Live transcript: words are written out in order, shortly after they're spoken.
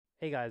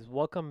Hey guys,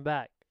 welcome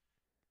back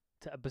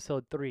to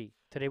episode 3.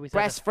 Today we said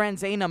Best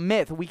friends ain't a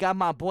myth. We got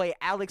my boy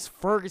Alex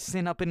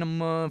Ferguson up in the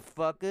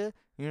motherfucker.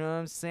 You know what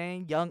I'm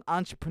saying? Young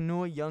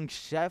entrepreneur, young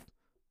chef,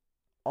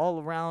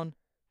 all around.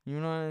 You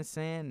know what I'm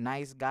saying?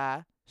 Nice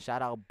guy.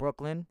 Shout out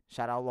Brooklyn.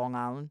 Shout out Long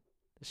Island.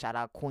 Shout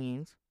out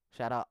Queens.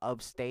 Shout out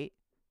Upstate.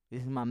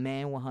 This is my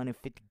man,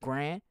 150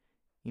 grand.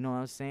 You know what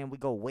I'm saying? We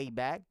go way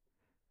back.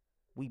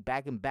 We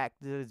back and back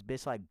to this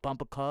bitch like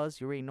bumper cars.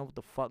 You already know what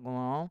the fuck going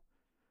on.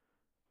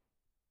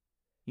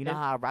 You know And-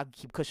 how I rock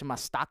keep cushioning my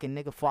stocking,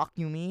 nigga? Fuck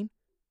you mean?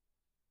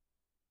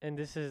 and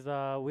this is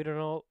we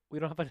don't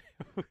have a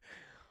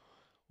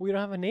we don't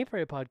have a name for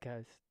a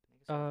podcast.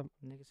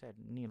 Nigga said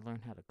need to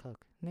learn how to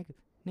cook.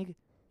 Nigga.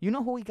 You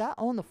know who we got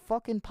on the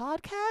fucking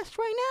podcast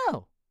right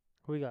now?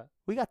 Who we got?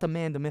 We got the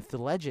man, the myth, the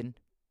legend.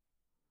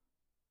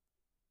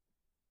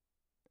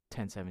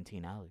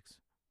 1017 Alex.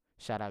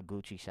 Shout out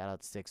Gucci. Shout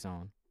out Six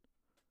On.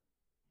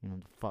 You know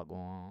what the fuck going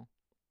on?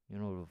 You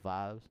know the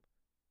vibes.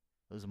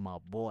 This is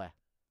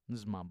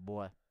my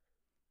boy.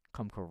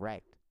 Come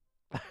correct.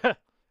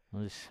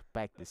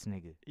 Respect this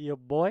nigga. Your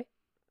boy?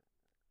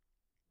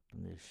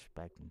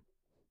 Respect him.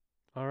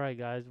 All right,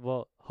 guys.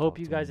 Well, hope Talk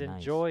you to guys me nice.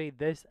 enjoy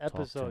this Talk to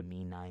episode.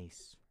 me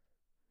nice.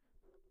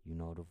 You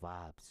know the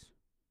vibes.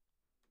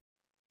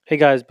 Hey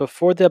guys,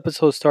 before the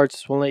episode starts,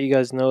 just want to let you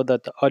guys know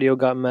that the audio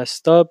got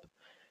messed up,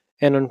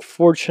 and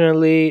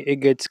unfortunately, it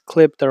gets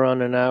clipped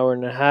around an hour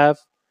and a half.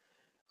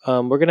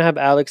 We're gonna have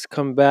Alex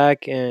come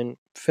back and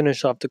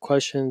finish off the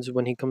questions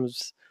when he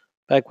comes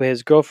back with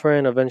his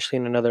girlfriend, eventually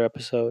in another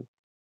episode.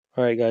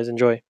 All right, guys,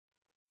 enjoy.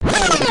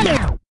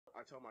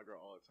 I tell my girl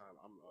all the time,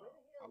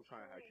 I'm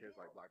trying to have kids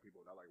like black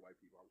people, not like white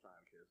people. I'm trying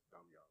to have kids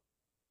dumb young.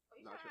 Oh,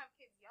 you Not trying to sure. have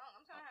kids young?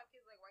 I'm trying to have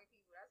kids like white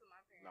people. That's what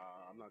my parents Nah,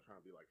 did. I'm not trying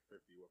to be like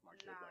 50 with my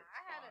kids Nah, like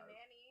I had a 5.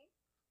 nanny.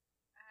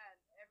 I had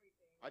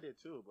everything. I did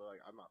too, but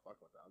like I'm not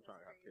fucking with that. I'm That's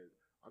trying to have crazy. kids.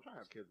 I'm trying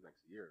to have kids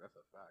next year. That's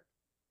a fact.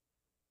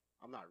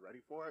 I'm not ready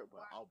for it,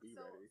 but Wow. I'll be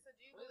ready. So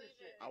do you What is believe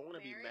this shit? in I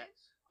wanna be met.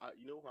 marriage?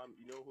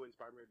 You know who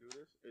inspired me to do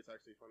this? It's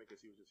actually funny because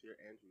he was just here.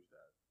 Andrew's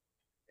dad.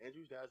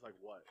 Andrew's dad's like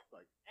what?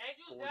 Like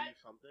Andrew's 40 dad.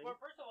 something. Well,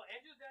 first of all,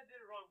 Andrew's dad did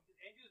it wrong because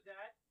Andrew's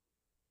dad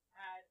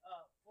had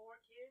 4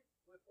 kids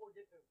with 4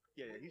 different.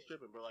 Yeah, he's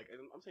tripping, bro. Like,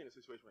 and I'm saying the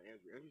situation with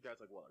Andrew. Andrew's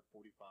dad's like what, like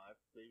 45,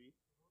 maybe.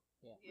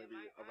 Yeah. Maybe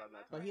around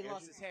that But time. he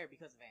lost Andrew- his hair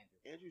because of Andrew.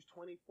 Andrew's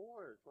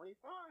 24,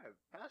 25.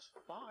 That's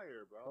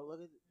fire, bro. But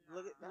look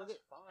That's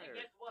at. fire. And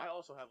guess what? I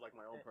also have like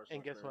my own personal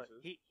And guess what?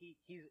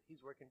 experiences. He's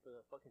working for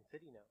the fucking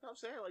city now. You know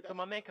what I'm saying? Like, So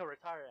my man can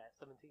retire at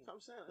 17.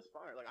 I'm saying that's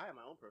fire. Like, I have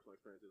my own personal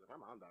experiences. Like,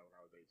 my mom died when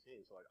I was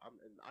 18, so like,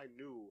 and I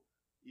knew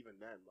even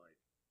then, like,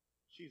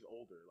 she's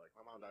older. Like,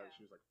 my mom died when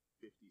she was like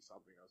 50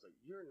 something. I was like,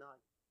 you're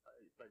not.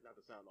 Like, not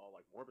to sound all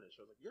like morbid and shit.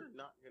 I was like, you're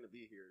not gonna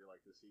be here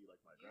like to see like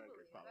my You grandkids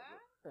believe probably.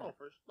 that? Oh,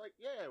 first, like,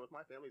 yeah, with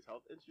my family's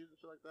health issues and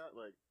shit like that.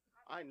 Like,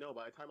 I know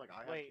by the time like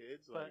I have Wait,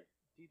 kids, but like,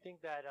 do you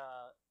think that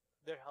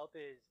their health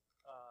is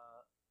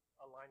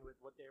aligned with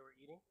what they were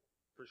eating?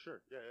 for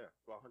sure, yeah,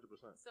 well, 100%.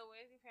 So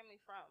where's your family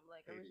from?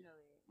 Like Haiti.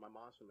 originally? My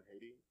mom's from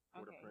Haiti,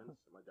 Okay. Port-au-Prince.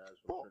 My dad's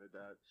from Oh.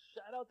 Trinidad.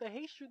 Shout out the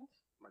Haitians.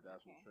 My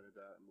dad's Okay. from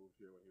Trinidad and moved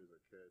here when he was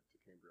a kid to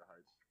Cambria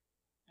Heights.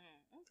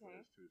 With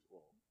Okay. his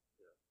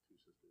two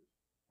sisters.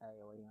 Hey,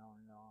 what do you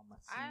know? I'm a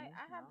I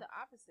have the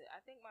opposite. I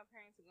think my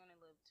parents are gonna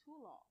live too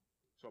long.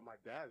 So my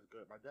dad's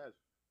good. My dad's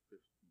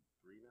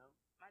 53 now.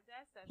 My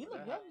dad said He My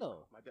look dad young had-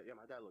 though. My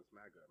dad looks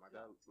mad good. My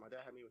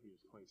dad had me when he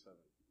was 27.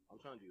 I'm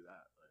trying to do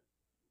that. Like,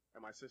 and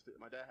my sister,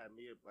 my dad had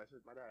me.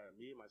 My dad had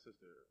me and my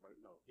sister.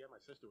 He had my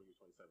sister when he was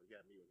 27. He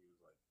had me when he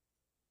was like.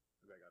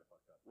 Maybe I got it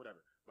fucked up.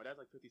 Whatever. My dad's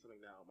like 50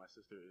 something now. My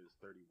sister is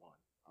 31.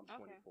 I'm Okay.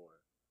 24.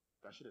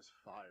 That shit is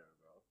fire,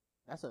 bro.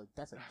 That's a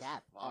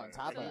gap Fire. on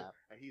top of So- that.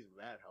 And he's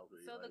mad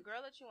healthy. So the like,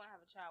 girl that you want to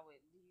have a child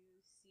with, do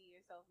you see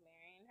yourself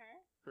marrying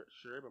her? For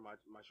sure, but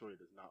my shorty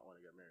does not want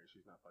to get married.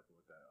 She's not fucking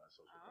with that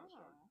social Oh,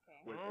 construct.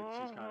 okay.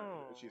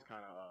 And she's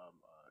kind of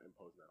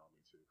imposing that on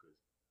me too, because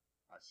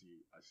I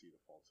see the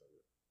faults of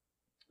it.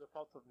 The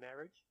faults of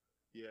marriage.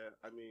 Yeah,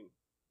 I mean,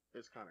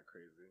 it's kind of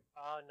crazy.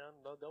 Oh no,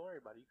 don't worry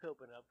about it. You can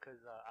open up because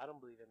I don't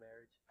believe in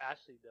marriage.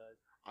 Ashley does.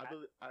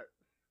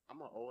 I'm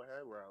an old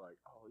head where I like,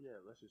 oh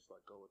yeah, let's just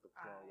like go with the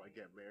flow, like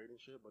Aight. get married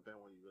and shit. But then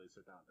when you really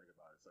sit down and think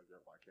about it, it's like,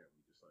 yo, why can't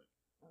we just like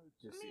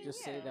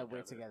Just say yeah. that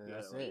we're together. Yeah,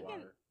 That's like, it.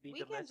 why? Be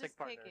We can domestic just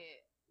partners. pick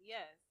it.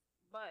 Yes,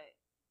 but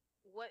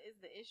what is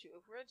the issue?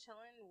 If we're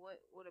chilling, what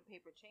would a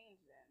paper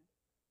change then?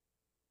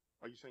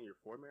 Are you saying you're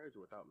for marriage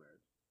or without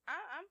marriage?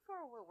 I'm for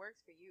what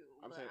works for you.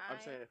 I'm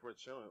saying if we're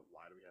chilling,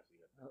 why do we have to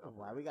get?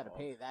 Why we gotta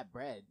pay that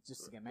bread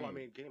just to get married? Well, I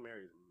mean, getting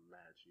married is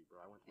mad cheap,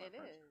 bro. I went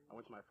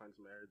to my friend's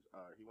marriage.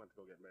 He went to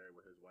go get married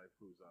with his wife,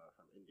 who's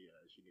from India,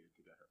 and she needed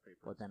to get her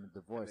papers. But then the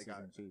divorce And they got-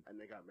 isn't cheap. And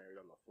they got married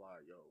on the fly.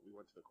 Yo, we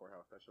went to the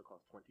courthouse. That shit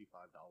cost $25,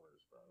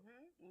 bro.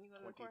 You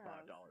go to the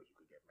courthouse. $25, you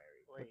could get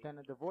married. Wait, But then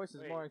the divorce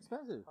is wait. more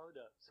expensive. hold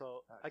up.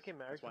 So I Facts. can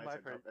marry That's why my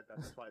it's friend.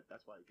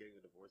 That's why getting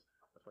a divorce.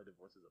 That's why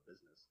divorce is a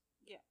business.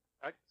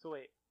 So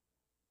wait,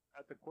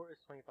 at the court is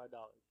 $25.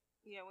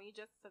 Yeah, when you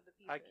just set the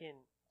pieces. I can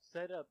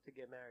set up to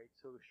get married.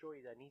 So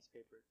shorty that needs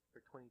papers for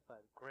 25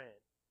 grand.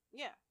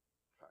 Yeah.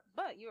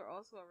 But you're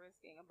also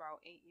risking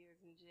about 8 years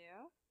in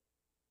jail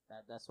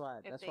That's why.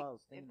 if That's they why I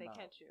was if thinking they about.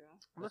 catch you.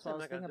 I'm That's not saying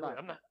what I I'm not was gonna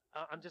thinking do it.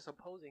 about. I'm just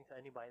opposing to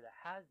anybody that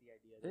has the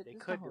idea that they This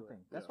is could the whole do it.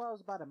 thing. That's why I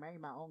was about to marry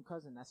my own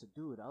cousin. That's a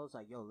dude. I was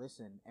like, yo,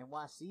 listen,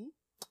 NYC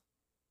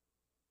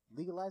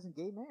legalizing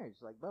gay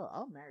marriage. Like, bro,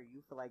 I'll marry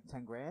you for like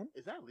 10 grand.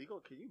 Is that legal?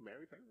 Can you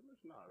marry Texas?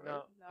 No,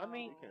 right? No, I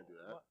mean, You can't do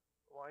that.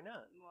 why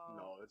not?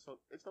 Well, No,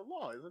 it's the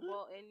law, isn't it?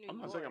 well, in New I'm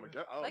not York, saying I'm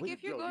against. Like,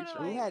 if you go to,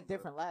 We like- had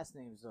different last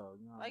names though.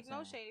 You know what like I'm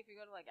no saying? shade if you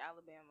go to like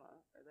Alabama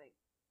or like.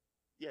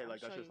 Yeah, I'm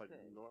like that's sure just you like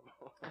could.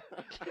 normal.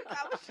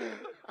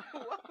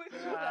 What would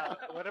you?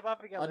 What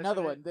about if we got Another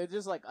listeners- one. They're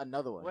just like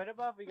another one. What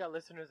about if we got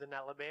listeners in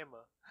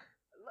Alabama?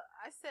 Look,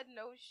 I said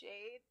no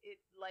shade.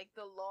 It like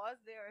the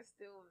laws there are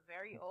still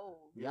very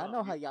old. Y'all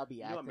know how y'all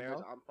be You know, acting.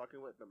 marriage. though? I'm fucking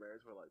with the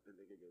marriage where like the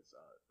nigga gets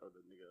or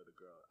the nigga or the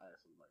girl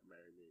asks him like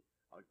marry me.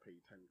 I'll pay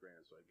you 10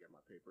 grand so I get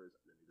my papers,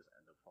 and then they just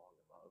end up falling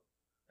in love.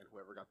 And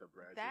whoever got the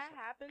bread. That just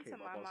happened to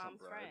came my up on some mom's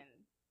bread. friend.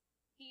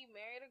 He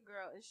married a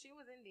girl and she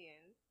was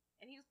Indian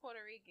and he was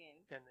Puerto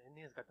Rican. Then the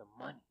Indians got the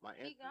money. My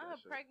aunt He did got that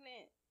her shit.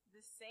 pregnant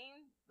the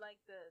same,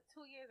 like the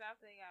 2 years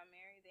after they got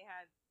married, they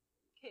had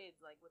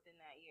kids like within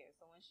that year.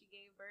 So when she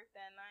gave birth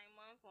that 9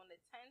 months, on the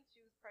 10th,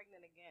 she was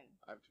pregnant again.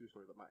 I have two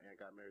stories. That my aunt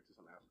got married to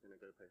some African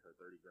nigga, paid her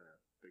 30 grand.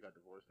 They got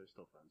divorced. They're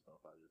still friends though.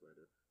 5 years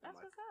later.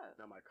 That's what's up.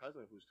 Now my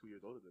cousin, who's 2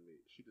 years older than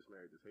me, she just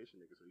married this Haitian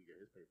nigga, so he get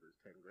his papers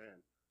 10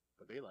 grand.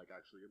 But they like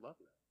actually in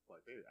love now.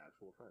 Like they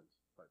actual friends.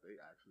 Like they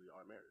actually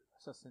are married.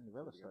 That's a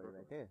Cinderella story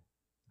right there.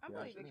 I Yeah, believe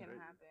it actually can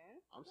crazy. happen.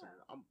 I'm saying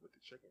Yeah. I'm with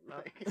the chicken. I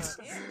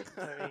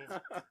Yeah. mean,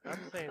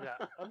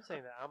 I'm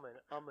saying that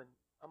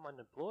I'm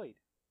unemployed.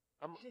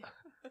 I'm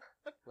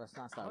Let's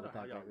not I start don't know with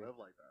how that, y'all Gregory. live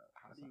like that.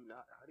 How do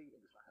you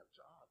niggas not have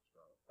jobs,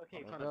 bro?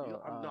 okay. I'm Bro,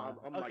 trying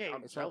to be. I'm okay, like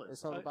I'm It's all, jealous.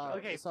 it's all about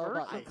Okay, it's all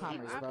about first-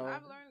 e-commerce, I- bro.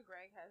 I've learned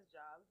Greg has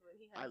jobs, but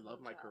he has I love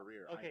no my job.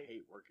 career. Okay. I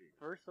hate working.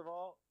 First of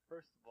all,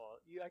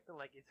 you acting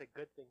like it's a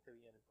good thing to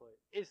be unemployed.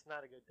 It's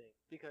not a good thing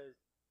because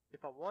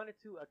if I wanted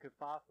to, I could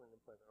file for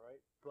unemployment, right?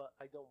 But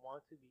I don't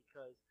want to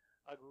because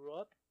I grew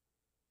up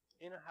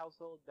in a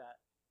household that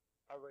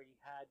already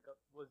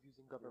was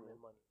using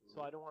government money,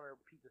 so I don't want to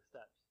repeat the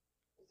steps.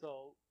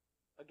 So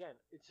again,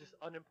 it's just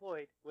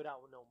unemployed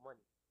without no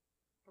money.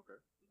 Okay.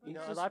 You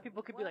know, He's a lot of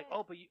people could be like, What?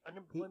 "Oh, but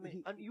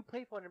unemployment, you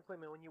pay for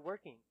unemployment when you're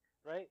working,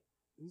 right?"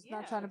 He's Yeah.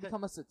 not trying to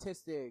become a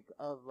statistic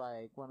of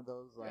like one of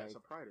those Yeah, like it's a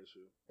pride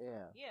issue.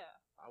 yeah. Yeah.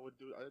 I'd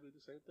do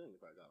the same thing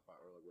if I got fired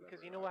or like whatever.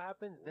 Because you know what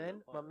happens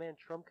then? My man. man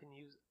Trump can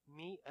use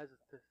me as a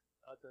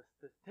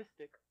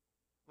statistic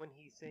when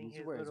he's saying Use his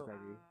your words, little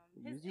Gregory.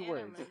 His Use your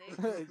words.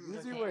 analytics- Use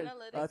his your words.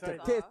 analytics A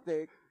is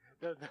statistic.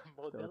 the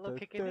Modelo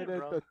kicking in,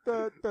 bro.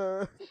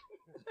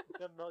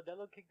 The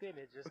Modelo kicked in.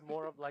 It's just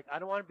more of like I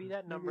don't want to be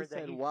that number Nigga that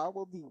said he.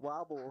 wobble de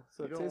wobble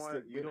You don't statistic.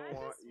 want. You bitch. don't I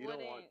want. just You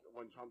don't want wouldn't-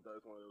 when Trump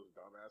does one of those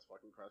dumbass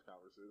fucking press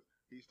conferences.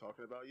 He's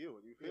talking about you,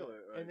 and you feel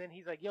it. Like, And then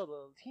he's like, "Yo, the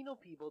Latino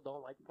people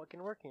don't like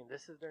fucking working.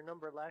 This is their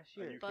number last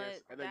And year." you But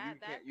can't- and then you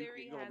that can't- you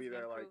theory gonna has be been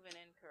there like, proven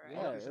incorrect.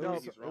 Yeah, he's it saying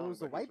was- he's it wrong, was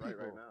the but white he's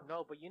right people. now.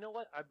 No, but you know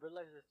what? I've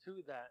realized this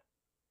too that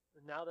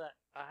now that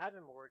I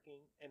haven't been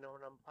working and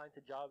when I'm applying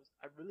to jobs,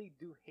 I really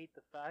do hate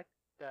the fact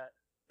that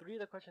 3 of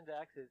the questions they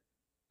ask is,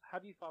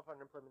 have you filed for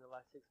unemployment in the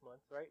last 6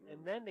 months, right? Mm.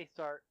 And then they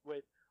start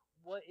with,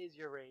 what is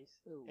your race?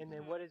 Ooh. And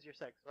then Mhm. what is your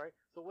sex, right?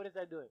 So what is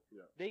that doing?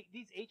 Yeah.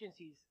 These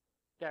agencies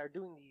that are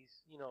doing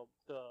these,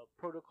 the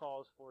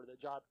protocols for the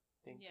job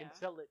thing Yeah. can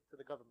sell it to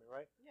the government,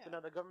 right? Yeah. So now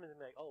the government is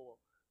like, oh, well,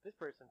 this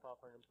person filed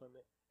for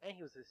unemployment and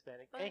he was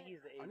Hispanic But- and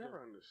he's the I Asian. never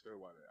understood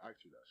why they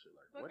ask you that shit.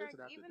 Like, But what does Greg,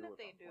 it have to even do if with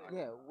they I'm do- black?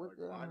 Yeah, Like,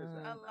 why does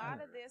that A lot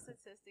matter? of their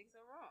statistics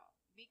are wrong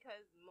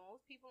because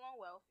most people on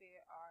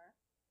welfare are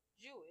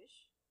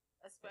Jewish,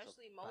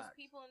 especially most fact.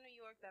 people in New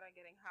York that are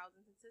getting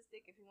housing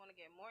statistic. If you want to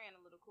get more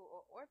analytical,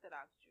 or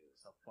Orthodox Jews.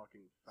 It's a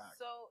fucking fact.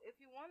 So if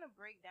you want to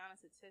break down a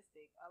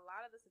statistic, a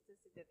lot of the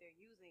statistic that they're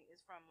using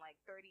is from like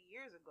 30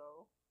 years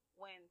ago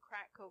when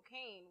crack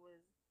cocaine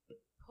was When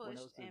it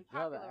pushed was the and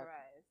drug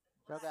popularized.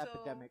 Drug So-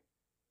 epidemic.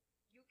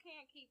 You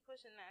can't keep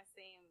pushing that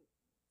same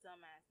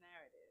dumbass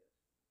narrative.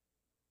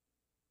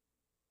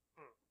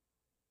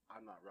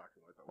 I'm not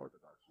rocking with the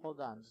Orthodox.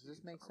 Hold on, Jews. does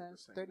this make I'm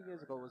just sense? saying 30 that years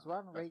right ago, now. was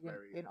Ronald That's Reagan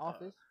very, in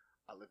office?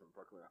 I live in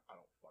Brooklyn. I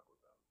don't fuck with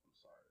them. I'm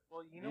sorry.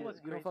 Well, you know what's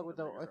You don't crazy? fuck with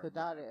the Niggas are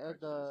Orthodox,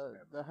 mad, the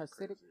prejudiced,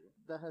 Hasidic,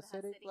 crazy. the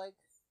Hasidic, Hasidic. like,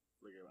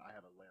 Look, I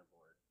have a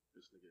landlord.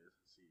 This nigga is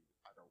Hasid.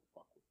 I don't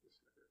fuck with this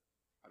nigga.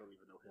 I don't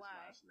even know his Why?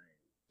 last name.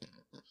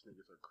 These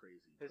niggas are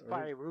crazy. It's bro.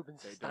 by They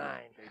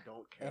Rubenstein.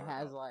 don't care. It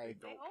has, about, like,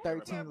 they They don't only care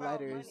 13 care about,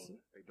 about letters. money.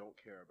 They don't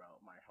care about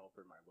my health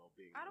and my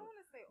well-being. I don't want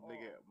to say all.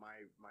 Nigga,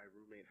 my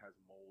roommate has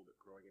mold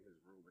growing in his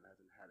room and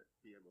hasn't had it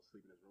be able to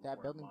sleep in his room. that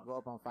for a building month. go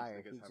up on These fire.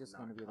 niggas He's have just not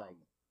gonna be like,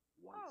 come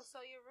Oh, once. so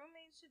your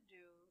roommate should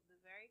do the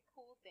very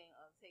cool thing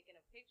of taking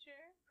a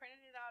picture, printing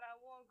it out at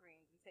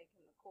Walgreens, and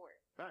taking him to court.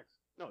 Facts.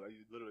 No,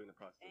 he's literally in the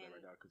process of that And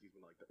right now because he's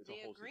been like, it's a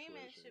The whole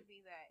agreement situation. should be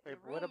that Wait,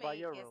 your what about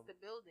roommate your gets room? the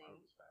I building.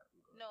 was fat.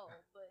 I'm good. No,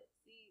 but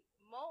see,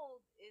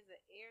 mold is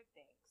an air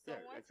thing. So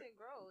Yeah, once exa- it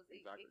grows,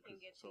 Exactly. it can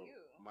get so to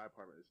you. My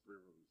apartment is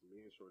 3 rooms.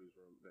 Me and Shorty's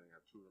room. Then I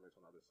have 2 roommates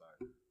on the other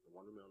side. The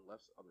one roommate on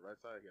the right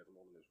side, he has a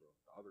mold in his room.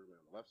 The other roommate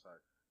on the left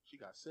side, she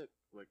got sick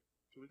like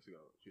 2 weeks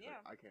ago. She's Yeah.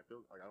 like, I can't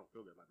feel, like I don't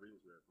feel good. My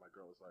breathing's weird. My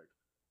girl was like,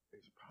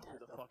 it's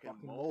probably That's the the fucking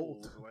fucking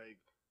mold. mold. Like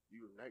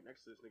you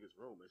next to this nigga's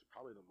room, it's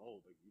probably the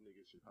mold. Like you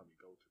niggas should probably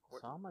go to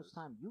court. So how for much this.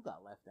 time you got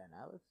left then,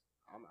 Alex?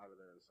 I'm out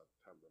of there in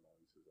September. My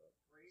lease is up.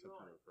 Where you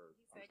September going? 1st.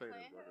 He I'm said staying in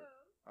Clan Brooklyn.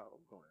 Hills.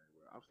 I'm going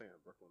anywhere. I'm staying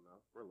in Brooklyn now.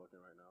 We're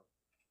looking right now.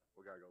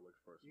 We gotta go look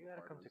for some You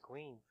gotta come to apartments.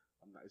 Queens.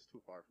 I'm not. It's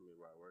too far from me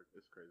where I work.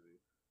 It's crazy.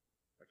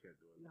 I can't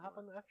do it. You hop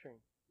on the F train.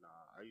 Nah,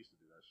 I used to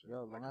do that shit.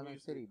 Yo, My Long commute Island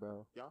used to be- City,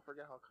 bro. Y'all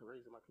forget how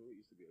crazy my commute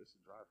used to be. I used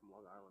to drive from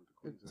Long Island to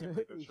Queens. Dude, and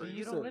take the you train.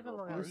 You used don't to- live in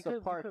Long You Island. used You to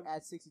could- park you could-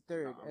 at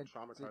 63rd Nah, I'm and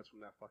traumatized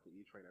from that fucking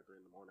E train at 3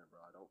 in the morning,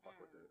 bro. I don't fuck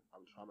with it.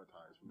 I'm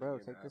traumatized. From bro,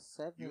 being take that. the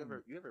 7. You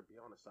ever be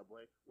on a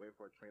subway waiting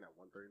for a train at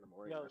 1:30 in the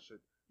morning? Yo. That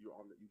shit, you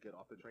get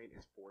off the train.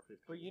 It's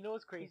 4:15. But you know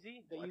what's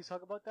crazy that you What?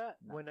 talk about that?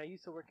 No. When I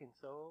used to work in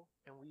Soho,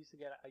 and I used to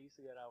get out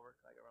of work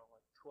like around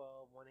like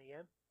 12, 1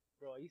 a.m.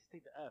 Bro, I used to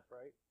take the F,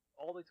 right?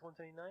 All the way to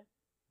 129.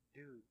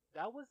 Dude,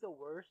 that was the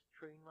worst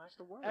train ride. It's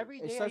the worst. Every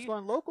It day I starts used,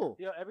 going local.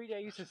 every day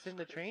I used to sit in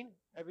the train.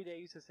 Every day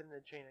I used to sit in the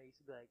train. I used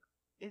to be like,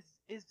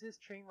 is this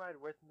train ride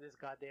worth this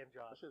goddamn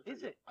job? That shit's Is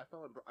crazy. it? I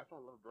fell in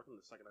love with Brooklyn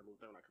the second I moved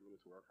there when I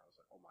commuted to work. I was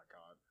like, oh my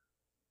god.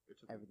 It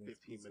took me Everything's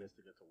 15 easy. minutes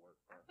to get to work,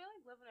 I bro. feel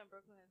like living in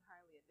Brooklyn is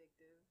highly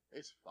addictive.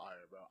 It's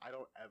fire, bro. I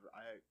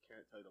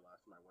can't tell you the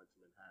last time I went to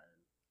Manhattan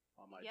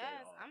on my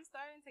Yes, day off. I'm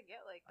starting to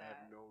get like I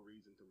have that. no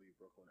reason to leave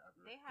Brooklyn ever.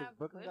 They have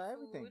Brooklyn good got food.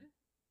 everything.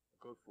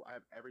 Good food. I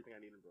have everything I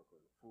need in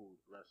Brooklyn.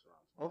 Food,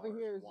 restaurants. Over bars,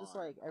 here, it's just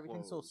wine, like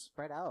everything's so clothes,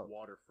 spread out.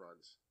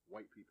 waterfronts,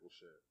 white people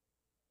shit,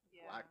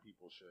 Yeah. black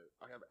people shit.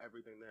 I have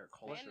everything there.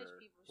 Spanish Culture,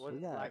 people What's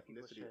shit. Yeah. black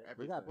people ethnicity, shit?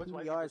 everything. We got What's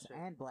white PBRs people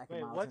shit? and black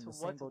Wait, and what's in the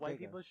same white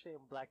bodega. people shit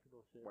and black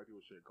people shit? white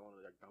people shit, going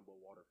to like Dumbo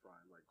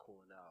waterfront, like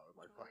cooling out,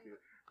 like fucking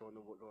going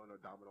to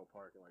Domino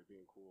Park and like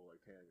being cool,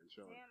 like tanning and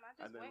chilling. Damn, I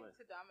just And then, went like,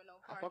 to Domino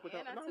I Park fuck with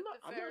and that. I No, took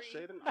the I'm ferry. not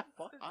shading. to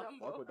I Dumbo.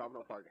 fuck with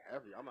Domino Park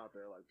heavy. I'm out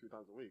there like 2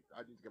 times a week.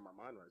 I need to get my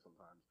mind right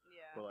sometimes.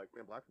 Yeah. But like,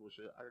 man, black people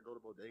shit. I could go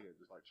to bodega and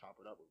just like chop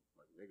it up with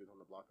like niggas on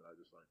the block that I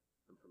just like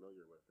am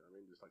familiar with. You know what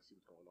I mean? Just like see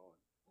what's going on.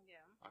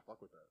 Yeah. I fuck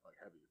with that like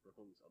heavy.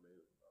 Brooklyn's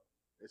amazing, bro.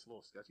 It's a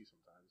little sketchy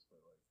sometimes, but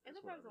like It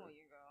it's depends on whatever. where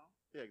you go.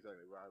 Yeah,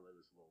 exactly. Where I live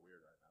is a little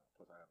weird right now.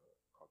 Plus, I have a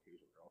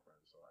Caucasian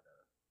girlfriend, so I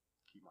gotta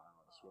keep my eye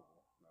on the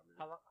swivel. You know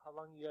what I mean? How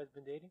long you guys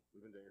been dating?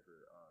 We've been dating for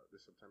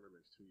this September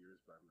makes 2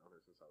 years, but I've known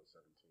her since I was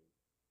 17.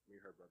 Me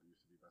and her brother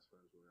used to be best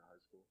friends when we were in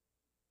high school.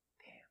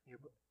 Damn,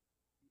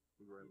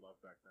 We were in love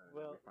back then,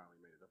 Well- and we finally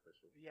made it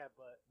official. yeah,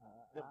 but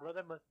the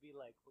brother must be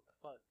like, what the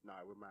fuck?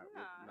 Nah, we're mad.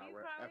 Nah, he's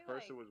We're, probably, at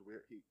first it like, was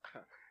weird. He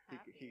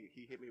happy.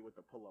 he hit me with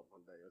the pull up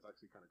one day. It was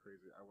actually kind of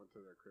crazy. I went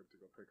to their crib to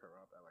go pick her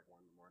up at like 1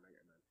 in the morning,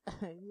 and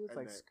then he was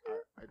like,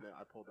 and then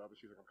I pulled up and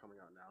she's like, I'm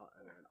coming out now.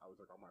 And then I was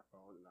like on my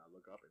phone and I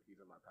look up and he's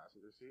in my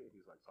passenger seat and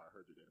he's like, so I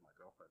heard you dating my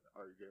girlfriend.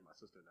 Or you dating my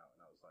sister now.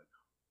 And I was like,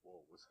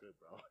 whoa, what's good,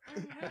 bro?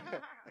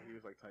 And he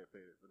was like tight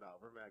faded. But no,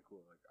 we're mad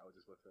cool. Like I was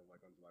just with him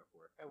like on July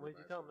 4th. And We're when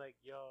you mad tell him chill. like,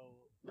 yo,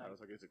 I like,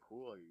 was like, is it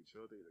cool? Like, you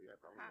chill? He's like, yeah,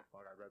 probably the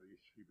fuck. I'd rather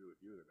she be with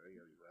you than any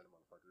of these random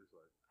motherfuckers.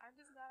 Like, I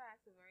just gotta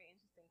ask a very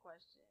interesting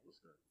question. what's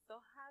good?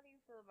 So, how do you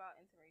feel about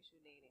interracial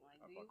dating?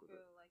 Like, I do you fuck with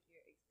feel like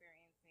you're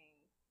experiencing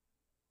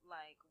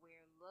like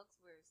weird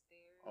looks, weird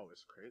stares? Oh,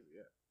 it's crazy,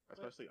 yeah.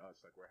 Especially us,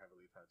 like we're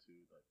heavily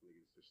tattooed, like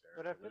niggas just staring.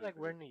 but I feel like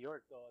we're in New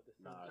York though at the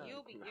same Nah, time.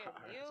 You'll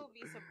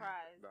be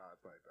surprised. Nah,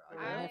 it's like that.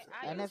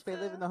 and I if they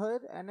used live to- in the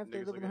hood, and if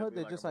they Niggas live in the look at hood, me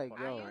they're like just I'm a like,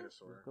 fucking yo,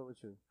 dinosaur. let's go with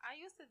you. I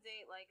used to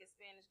date like a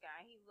Spanish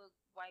guy. He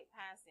looked white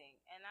passing,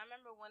 and I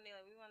remember one day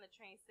like we were on the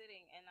train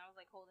sitting, and I was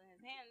like holding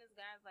his hand. This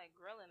guy's like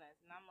grilling us,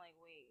 and I'm like,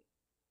 wait,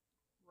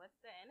 what's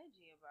the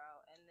energy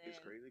about? And then It's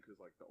crazy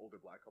because like the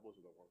older black couples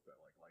are the ones that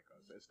like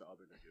us. It's the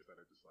other niggas that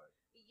are just like,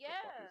 the fuck is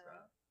yeah.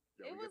 that?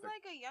 Yo, It we was get the-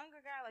 like a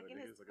younger guy, like the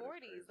in niggas his looking at us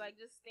 40s, crazy. like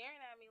just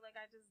staring at me like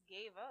I just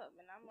gave up.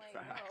 And I'm like,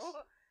 Facts.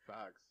 no,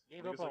 Facts.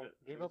 Gave Niggas up look on at-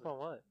 gave niggas up look- on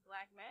what?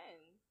 black men.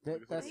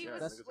 Niggas But look he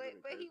at- was, niggas look at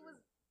me but he crazy. was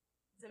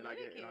And I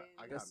Dominican.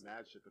 got That's-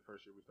 mad shit the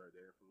first year we started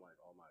dating from like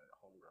all my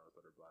homegirls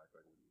that are black.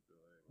 Like, what are you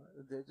doing?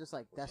 Like, They're just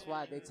like, that's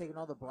why they taking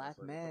all the black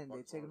Like, what the men,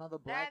 they fuck's taking wrong? all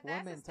the black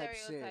that's women a type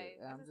stereotype.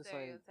 shit. And I'm That's a just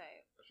like,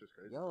 stereotype. that's just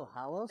crazy. yo,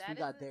 how else That we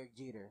is got a- Derek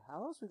Jeter? How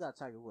else we got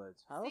Tiger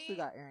Woods? How else we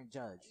See, got Aaron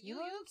Judge? You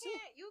know what I'm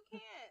saying? you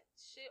can't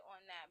shit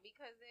on that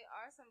because there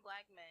are some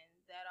black men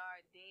that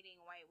are dating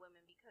white women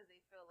because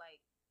they feel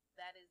like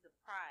that is the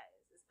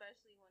prize,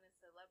 especially when it's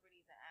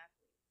celebrities and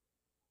athletes.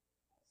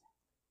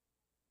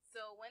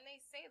 So when they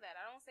say that,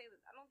 I don't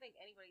think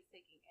anybody's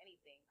taking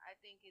anything. I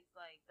think it's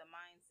like the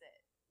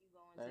mindset you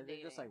go into They're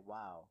dating. just like,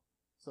 wow,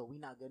 so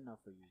we not good enough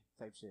for you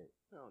type shit.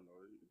 I don't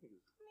know.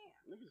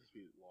 Niggas just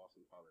be lost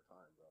in father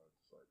time, bro. It's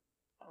just like,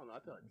 I don't know.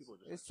 I feel like people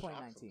are just It's like,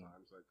 shocked 2019.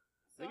 sometimes. Like,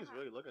 So niggas how-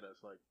 really look at us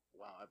like,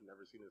 wow, I've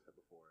never seen this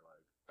before.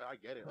 Like, I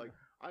get it. Like,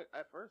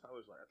 at first I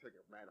was like, I take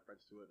a mad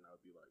offense to it, and I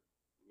would be like,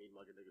 mean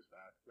mugging niggas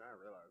back. Now I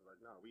realize, like,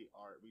 no, we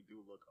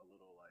do look a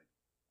little like,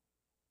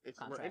 we're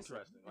Contrasting.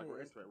 interesting. Like,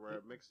 we're interesting. We're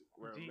a mix.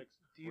 We're a Do you- mix.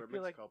 do you We're a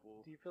feel mixed like couple.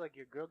 do you feel like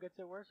your girl gets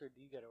it worse or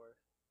do you get it worse?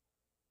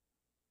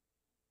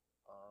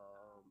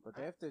 But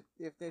if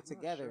they're I'm not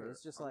together, sure.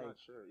 it's just I'm like, not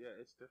sure. Yeah,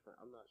 it's different.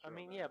 I'm not I sure.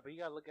 mean, on yeah, that. but you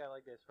gotta look at it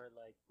like this, right?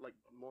 Like like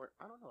more.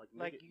 I don't know.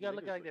 Like you gotta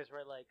look at it like this,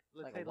 right? Like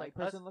let's Like say a white like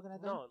person us, looking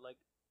at no, like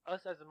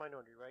us as a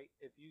minority, right?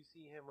 If you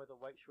see him with a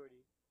white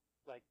shorty,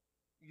 like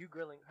you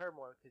grilling her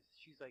more because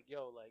she's like,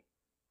 yo, like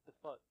the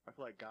fuck. I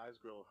feel like guys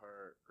grill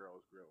her,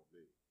 girls grill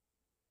me.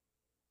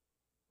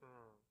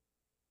 Mm.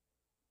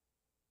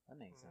 That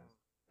makes sense.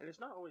 And it's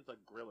not always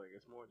like grilling.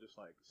 It's more just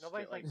like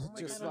Nobody's like, It's oh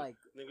my just God. like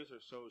niggas are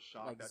so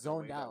shocked like at the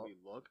zoned way out. that we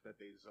look that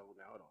they zone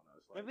out on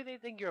us. Like, Maybe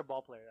they think you're a ball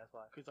player. That's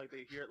why. Cause like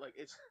they hear like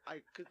it's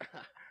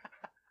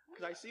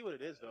cause I see what it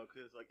is though.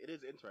 Cause like it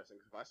is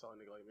interesting. Cause if I saw a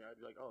nigga like me, I'd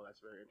be like, oh,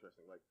 that's very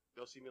interesting. Like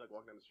they'll see me like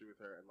walking down the street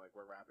with her and like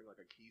we're rapping like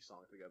a Key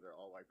song together,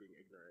 all like being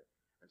ignorant.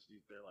 And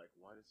they're like,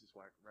 why does this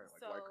white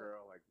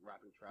girl like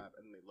rapping trap?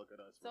 And they look at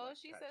us. So with,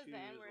 if she like, says the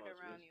tattoos, N word all this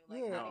around shit. you, like,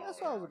 yeah, how do you that's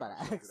feel? what I was about to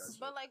I don't do that ask.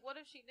 shit. But like, what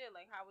if she did?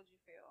 Like, how would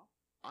you feel?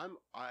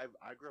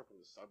 I grew up in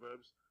the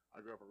suburbs.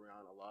 I grew up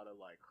around a lot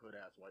of like hood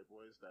ass white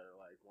boys that are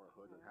like more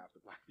hood than half the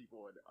black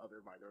people and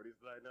other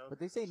minorities that I know. But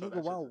they say So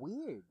nigga that's wild just-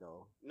 weird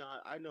though. No,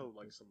 I know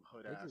like some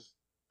hood They ass just-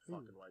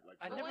 fucking white like.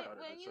 I But never-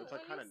 drug when cutters, you so it's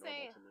like when kind you of say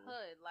normal to me.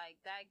 hood, like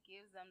that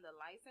gives them the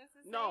license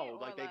to say No, it,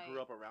 or like they grew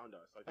up around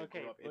us. Like they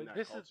Okay, grew up in but that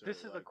this culture. is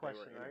the like, they were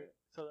question, in right? it.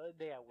 So the other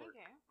day at work,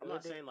 Okay. I'm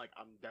not saying like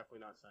I'm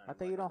definitely not saying. I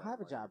thought you like, don't I'm have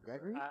a not, job, 100%.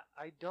 Gregory.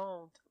 I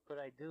don't, but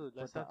I do.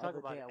 Let's But not the talk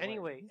other about day it. at work-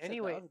 Anyway, he said the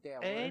anyway, other day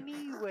at work.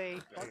 anyway,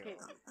 okay,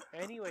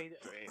 Damn. anyway,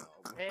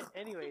 Damn.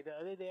 anyway, the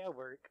other day at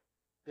work,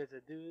 there's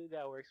a dude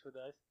that works with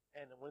us,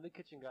 and one of the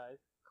kitchen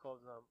guys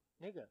calls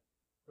nigga,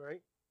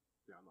 right?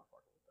 Yeah, I'm not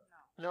fucking with that.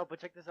 No. No,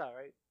 but check this out,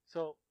 right?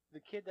 So the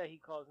kid that he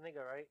calls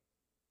nigga, right?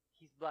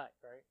 He's black,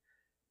 right?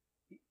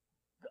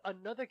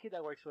 Another kid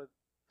that works with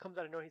comes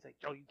out of nowhere. He's like,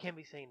 "Yo, you can't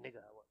be saying nigga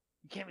at work.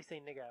 You can't be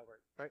saying nigga at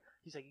work, right?"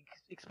 He's like,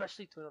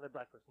 especially to another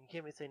black person, you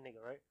can't be saying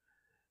nigga, right?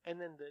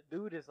 And then the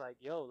dude is like,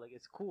 "Yo, like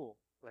it's cool,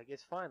 like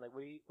it's fine. Like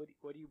what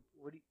are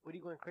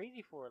you going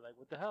crazy for? Like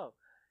what the hell?"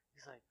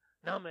 He's like,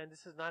 "No, man,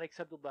 this is not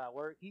acceptable at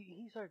work."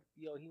 He started,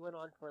 he went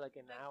on for like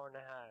an hour and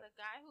a half. The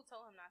guy who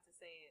told him not to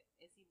say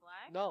it, is he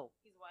black? No,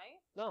 He's white?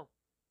 no,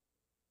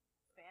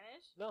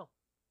 Spanish? no.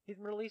 He's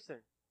Middle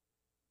Eastern.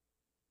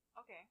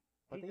 Okay.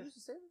 But He they just-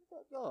 used to say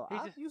that. Yo, he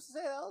I just- used to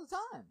say that all the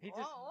time. He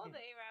all just the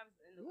Arabs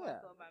in the Yeah.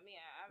 world go by me.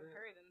 I've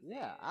heard them say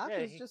Yeah, it. I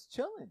Yeah, was he- just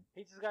chilling.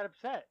 he just got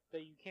upset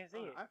that you can't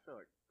say it. I feel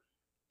like.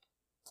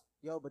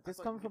 Yo, but this I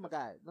thought coming you from a could-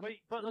 guy. Let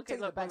me But tell okay, you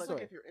the look, but I feel like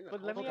backstory. if you're in a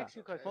But let me culture, ask you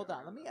a it's question. okay.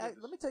 Hold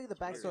on, let me tell you the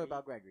backstory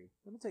about Gregory.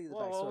 Let me tell you the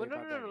Whoa, backstory whoa, no, about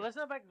no, no, Gregory. let's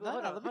not back. No,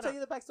 let me tell you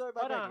the backstory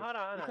about Hold on, Gregory. hold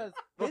on. Because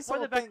Before this whole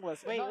the back- thing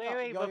was wait, no, wait, no,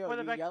 wait, yo, before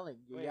the you're back- yelling,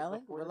 wait,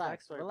 before the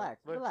relax, backstory,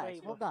 relax, but relax.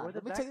 wait, Hold before on, the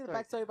let me tell you the backstory.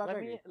 backstory about let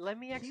Gregory. let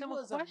me ask He him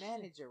was a a question.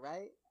 manager,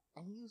 right?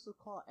 And he used to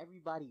call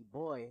everybody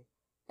boy,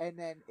 and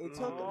then it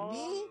took Oh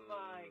me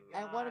my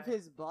and one of God.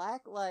 his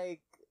black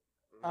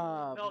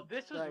No,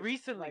 this was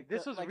recently.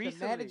 This was recently.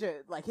 The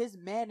manager, like his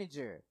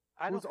manager,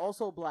 I who's don't.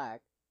 also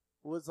black,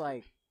 was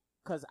like,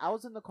 cause I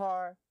was in the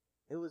car,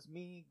 it was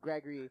me,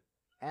 Gregory,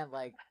 and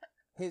like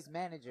his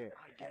manager,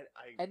 I get it.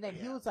 and then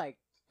he was like,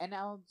 and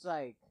I was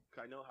like,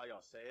 I know how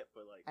y'all say it,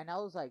 but like and I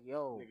was like,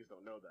 yo, niggas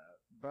don't know that.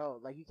 bro,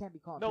 like you can't be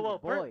calling No, people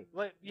well, boy.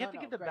 wait, you have to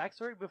No, get the Greg.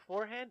 backstory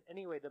beforehand.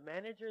 Anyway, the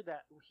manager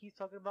that he's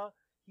talking about,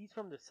 he's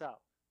from the south,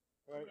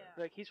 right? Yeah.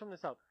 Like he's from the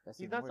south. That's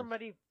He's even not worse.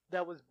 somebody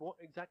that was born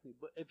exactly.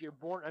 But if you're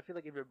born, I feel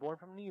like if you're born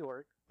from New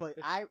York. But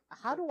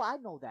how do I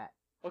know that?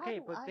 Okay, How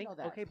do but I think. know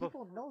that? Okay, but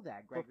People know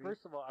that, But Gregory.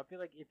 first of all, I feel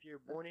like if you're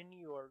born in New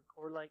York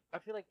or like I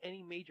feel like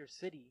any major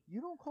city,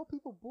 You don't call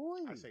people boy.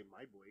 I say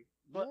my boy.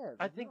 but yeah,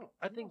 I you think don't-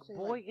 I you think don't say,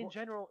 boy like, in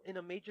general in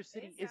a major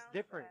city It is sounds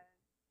different. bad.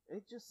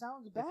 It just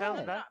sounds It bad.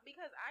 sounds No, bad.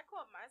 because I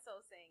caught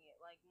myself saying it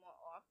like more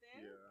often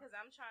Yeah. because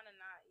I'm trying to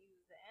not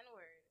use the N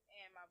word,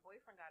 and my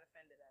boyfriend got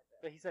offended at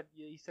that. But he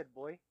said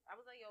boy. I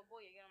was like, "Yo, boy,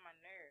 you're getting on my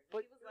nerves."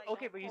 But he was like,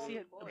 okay, "Don't but you call see me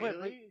it. boy." But,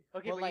 Really?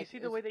 okay, Well, but like, you see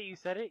the it's- way that you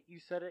said it. You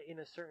said it in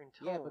a certain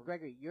tone. Yeah, but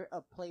Gregory, you're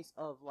a place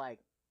of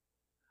like.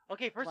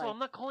 Okay, first of all,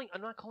 like-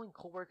 I'm not calling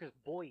coworkers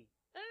boy.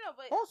 No,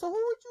 but Oh, so who were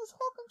you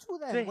talking to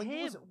then? To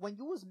when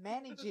you was him.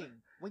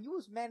 managing, you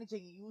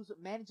was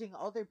managing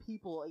other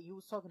people. And you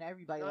was talking to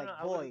everybody No, like, no,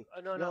 I boy, wouldn't-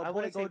 no, yo, no, I boy,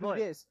 wouldn't go say do boy.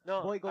 this,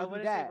 No, boy, I go do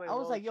wouldn't say that. boy. I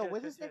was Whoa, like, yo, shit,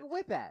 where's shit, this shit. nigga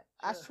whip at?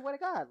 I Shit. swear to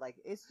God, like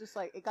it's just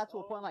like it got to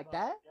a point like Oh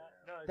that my God.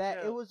 No, that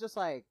chill. it was just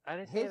like I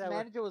didn't say his that word.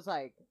 manager was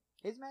like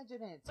his manager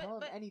didn't tell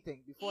But him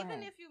anything beforehand.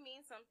 even if you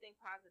mean something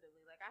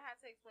positively, like I had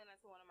to explain that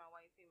to one of my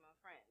white female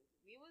friends.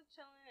 We was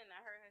chilling, and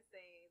I heard her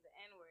say the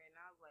N word, and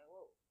I was like,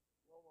 "Whoa,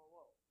 whoa, whoa,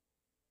 whoa!"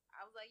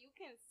 I was like, "You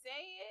can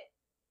say it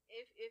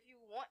if you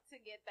want to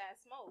get that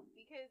smoke,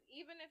 because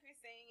even if you're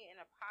saying it in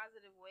a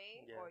positive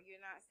way, Yeah. or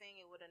you're not saying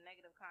it with a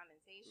negative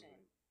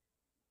connotation."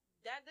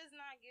 That does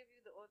not give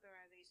you the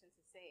authorization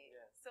to say it.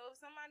 Yeah. So if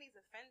somebody's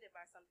offended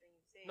by something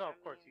you say, No, I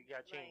of course, mean, you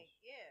gotta like, change.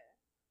 Yeah.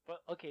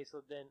 But okay,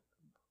 so then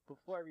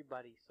before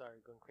everybody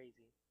started going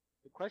crazy,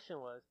 the question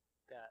was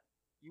that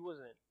you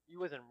wasn't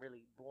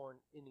really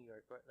born in New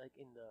York, right? Like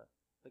in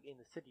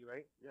the city,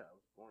 right? Yeah, I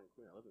was born in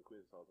Queens. I lived in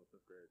Queens until I was in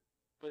 5th grade.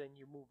 But then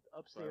you moved So I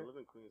upstairs. lived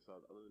in Queens. I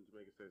lived in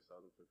Jamaica State. So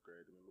I was in 5th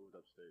grade, and we moved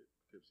upstate,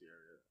 Poughkeepsie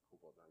area,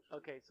 Hopewell Junction.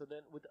 Okay, so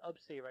then with the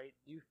upstate, right?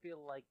 Do you feel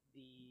like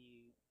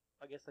the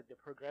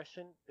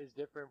progression is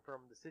different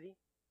from the city?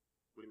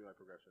 What do you mean by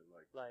progression?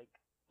 Like, Like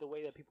the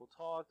way that people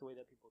talk, the way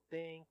that people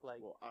think, like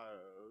Well,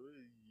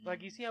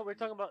 you see how we're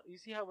talking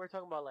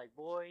about like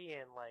boy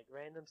and like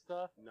random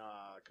stuff.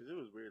 Nah, because it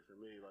was weird for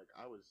me. Like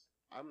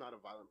I'm not a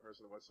violent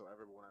person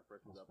whatsoever. But when I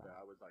first moved up there,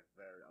 I was like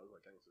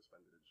getting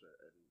suspended and shit.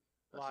 And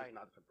that's Why? just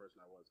not the type of person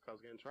I was. Cause I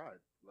was getting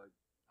tried. Like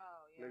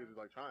Oh yeah. niggas was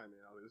like trying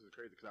me. And I was like, this is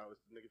crazy. Cause I was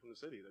the nigga from the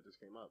city that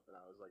just came up, and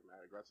I was like mad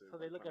aggressive. So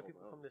they like, look at trying to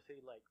people hold from my the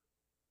city like, own.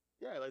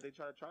 Yeah, like they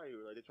try to try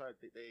you. Like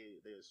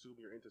they assume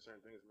you're into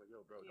certain things. I'm like,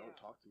 yo, bro, Yeah. don't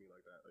talk to me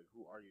like that. Like,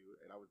 who are you?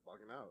 And I was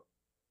bugging out.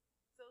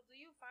 So do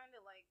you find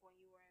it like when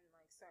you were in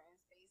like certain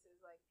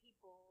spaces, like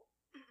people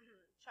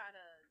try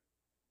to,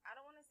 I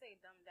don't want to say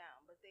dumb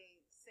down, but they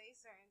say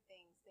certain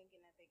things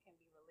thinking that they can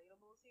be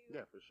relatable to you?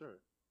 Yeah, for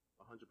sure,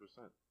 100%.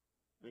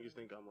 Niggas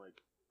think I'm like,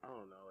 I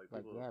don't know, like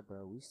Like, people. yeah,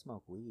 bro, we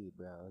smoke weed,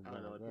 bro. I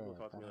don't know, like people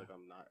Yeah, talk to me bro. like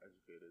I'm not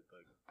educated,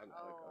 like I'm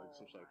Oh, like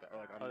something like my that, or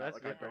like I'm Oh, not, that's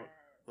like I don't, different.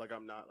 like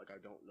I'm not, like I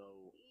don't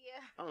know.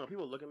 Yeah. I don't know.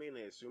 People look at me and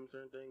they assume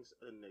certain things,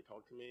 and they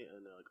talk to me,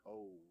 and they're like,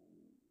 "Oh,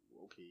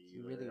 okay."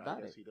 You really I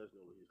about guess it. he does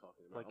know what he's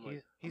talking about. like I'm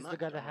he's I'm the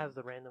not guy that has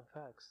dumb. the random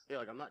facts. Yeah,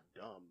 like I'm not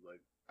dumb.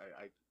 Like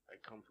I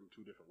come from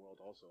two different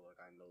worlds. Also, like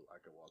I know I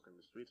can walk in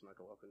the streets and I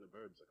can walk in the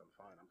burbs. Like I'm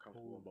fine. I'm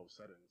comfortable in Ooh. both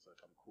settings. Like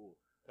I'm cool.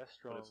 That's But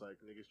strong. it's like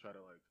niggas try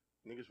to like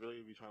niggas really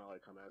be trying to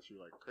like come at you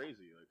like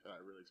crazy. Like I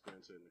really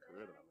experienced it in the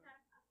career that I'm in.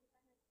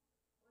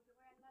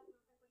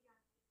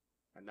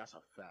 And that's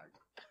a fact.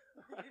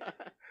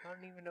 I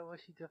don't even know what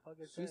she just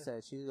fucking She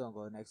said she's gonna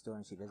go next door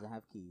and she doesn't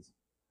have keys.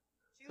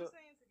 She was So-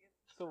 saying to get.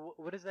 So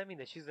what does that mean?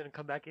 That she's gonna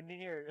come back in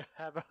here and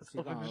have us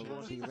She's gonna over?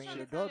 go- She be She's ringing trying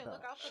the to tell you, doorbell.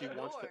 look out for She the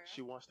wants door. to.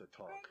 She wants to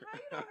talk. Greg, how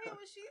you don't hear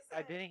what she said?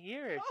 I didn't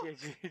hear it. Oh.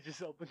 She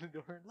just opened the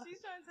door and left. She's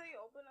trying to tell you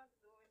open up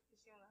the door because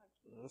she don't have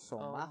keys. So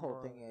Oh my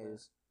whole my thing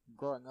is,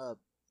 growing up,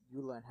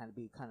 you learn how to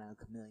be kind of a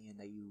chameleon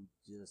that you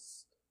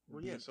just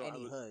Well, be yeah. in So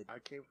any hood. I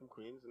came from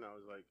Queens and I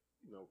was like,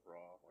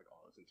 raw. Like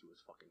all I listened to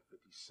was fucking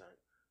 50 Cent.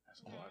 That's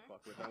all I Mhm.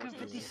 fuck with. That was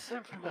 50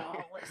 Cent from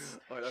Hollis.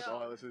 Like, that's Yo,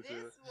 all I listened to.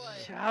 this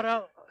was- Shout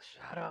out This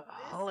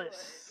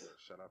Hollis. Yeah,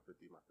 shout out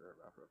 50, my favorite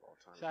rapper of all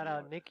time. Shout If you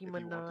out want- Nicki If you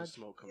want to Minaj.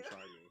 smoke, come Yeah.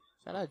 try me.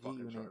 Shout out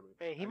Fucking G-Unit. try me.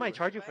 Hey, he Anyway, might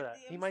charge you for Like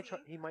that. He might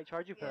DMC. he might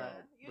charge you for Yeah.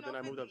 that. You but know then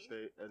I moved 50.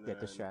 upstate and Get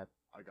the then strap.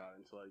 I got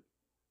into like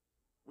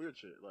weird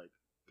shit, like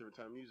different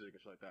time music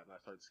and shit like that, and I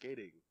started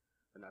skating,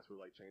 and that's what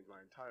like changed my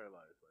entire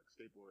life, like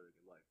skateboarding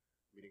and like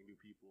meeting new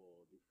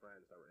people, new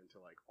friends that were into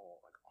like all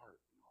like art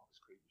and all this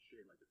crazy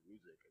shit, like different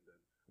music, and then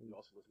you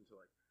also listen to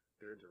like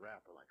they're into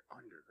rap or like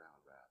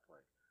underground rap,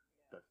 like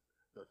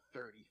the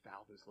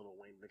 30,000th Lil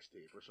Wayne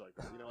mixtape or shit like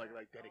that, like Oh,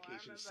 I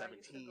Dedication remember I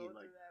used to 17, go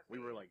like through that we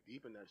were phase. like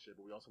deep in that shit,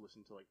 but we also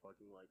listened to like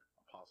fucking like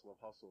Apostle of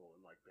Hustle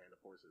and like Band of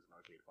Forces and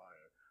Arcade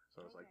Fire,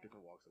 so it's like Okay.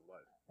 different walks of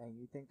life. And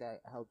you think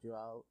that helped you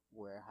out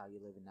where how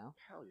you living now?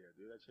 Hell yeah,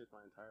 dude, that changed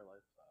my entire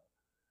lifestyle.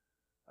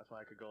 That's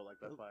why I could go like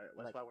that's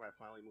Like- why when I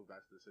finally moved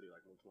back to the city,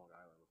 like moved to Long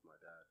Island with my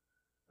dad,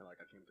 and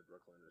like I came to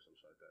Brooklyn or some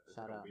shit like that. It's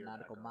Shout like a out weird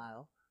Nautical echo.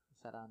 Mile.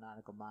 Shout out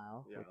Nautical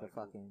Mile Yeah, with the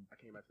like, fucking. I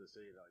came back to the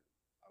city, like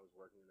I was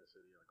working in the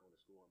city, like going to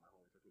school, and my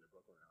homie took me to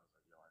Brooklyn, and I was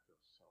like, yo, I feel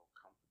so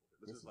comfortable.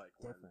 This This is like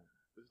different.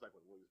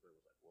 when Williamsburg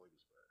was like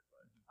Williamsburg.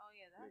 Like Oh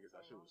yeah, that's niggas,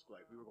 that so shit was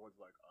long like we ago. were going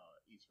to like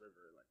East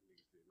River, and like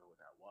niggas didn't know what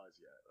that was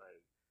yet.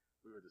 Like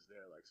we were just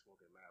there, like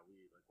smoking mad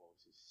weed. Like, well,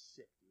 this is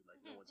sick, dude. Like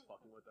no one's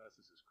fucking with us.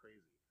 This is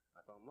crazy. I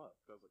fell in love.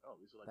 I was like, oh,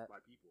 these are like That- my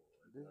people.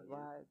 Like, This you is know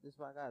what I mean? why. This is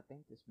why I gotta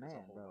thank this It's a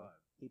man, whole bro.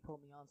 vibe. He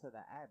put me onto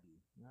the Abbey.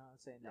 You know what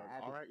I'm saying? The Yo,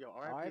 Abbey. all right, yo,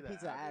 R.I.P.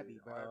 to Abbey,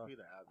 bro. R.I.P.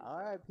 to Abbey. bro.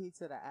 R.I.P.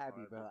 to the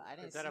Abbey, bro. R.I.P. I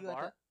didn't Is that see a you at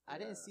bar? the. I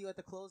didn't Yeah. see you at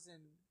the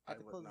closing. At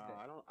the closing day.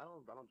 I don't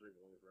drink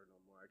Williamsburg no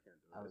more. I can't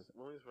do it. I was-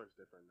 Williamsburg's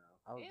different now.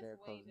 I was It's there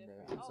way closing day.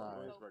 different. I'm Oh, sorry. so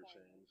Williamsburg funny.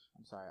 changed.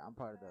 I'm sorry. I'm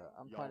part of the.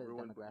 I'm Y'all part of the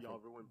ruined, demographic. y'all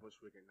ruined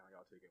Bushwick, and now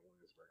y'all taking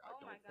Williamsburg. I Oh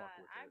don't my fuck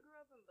god, with I it. grew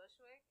up in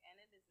Bushwick and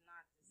it is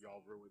not the same.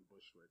 Y'all ruined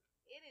Bushwick.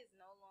 It is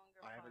no longer.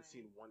 I haven't fun.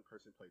 seen one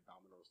person play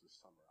dominoes this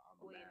summer. I'm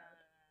Wait, no.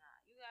 mad.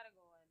 You gotta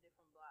go on a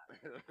different block.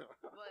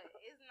 But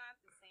it's not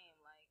the same.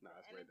 Like Nah, the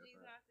it's way energy's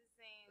different. not the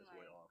same. It's like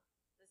way off.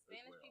 the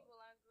Spanish way people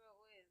I grew up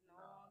with is no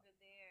Nah, longer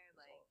there. it's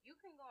Like off. you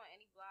can go on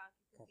any block,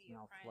 you can Catch see me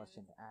your on friends.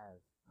 Flushing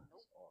Ave.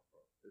 It's off,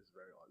 bro. It's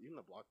very off. Even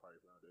the block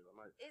parties nowadays.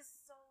 It's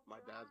so. My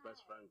dad's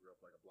best dry. friend grew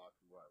up like a block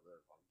from where I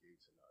live on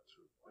Gates and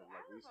Truth. Wait, And, I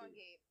like, we live on used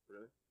to- Gate.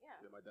 Really? Yeah.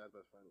 Yeah, my dad's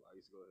best friend. I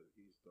used to go.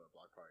 He used to do a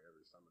block party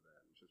every summer there,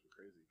 and it's just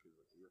crazy because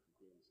like we were from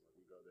Queens, and like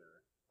we go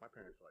there. My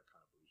parents were like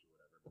kind of bougie,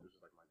 whatever, but this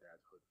was like my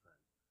dad's hood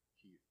friend,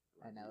 Keith.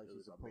 Like, And Alex it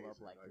used was to pull up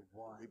amazing. like the we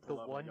one. pull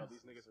The up, and, yo, ones.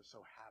 these niggas are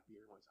so happy.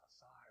 Everyone's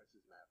outside.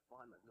 This is mad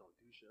fun. Like we don't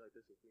do shit like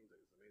this in Queens. Like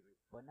it's amazing.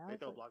 But now They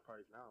it's throw like, block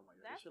parties now. I'm like,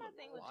 yo, That's this shit my look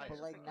thing with wild. but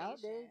like gentrification.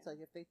 nowadays, like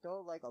if they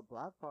throw like a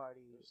block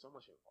party, there's so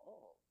much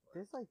involved.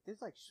 there's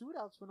like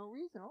shootouts for no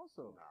reason.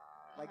 Also,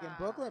 nah. like in Nah.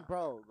 Brooklyn,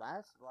 bro.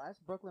 Last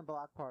Brooklyn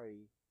block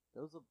party,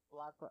 there was a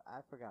block.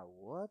 I forgot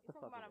what You the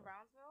talking fuck. about it in was.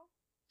 Brownsville?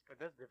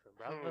 That's different.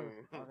 Brownsville,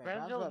 Okay,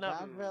 Brownsville, not.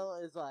 Brownsville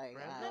is like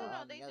Brownsville?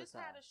 No, on they the other just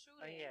had side. a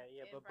shooting.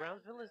 Yeah, in but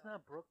Brownsville is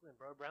not Brooklyn,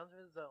 bro.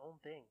 Brownsville is their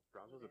own thing.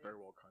 Brownsville's a third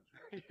world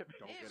country. Yeah,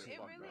 Don't get it It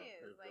fucked really up.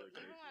 is. It's Like really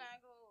even crazy. when I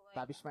go, like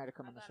Bobby Schneider I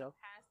come on the gotta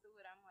show. pass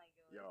through it. I'm like,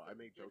 yo. Yo, this I is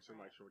make jokes with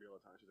my different. shorty all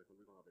the time. She's like, when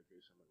we going on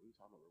vacation? I'm like, what are you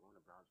talking about? We're going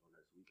to Brownsville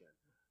next weekend.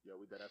 Yo,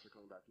 we dead after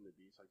coming back from the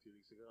beach like 2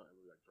 weeks ago, and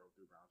we like drove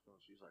through Brownsville,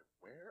 and she's like,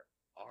 where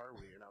are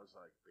we? And I was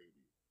like,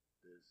 baby,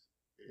 this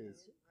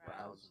is Is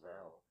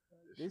Brownsville.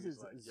 This She's is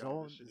like,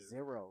 yo, zone this shit is,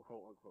 zero.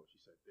 quote unquote. She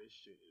said, this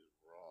shit is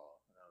raw.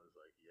 And I was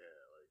like, yeah,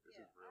 like this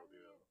is real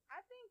deal.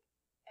 I think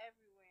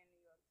everywhere in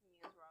New York to me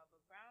is raw,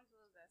 but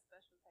Brownsville is that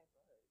special type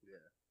of hood.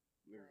 Yeah,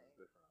 niggas Right. is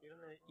different.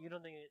 You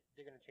don't think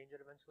they're gonna change it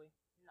eventually?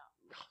 No.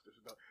 No,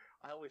 there's no.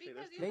 I always say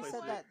Because there's you two They know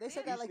said places. what? that. They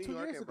said that East like New 2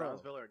 York years and ago.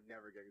 Brownsville are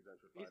never getting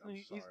gentrified. I'm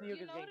East sorry. New York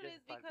You is know getting what it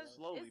is? gentrified. Because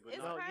Slowly, it's, but it's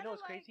not- No, you kind know of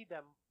what's like crazy?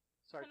 That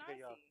sorry to cut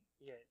you off.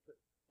 Canarsie. Yeah,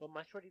 but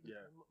my shorty,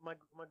 Yeah.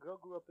 my girl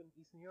grew up in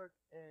East New York,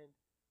 and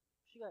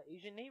she got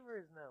Asian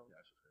neighbors now. Yeah,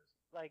 that's just crazy.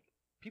 Like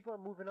people are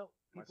moving up.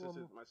 My People are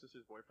sister's moving. my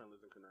sister's boyfriend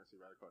lives in Canarsie,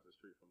 right across the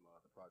street from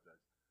the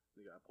projects.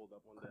 Nigga, I pulled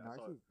up one day. I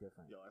saw, Canarsie is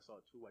different. yo, I saw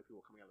 2 white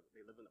people coming out.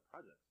 They live in the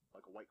projects,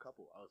 like a white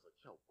couple. I was like,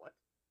 yo, what?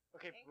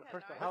 Okay, In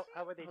first of all, Canarsie?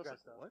 how were they I was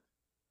dressed like, up? what?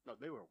 No,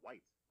 they were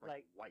white.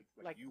 Like- white.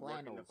 like you work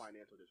in the flannels.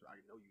 financial district.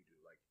 I know you do.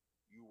 Like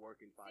you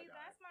work in See, FIDI.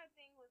 that's my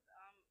thing with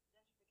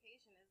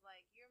gentrification is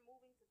like you're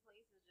moving to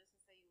places just to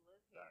say you live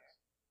here, Facts.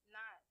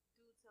 not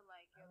due to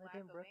like your I live lack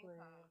in of Brooklyn.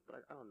 income.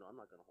 But I don't know. I'm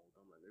not gonna hold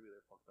them. Like maybe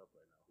they're fucked up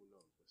right now. Who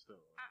knows? But still,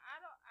 like, I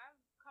don't. I've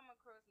come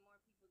across more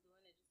people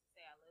doing it just to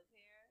say I live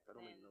here that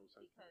don't make than no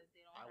sense. because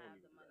they don't I wouldn't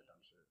have even the do money. that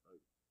dumb shit.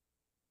 Like,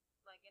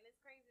 Like, and it's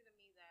crazy to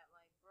me that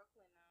like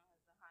Brooklyn now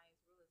has the highest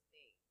real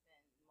estate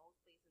than most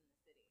places in the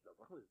city. no,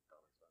 Brooklyn is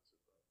dumb expensive,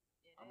 bro.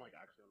 It I'm like is.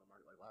 actually on the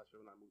market. Like last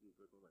year when I moved to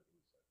Brooklyn, like it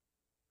was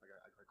like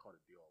I caught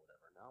a deal or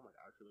whatever. Now I'm like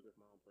actually looking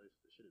for my own place.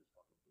 This shit is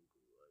fucking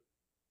buku. Like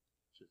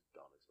it's just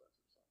dumb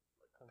expensive, son.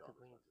 Like Come to dumb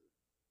Queens.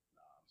 expensive.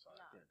 Nah, I'm sorry,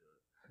 Nah. I can't do it.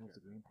 I Come can't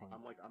to do it.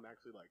 Greenpoint. I'm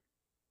actually like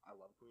I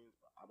love Queens,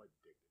 but I'm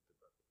addicted to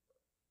Brooklyn, bro.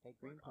 Hey, I'm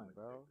Greenpoint,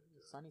 bro. addicted to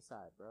it.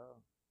 Sunnyside, bro.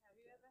 Have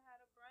you ever had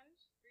a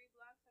brunch 3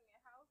 blocks from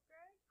your house,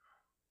 Greg?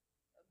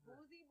 A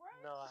boozy brunch?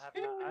 No, I have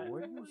not.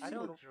 Where do you I see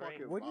don't the drink.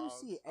 fucking Where do you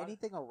vibes. see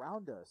anything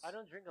around us? I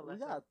don't drink We unless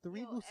got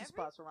 3 Yo, Lucy every-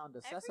 spots around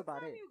us. That's Every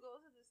about time it. you go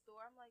to the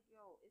store, I'm like,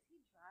 yo, is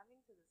he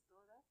driving to the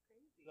store? That's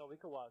crazy. No, we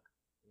could walk.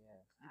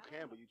 Yeah. You I can,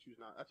 don't but you choose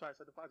not. That's why I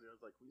said to Fozzie, I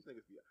was like, these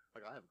niggas be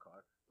like, I have a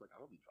car. Like, I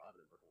don't be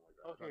driving in Brooklyn like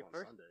that. Okay, I drive on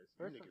first- Sundays.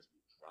 first you of- niggas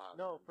be driving.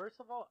 No, first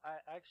of all,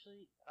 I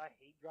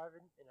hate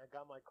driving, and I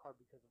got my car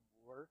because of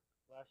work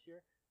last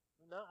year.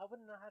 No, I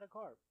wouldn't have had a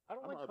car. I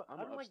don't I'm like. I'm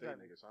I don't an like upstate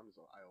driving. nigga, so I'm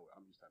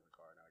used to having a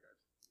car now, guys.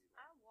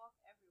 I walk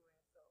everywhere,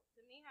 so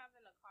to me,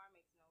 having a car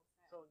makes no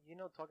sense. So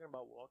talking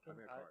about walking,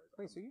 Having a I, car is,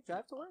 Wait, so you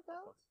drive to work,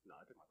 Alex? No,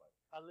 I take my bike.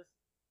 I listen.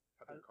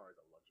 Having a car is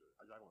a luxury.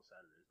 I drive on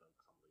Saturdays though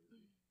because I'm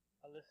lazy.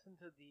 I listened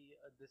to the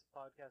this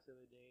podcast the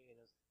other day, and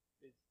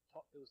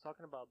it was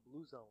talking about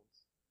blue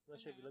zones. I'm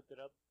not sure if you Mhm. looked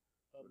it up.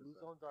 What is Blue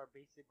that? zones are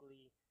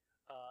basically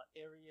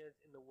areas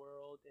in the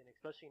world, and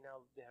especially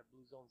now they have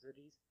blue zone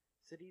cities.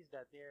 Cities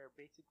that they're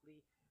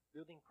basically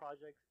building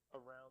projects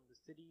around the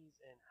cities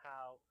and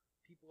how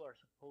people are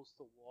supposed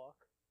to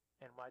walk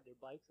and ride their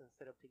bikes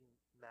instead of taking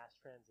mass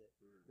transit.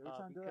 They were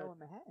trying to do that because- in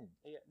Manhattan.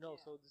 Yeah, no.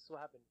 Yeah. So this is what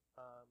happened.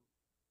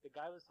 The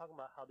guy was talking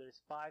about how there's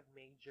 5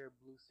 major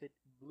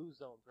blue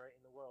zones right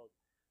in the world.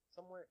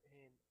 Somewhere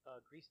in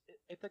Greece,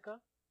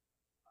 Ithaca.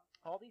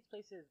 All these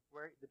places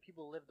where the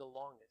people live the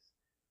longest,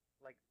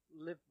 like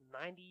live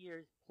 90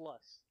 years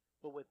plus,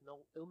 but with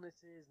no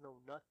illnesses, no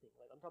nothing.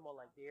 Like I'm talking about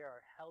like they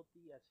are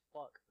healthy as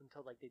fuck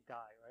until like they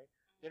die, right?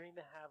 They don't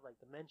even have like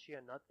dementia,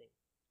 nothing.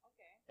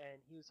 Okay.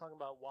 And he was talking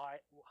about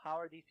how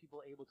are these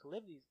people able to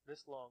live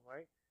this long,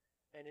 right?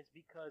 And it's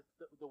because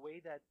the way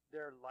that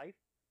their life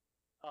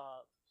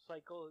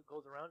cycle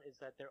goes around is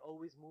that they're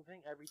always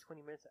moving every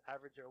 20 minutes. The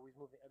average, they're always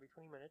moving every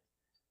 20 minutes,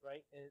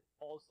 right? And it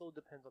also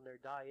depends on their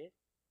diet.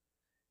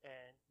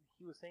 And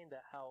he was saying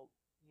that how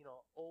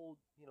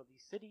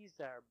these cities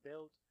that are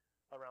built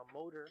around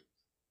motors,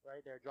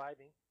 right? They're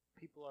driving.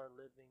 People are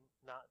living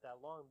not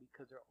that long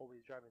because they're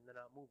always driving. They're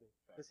not moving.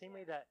 The same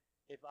way that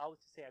if I was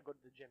to say I go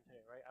to the gym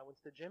today, right? I went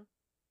to the gym,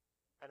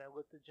 and I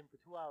went to the gym for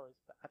 2 hours.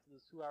 But after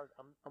those 2 hours,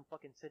 I'm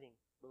fucking sitting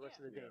the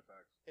rest of the day. Yeah,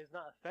 facts. It's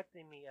not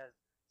affecting me as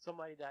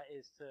somebody that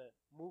is to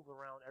move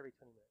around every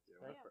 20 minutes. Yeah,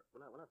 Right?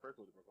 when I first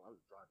moved to Brooklyn, I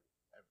was driving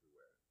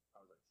everywhere. I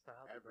was like It's not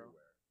healthy, bro.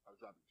 everywhere. I was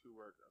driving to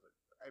work. I was like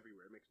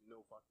everywhere. It makes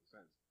no fucking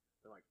sense.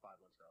 Then like 5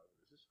 months ago, I was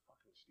like, this is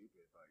fucking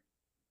stupid. Like,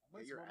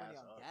 Much your more money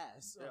ass on up.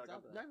 gas. yeah, on like,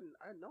 top of not even,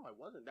 I know I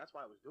wasn't. That's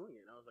why I was doing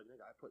it. And I was like,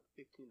 nigga, I put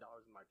 $15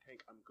 in my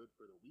tank. I'm good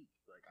for the week.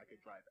 Like, I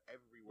could drive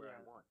everywhere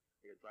I Yeah. want.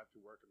 I could drive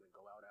to work and then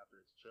go out after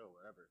it's chill,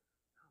 whatever.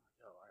 And I'm like,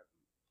 yo,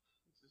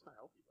 it's just not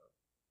healthy, bro.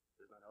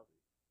 It's not healthy.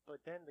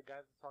 But then the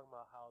guys were talking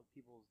about how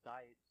people's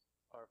diets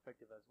are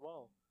effective as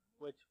well,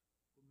 which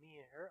me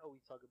and her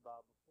always talk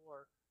about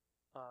before.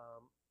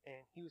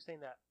 And he was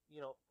saying that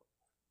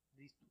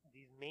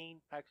these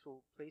main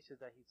actual places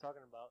that he's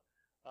talking about,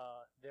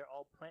 they're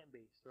all plant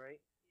based,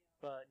 right? Yeah.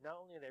 But not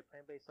only are they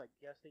plant based, like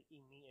yes they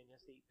eat meat and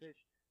yes they eat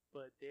fish,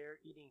 but they're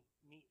eating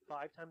meat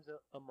 5 times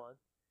a month,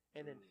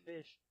 and then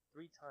fish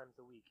 3 times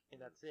a week, and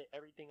that's it.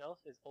 Everything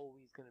else is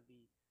always gonna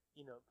be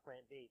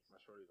plant based. My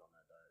shorty's on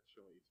that diet. She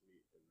only eats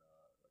meat and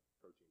like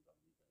proteins on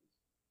weekends.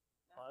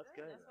 Oh, that's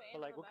good. That's But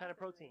like, what kind of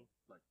Angela protein?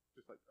 Like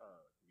just like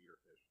meat or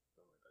fish,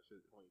 something like that. She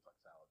only eats like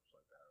salad, just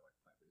like that, or like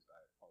plant-based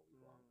diet all week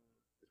long.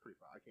 It's pretty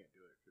fun. I can't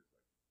do it because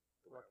like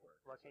the way I work.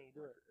 Why It's can't like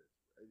you do my-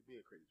 it? It'd be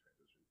a crazy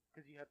transition.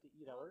 Because you have to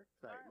eat at work.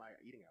 It's like my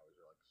eating hours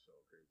are like so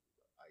crazy.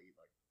 I eat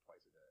like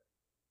twice a day.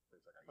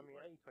 It's like I mean,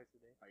 I eat twice a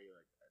day. I eat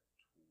like at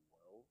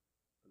 12,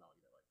 and I'll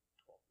eat at like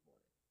 12 in the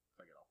morning. If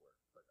I get off work,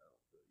 like I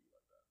don't really eat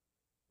like that.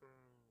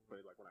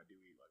 But like when I do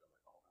eat, like I'm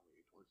like, oh, I only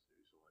ate twice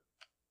today, so like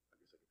I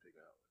guess I can take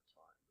it out. It's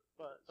fine.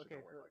 But it okay,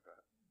 don't work like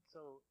that.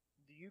 so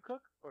do you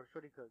cook or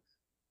Shorty cooks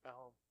at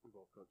home? We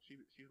both cook.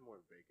 She's more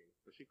of baking,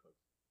 but she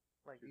cooks.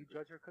 Like, She's you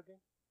good. judge her cooking?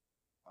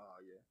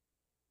 Yeah.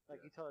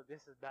 Like, Yeah. you tell her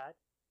this is bad?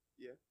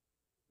 Yeah.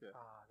 Yeah.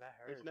 Ah, that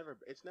hurts.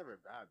 It's never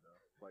bad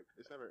though. Like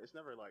it's never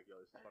like, yo,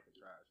 this is fucking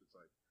trash. It's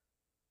like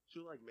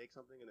she'll like make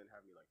something and then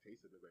have me like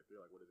taste it midway through,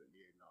 like what does it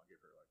need, and I'll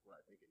give her like what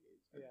I think it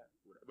needs. And Yeah.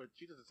 But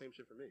she does the same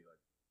shit for me. Like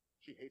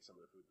she hates some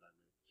of the food that I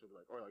make. She'll be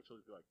like, or like she'll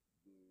just be like,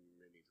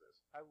 it needs this.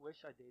 I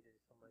wish I dated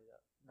somebody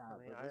that. Nah, I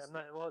mean, but this, I'm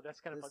not. Well, that's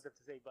kind of this- fucked up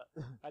to say, but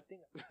I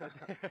think.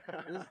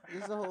 this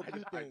is the whole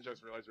cute I thing.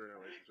 just realized we're in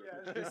a relationship.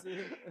 Yeah. This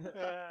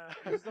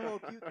This is the whole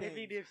cute thing.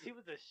 If she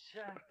was a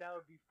chef, that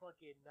would be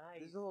fucking nice.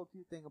 This is the whole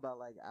cute thing about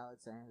like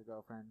Alex and his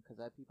girlfriend, because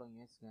I peep on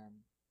your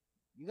Instagram.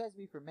 You guys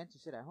be fermenting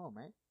shit at home,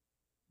 right?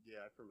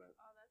 Yeah, I ferment.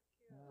 Oh, that's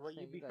cute. Yeah. What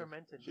you So be you guys-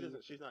 fermenting? She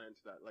doesn't. She's not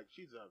into that. Like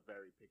she's a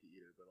very picky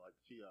eater, but like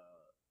she's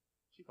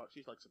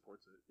like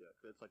supports it. Yeah,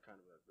 'cause it's like kind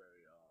of a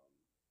very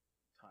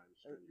time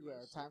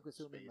strenuous. time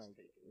consuming. Like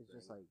space-taking it's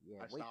just thing.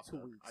 like wait stopped 2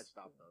 though. weeks. I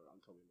stopped though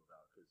until we moved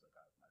out because like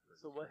my fridge.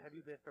 So is what have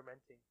crazy. you been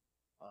fermenting?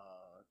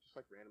 Just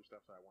like random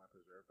stuff that I want to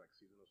preserve, like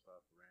seasonal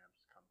stuff,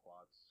 ramps,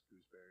 kumquats,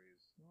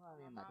 gooseberries. You know what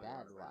I mean? My My mom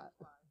dad loves a lot.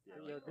 kumquats. Yeah,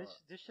 Have Yo, like,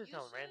 you- this shit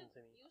sounds random to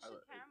me. You I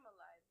should like-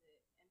 caramelize it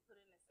and put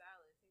it in a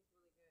salad. It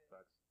tastes really good.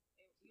 That's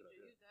You,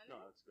 you've done no,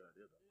 it? that's a good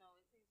idea though. No,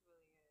 it tastes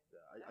really good.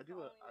 Yeah, I That's do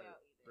the it. only way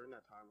I'll eat it. During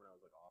that time when I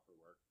was like off at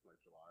work, like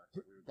July.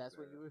 Like, we were That's just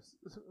when there. you were.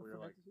 We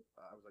were like, fermenting shit?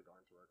 I was like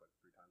going to work like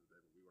 3 times a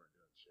day, but we weren't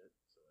doing shit.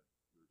 So like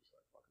we were just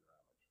like fucking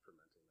around, like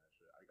fermenting that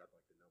shit. I got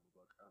like the Noma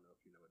book. I don't know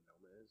if you know what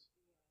Noma is. Yeah.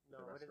 It's No,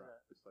 a what is restaurant.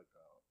 that? It's like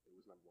it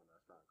was #1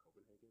 restaurant in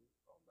Copenhagen,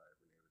 owned by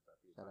Renee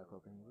Redzepi. Shout out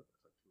Copenhagen.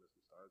 It's like 2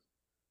 Michelin stars,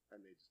 and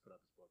they just put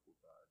out this book with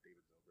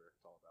David Zober.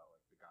 It's all about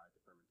like the guide to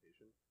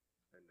fermentation,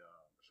 and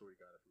Shorty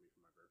got it for me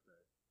for my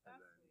birthday, and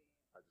That's then sweet.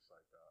 I just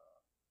like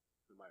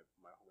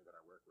my homie that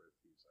I work with.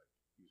 He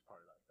was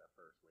part of like that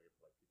first wave of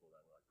like people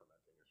that were like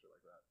fermenting and shit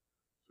like that.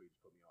 So he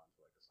just put me on to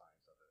like the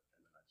science of it,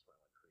 and then I just went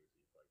like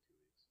crazy for like 2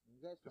 weeks. You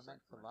guys Just,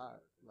 ferment like, a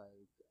lot, fermenting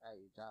like at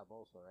your job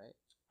also, right?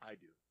 I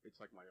do. It's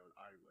like my own.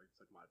 It's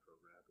like my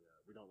program. Yeah,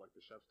 we don't like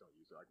the chefs don't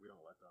use it. Like we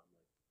don't let them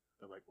like.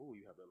 They're like, oh,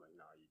 you have them. Like,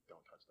 nah, you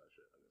don't touch that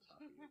shit. Like, it's not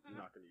for you. You're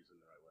not gonna use it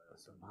in the right way. Like,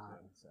 That's don't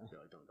mine. use it. Yeah,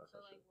 like don't touch So,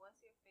 that like, shit.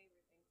 what's your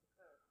favorite thing to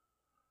cook?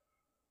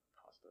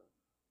 Pasta.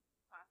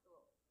 Pasta.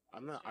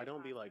 I'm not. I Straight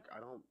don't be pasta? like. I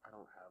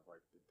don't have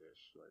like the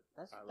dish. Like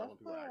That's I love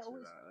when people what I ask me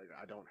always that. Like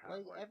I don't have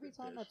like like every the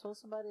time I dish. told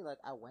somebody like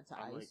I went to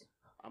I'm ice.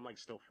 I'm like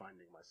still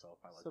finding myself.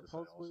 I like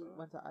Supposedly to say also.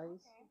 went to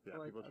ice. Okay. Yeah,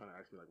 like, people trying to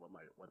ask me like what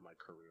my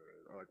career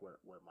is or like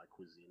what my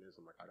cuisine is.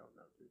 I'm like I don't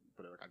know, dude.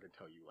 But like I could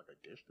tell you like a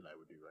dish that I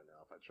would do right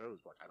now if I chose.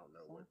 But like I don't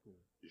know what Exactly.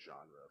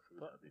 genre of food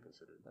But- that would be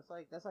considered.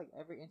 That's like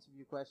every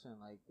interview question.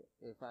 Like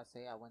if I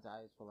say I went to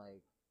ice for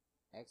like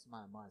X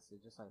amount of months,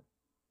 it's just like,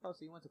 oh,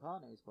 so you went to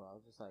culinary school? I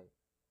was just like,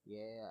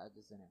 yeah, I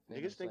just didn't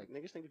finish.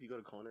 Niggas think if you go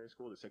to culinary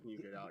school, the second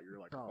you get out, you're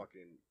like Bro, a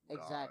fucking god.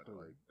 exactly.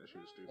 Like that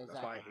shit is stupid. Exactly.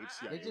 That's why I hate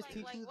CIA. They just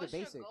teach you the what's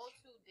basics. your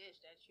go-to dish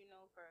that you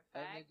know for a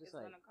And they fact just is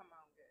like- gonna come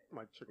out good?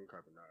 My chicken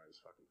carbonara is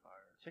fucking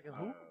fire. Chicken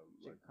who?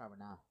 Chicken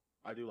carbonara.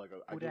 I do like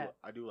Who that?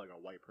 I do like a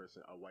white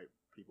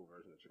people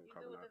version of chicken You do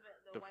carbonara.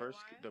 the white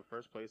wine? The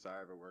first place I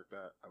ever worked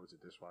at, I was a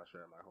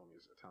dishwasher at my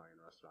homie's Italian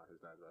restaurant, his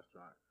dad's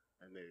restaurant,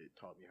 and they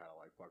taught me how to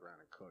like fuck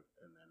around and cook.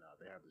 And then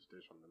they have this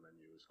dish on the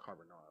menu, it's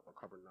carbonara. But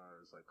carbonara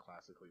is like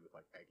classically with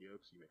like egg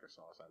yolks. You make a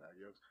sauce out of egg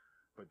yolks.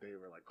 But they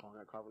were like calling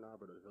it carbonara,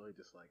 but it was really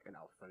just like an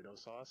Alfredo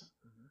sauce.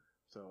 Mhm.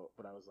 So,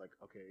 but I was like,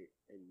 okay,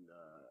 and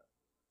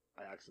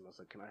I asked them, I was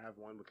like, can I have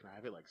one? But can I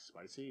have it like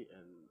spicy?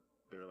 And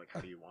they were like,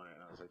 how do you want it?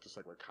 And I was like, just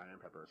like with cayenne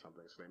pepper or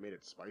something. So they made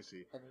it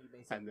spicy. And then you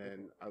made And something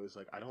then different. I was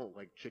like, I don't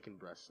like chicken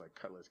breasts like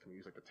cutlets. Can we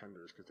use like the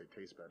tenders because they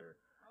taste better?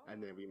 Oh. And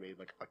then we made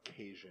like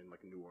Cajun,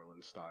 like New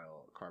Orleans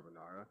style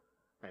carbonara.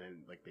 And then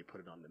like they put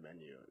it on the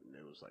menu and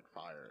it was like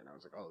fire. And I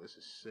was like, oh, this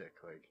is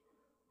sick. Like,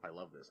 I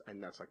love this.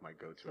 And that's like my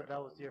go-to. So at that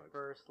was home. your Like,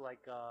 first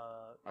like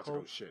I was like,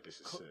 oh shit, this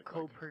is sick. Like,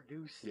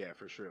 co-produced. yeah,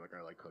 for sure. Like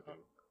I like cooking.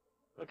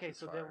 Like, Okay, it's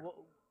so fire. then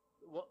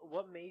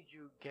what made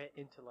you get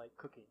into like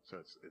cooking? So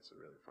it's a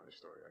really funny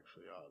story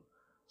actually.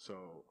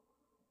 So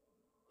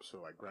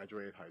I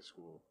graduated high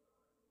school.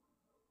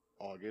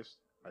 August,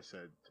 I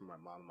said to my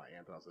mom and my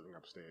aunt that I was living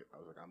upstate, I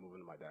was like, I'm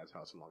moving to my dad's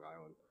house in Long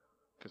Island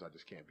because I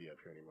just can't be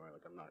up here anymore.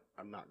 Like I'm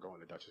not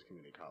going to Dutchess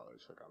Community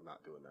College. Like I'm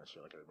not doing that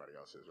shit like everybody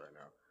else is right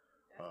now.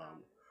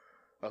 That's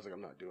I was like,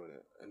 I'm not doing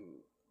it, and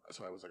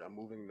so I was like, I'm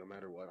moving no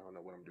matter what. I don't know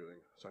what I'm doing.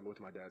 So I moved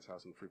to my dad's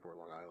house in Freeport,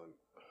 Long Island,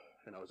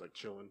 and I was like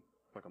chilling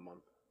for like a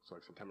month. So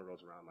like September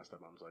rolls around, my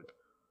stepmom's like,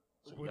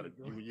 so What are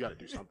you gotta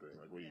do something.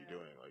 Like, what are you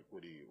doing? Like,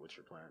 what's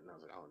your plan? And I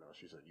was like, I don't know.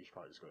 She said, you should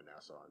probably just go to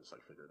Nassau and just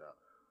like figure it out.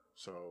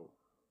 So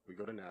we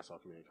go to Nassau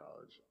Community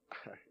College.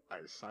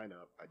 I sign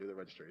up. I do the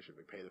registration.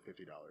 We pay the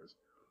 $50.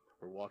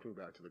 We're walking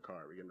back to the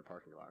car. We get in the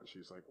parking lot, and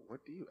she's like,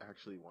 "What do you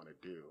actually want to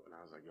do?" And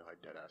I was like, "Yo, I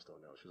dead ass don't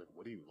know." She was like,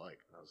 "What do you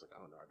like?" And I was like, "I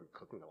don't know. I've been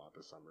cooking a lot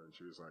this summer." And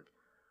she was like,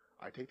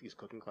 "I take these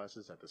cooking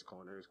classes at this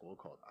culinary school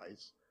called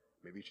ICE.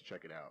 Maybe you should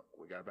check it out."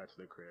 We got back to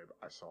the crib.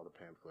 I saw the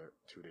pamphlet.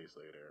 2 days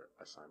later,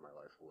 I signed my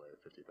life away,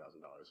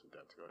 $50,000 in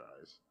debt to go to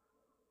ICE,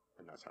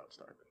 and that's how it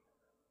started.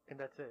 And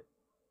that's it.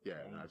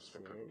 Yeah, and Dang I've just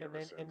been shit. cooking And ever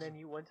then since. and then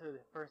you went to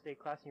the first day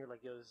class and you're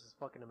like, yo, this is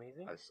fucking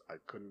amazing. I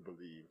couldn't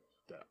believe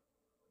that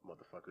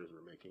motherfuckers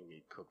were making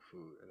me cook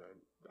food, and then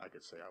I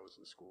could say I was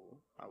in school.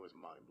 I was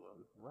mind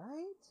blown.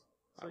 Right?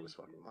 So I was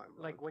fucking mind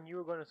blown. Like when you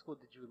were going to school,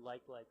 did you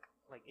like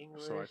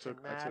English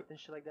and math and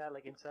shit like that,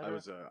 like inside?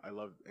 I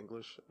loved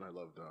English and I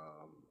loved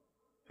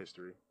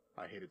history.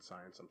 I hated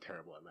science. I'm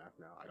terrible at math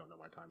now. I don't know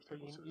my times So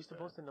tables. you're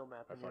supposed to know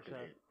math. I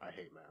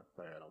hate math.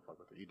 I don't fuck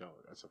with it. You don't.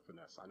 That's a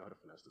finesse. I know how to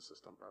finesse the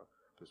system, bro.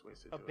 There's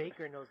ways to A do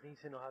baker it.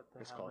 needs to know how to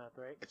It's have called math,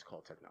 right? It's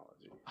called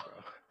technology, bro.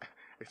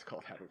 It's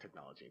called having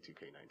technology in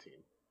 2K19.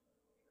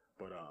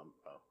 But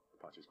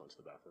Apache's going to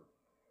the bathroom.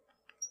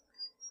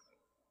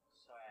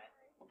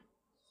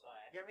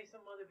 Sorry. Get me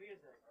some other beers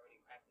then. Already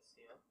cracked the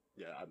seal.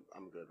 Yeah,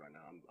 I'm good right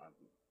now. I'm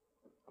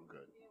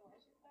good. Yeah, why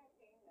should start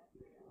paying that?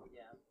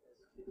 Yeah,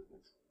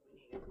 we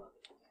need to get plugged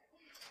in there.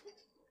 We need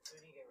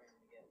to get ready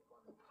to get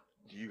one.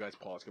 Do you guys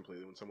pause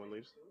completely when someone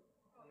leaves?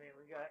 I mean,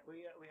 we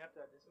have to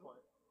at this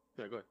point.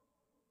 Yeah, go ahead.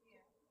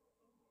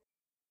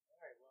 All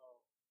right, well,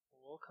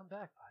 we'll come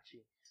back,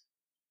 Pachi.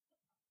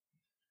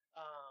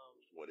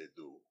 What it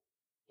do?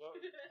 Well,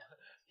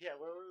 yeah,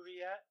 where were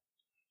we at?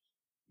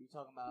 You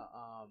talking about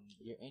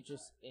your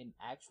interest in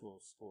actual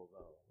school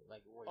though?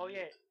 Like where Oh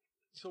you- yeah.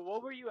 So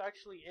what were you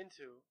actually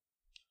into?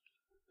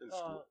 In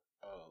school.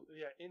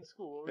 Yeah, in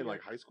school. What were In you-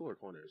 like high school or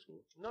culinary school?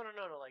 No,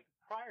 like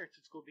prior to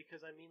school,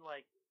 because I mean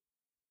like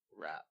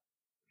Rap.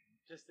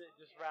 just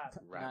rap.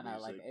 Rap no,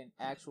 music. like in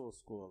actual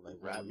school, like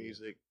Rap where you-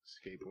 music,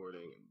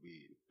 skateboarding, and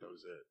weed. That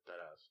was it. That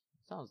ass.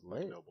 Sounds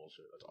Like, lit. no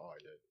bullshit. That's all I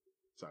did.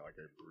 It's not like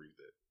I breathed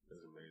it. It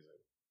was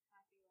amazing.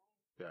 Happy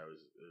life. Yeah, I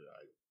was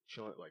I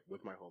chilling like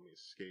with my homies,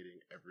 skating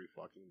every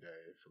fucking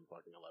day from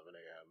fucking 11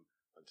 a.m.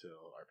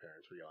 until our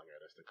parents were yelling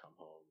at us to come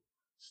home,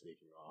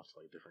 sneaking off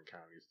to like different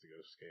counties to go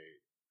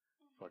skate.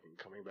 Fucking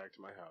coming back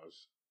to my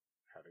house,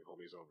 having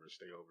homies over,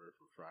 stay over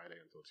from Friday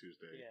until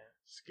Tuesday, Yeah.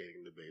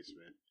 skating in the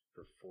basement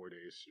for 4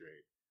 days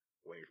straight,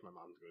 waiting for my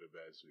mom to go to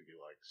bed so we could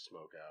like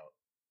smoke out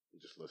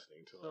and just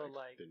listening to So, like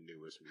like- the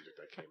newest music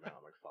that came out,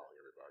 like following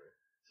everybody.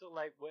 So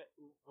like when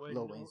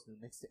Lil Wayne's new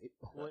mixtape.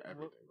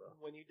 Everything, bro.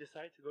 when you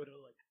decided to go to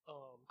like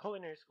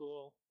culinary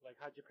school, like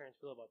how'd your parents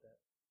feel about that?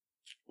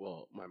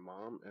 Well, my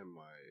mom and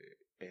my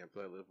aunt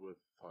that I lived with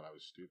thought I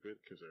was stupid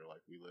because they're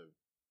like, we live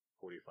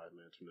 45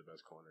 minutes from the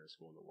best culinary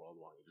school in the world.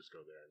 Why don't you just go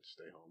there and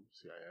stay home,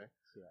 CIA?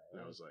 And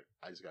I was like,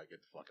 I just gotta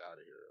get the fuck out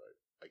of here. Like,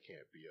 I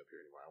can't be up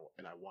here anymore.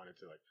 And I wanted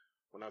to, like,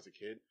 when I was a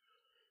kid,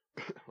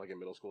 like in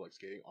middle school, like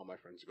skating, all my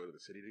friends would go to the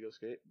city to go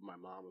skate. My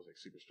mom was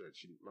like super strict.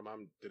 My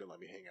mom didn't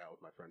let me hang out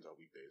with my friends on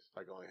weekdays.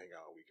 I could only hang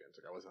out on weekends.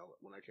 Like I wasn't,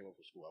 when I came home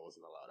from school, I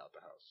wasn't allowed out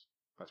the house.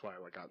 That's why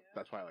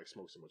that's why I like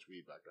smoked so much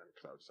weed back then,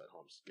 because I was just at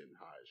home just getting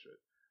high and shit.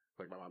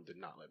 Like my mom did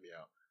not let me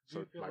out. Do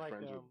you So feel my like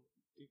friends would,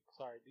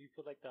 do you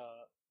feel like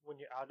when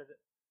you're out of the,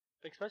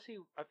 especially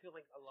I feel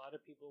like a lot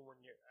of people when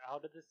you're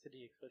out of the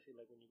city, especially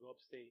like when you go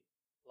upstate,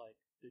 like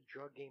the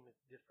drug game is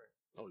different.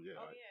 oh yeah,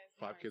 Oh, like, yeah, it's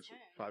five more kids,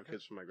 intense. 5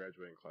 kids from my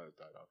graduating class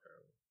died off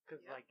heroin.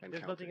 Because Yeah. like And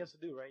there's nothing counting. else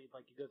to do, right?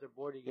 Like you guys are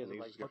bored, you guys Yeah, are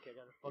they like, just get- fuck, I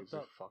got They fucked just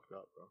up get fucked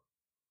up, bro.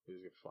 They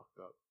just get fucked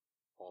up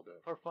all day.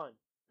 for fun.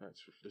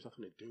 There's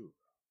nothing to do.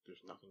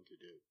 There's nothing to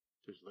do.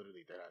 There's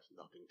literally that has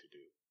nothing to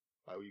do.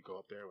 I would go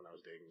up there when I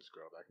was dating this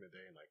girl back in the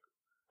day, and like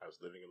I was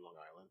living in Long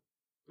Island,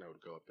 and I would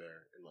go up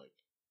there and like,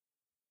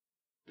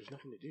 there's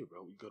nothing to do,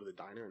 bro. We go to the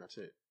diner and that's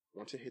it.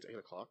 Once it hits 8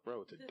 o'clock,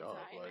 bro, it's a The dub.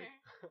 diner.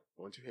 Like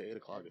once you hit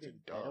 8 o'clock, it's a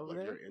Been dead dub. over Like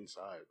there? you're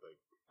inside. Like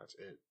that's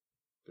it.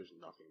 There's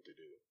nothing to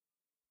do.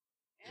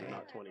 And You're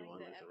I not heard,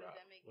 21, Like, it's the a wrap.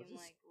 epidemic What's in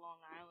this? like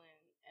Long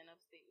Island and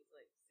upstate was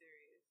like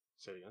serious.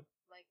 Say it again.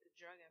 Like the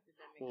drug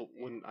epidemic. Well, up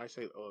there. when I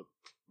say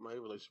my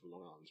relationship with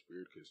Long Island is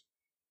weird because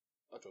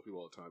I tell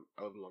people all the time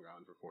I lived in Long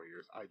Island for 4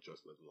 years. I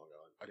just lived in Long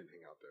Island. I didn't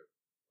hang out there.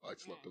 I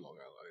slept in Long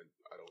Island.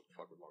 I don't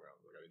fuck with Long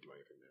Island. Like I didn't do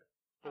anything there.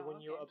 But Oh,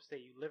 when you were okay.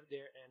 upstate, you lived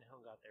there and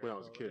hung out there. When I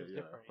was a so kid, it was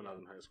yeah. different, When I was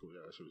in high school,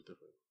 yeah, that shit was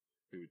different.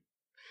 We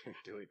would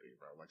do anything,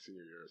 bro. Like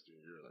senior year, junior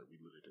year, like we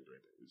literally didn't do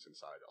anything. We was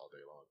inside all day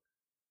long.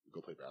 We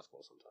go play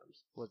basketball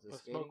sometimes. Was it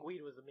But skating? smoke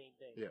weed was the main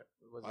thing. Yeah.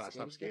 Was I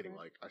stopped skating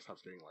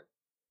different? like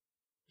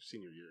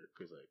senior year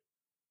because like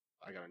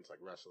I got into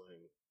like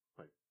wrestling,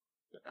 like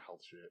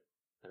health shit,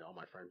 and all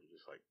my friends were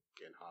just like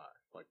getting high,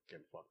 like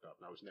getting fucked up,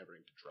 and I was never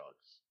into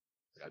drugs.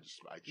 Like,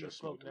 I Do you just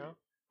smoke smoked now?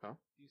 weed. Huh?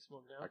 Do you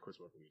smoke now? I quit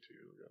smoking weed 2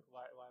 years ago.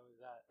 Why was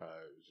that?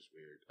 It was just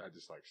weird. I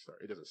just like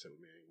it doesn't sit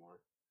with me anymore.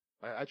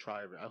 I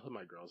try. I let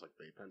my girls like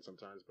vape pen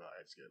sometimes, but I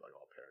just get like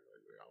all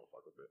paranoid. Like, I don't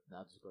fuck with it.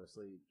 Now just go to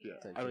sleep. Yeah,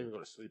 Type I don't shit. even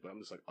go to sleep. But I'm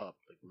just like up,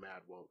 like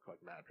mad woke,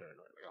 like mad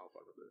paranoid. Like I don't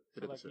fuck with it.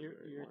 It So doesn't like sit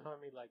with me you're anymore.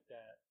 telling me like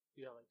that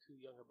you have like 2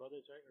 younger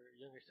brothers, right, or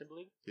younger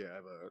siblings? Yeah,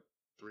 I have a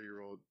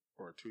 3-year-old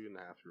or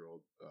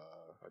 2.5-year-old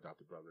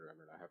adopted brother, and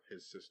then I have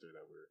his sister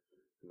that we're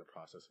in the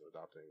process of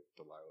adopting,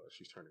 Delilah.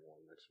 She's turning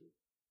 1 next week.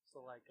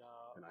 So like,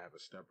 And I have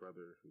a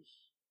stepbrother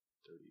who's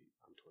 30.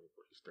 I'm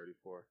 24. He's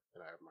 34,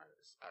 and I have my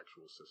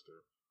actual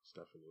sister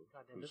Stephanie.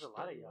 goddamn, who's there's a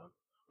lot of 31. y'all.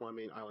 Well, I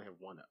mean, I only have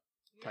one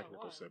You got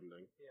technical one.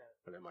 sibling, Yeah,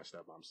 and then my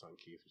stepmom's son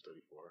Keith, who's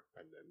 34,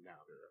 and then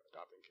now they're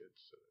adopting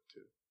kids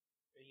too.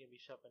 are you gonna be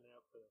shopping it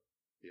up for them?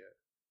 Yeah,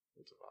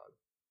 it's a vibe.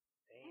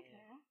 Damn.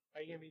 Okay.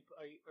 Are you gonna be?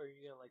 Are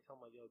you gonna like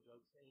tell them like, yo,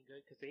 drugs ain't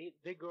good? Because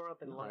they grew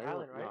up in No, Long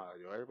everyone- Island, right? Nah,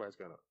 yo, everybody's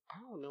gonna.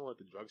 I don't know what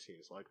the drug scene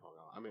is like on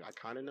Long Island. I mean, I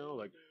kind of know.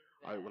 Like,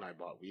 when I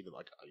bought weed,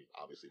 like I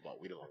obviously bought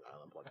weed in Long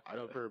Island, but like, I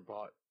never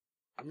bought.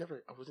 I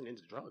wasn't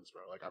into drugs,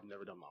 bro. Like, I've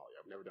never done Molly.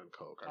 I've never done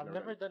coke. I've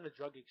never done a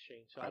drug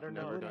exchange, so I I've don't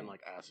never know. done like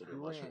acid or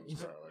You wouldn't-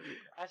 mushrooms, bro. Like,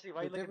 Actually,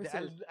 why you The look at that?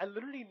 difference is- I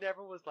literally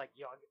never was like,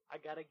 yo, I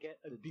gotta get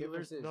a The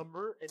dealer's difference is-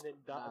 number and then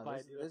Nah, buy a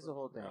this dealer. is the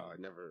whole thing. no,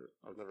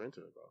 I was never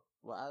into it, bro.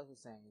 What I was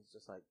saying is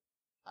just like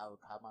I would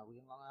have my weed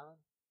in Long Island,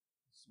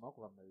 smoke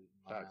my weed in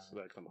Long Facts,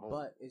 Island, like I'm home.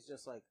 but it's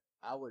just like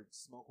I would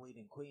smoke weed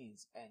in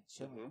Queens and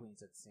chill in Mhm.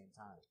 Queens at the same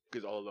time.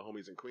 Because all the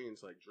homies in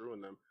Queens, like Drew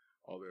and them,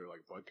 all their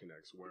like blood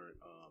connects weren't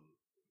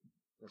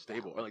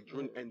stable. Or, like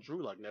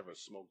Drew like never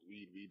smoked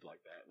weed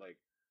like that. Like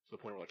to the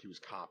point where like he was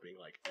copping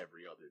like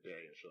every other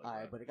day and shit like All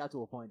right, that. but it got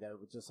to a point that it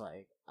was just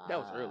like That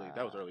was early.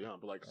 That was early on.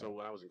 But like, so yeah.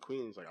 when I was in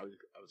Queens, like I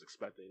was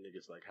expecting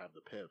niggas to, like have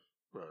the piff,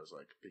 where it's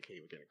like they can't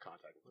even get in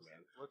contact with the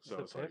man. What's So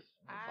the it's like piff?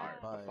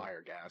 the But-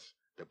 fire gas,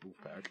 the booth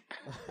pack.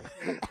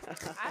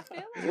 I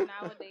feel like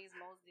nowadays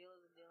most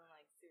dealers are dealing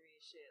like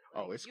serious shit. Like,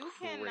 Oh, it's you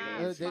crazy.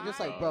 cannot They're just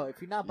like, find- bro,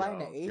 if you're not buying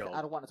Yo, the eighth, yo,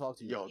 I don't want to talk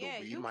to you. Yo, Yeah,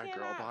 the weed you my girl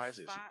cannot buys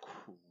is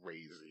find-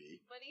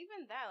 crazy. But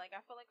even that, like, I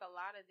feel like a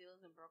lot of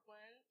dealers in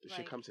Brooklyn, This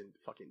like, shit comes in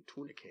fucking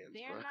tuna cans,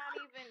 they're bro. not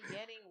even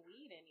getting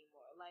weed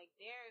anymore. Like,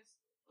 they're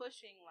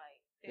pushing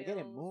like They're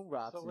getting pills. moon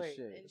rocks So and wait,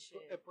 shit. and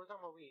shit. if we're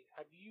talking about weed,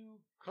 have you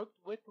cooked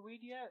with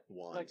weed yet?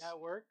 Once. Like at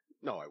work?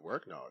 No, I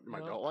work. No, in my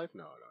No? adult life.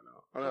 No.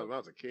 When I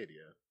was a kid,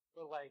 yeah.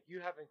 But like,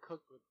 you haven't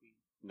cooked with weed.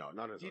 No,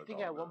 not as Do you an think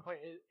adult, at one no. point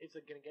is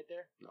it gonna get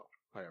there? No,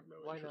 I have no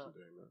Why interest not?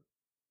 in doing that.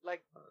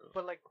 Like, I don't know.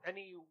 but like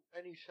any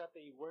chef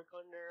that you work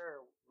under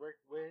or work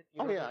with?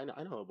 You Oh know, yeah, like-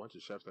 I know a bunch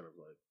of chefs that have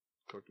like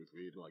cooked with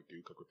weed, and, like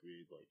do cook with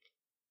weed, like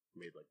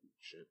made like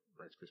shit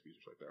Rice Krispies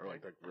or shit like that, or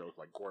like real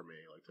like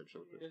gourmet like type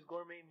shit with it. There's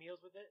gourmet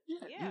meals with it.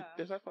 Yeah.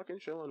 There's that fucking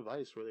show on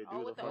Vice where they Oh,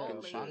 do with the the fucking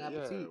old shit. lady. Bon Yeah,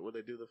 appetit. where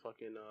they do the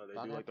fucking they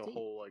Bon do like the appetit.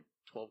 whole like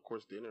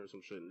 12-course dinner or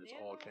some shit, and it's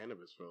all Yeah.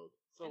 cannabis filled.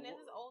 So and there's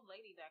this old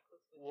lady that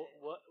cooks with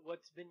it.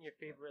 what's been your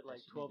favorite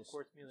like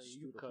 12-course meal that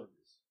you cooked?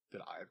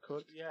 That I've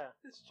cooked. Yeah.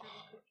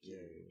 Yeah,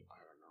 I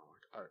don't know.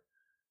 Like,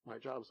 my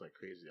job's like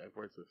crazy. I've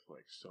worked with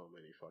like so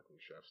many fucking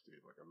chefs,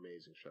 dude. Like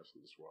amazing chefs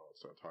in this world.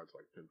 So it's hard to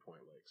like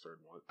pinpoint like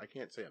certain ones. I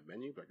can't say a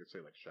menu, but I could say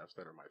like chefs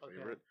that are my Okay.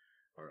 favorite.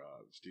 Or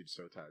this dude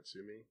Sota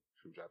Atsumi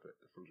from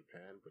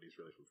Japan, but he's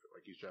really from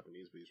like he's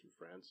Japanese, but he's from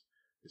France.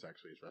 He's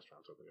actually his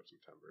restaurant's opening up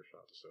September.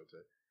 Shout out to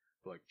Sota.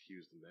 But like he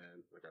was the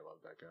man. Like I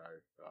love that guy.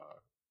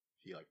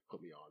 He like put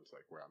me on to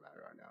like where I'm at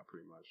right now,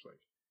 pretty much. Like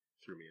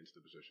threw me into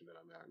the position that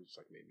I'm at and just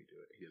like made me do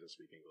it. He doesn't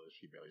speak English.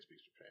 He barely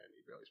speaks Japan.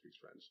 He barely speaks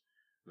French.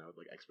 And I would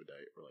like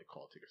expedite or like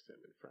call tickets to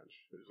him in French.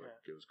 It was like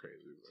it was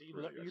crazy. It was, So like, you,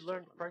 really you extra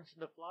learned fun. French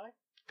in the fly?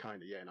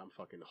 Kinda, yeah. And I'm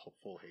fucking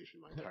full Haitian.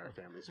 My entire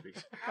family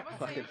speaks. I was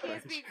saying you fucking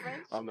can't speak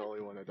French. I'm the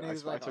only one that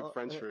Niggas I like, took oh,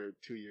 French for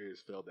 2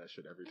 years. Failed that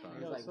shit every He's time.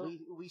 Yo, like, so-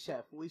 we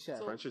chef.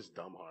 French is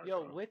dumb hard.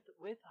 Yo, bro.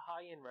 with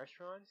high-end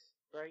restaurants,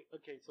 right?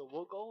 Okay, so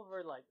we'll go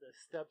over like the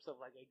steps of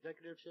like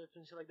executive chefs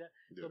and shit like that.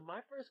 Yeah. So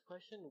my first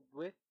question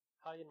with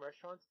high-end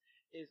restaurants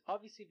is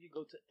obviously if you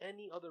go to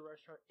any other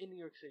restaurant in New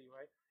York City,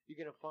 right? You're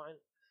gonna find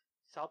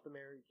South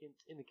Americans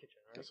in the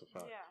kitchen, right? That's a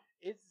fact. Yeah,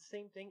 It's the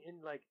same thing in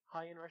like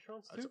high-end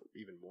restaurants That's too.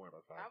 even more of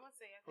a I fact. would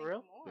say I For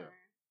think real? more. Yeah.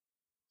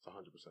 It's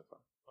 100%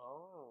 fact.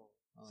 Oh,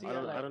 Oh, See, I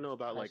don't. like- I don't know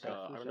about like. Chef,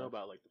 I food don't know chef.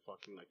 about like the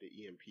fucking like the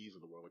EMPs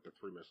of the world, like the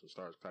 3 Michelin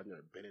stars. Cause I've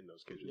never been in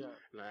those kitchens, yeah,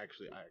 and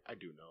I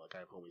do know. Like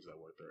I have homies that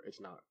work there.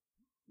 It's not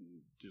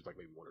just like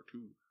maybe 1 or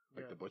 2,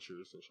 like yeah. the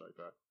butchers and shit like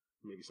that.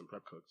 Maybe some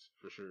prep cooks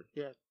for sure.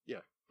 Yeah.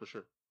 For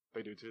sure.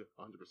 They do too.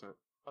 100%.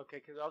 Okay,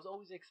 because I was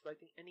always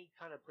expecting any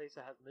kind of place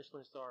that has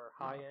Michelin star or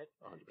high-end,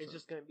 100%. it's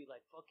just gonna be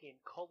like fucking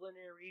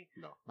culinary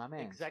no. my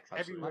man. execs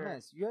Absolutely. My everywhere.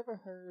 man, you ever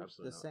heard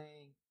Absolutely the not.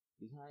 saying,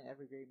 behind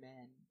every great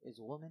man is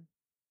a woman?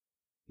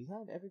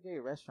 Behind every great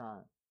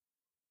restaurant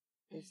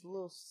is a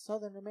little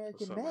Southern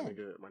American So man.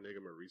 my nigga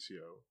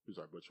Mauricio, who's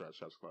our butcher at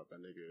Chef's Club, that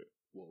nigga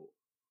will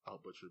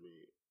out butcher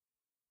me.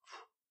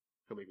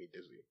 He'll make me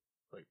dizzy.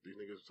 Like these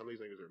niggas, some of these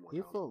niggas are more.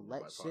 You talented feel than me by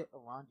let far. shit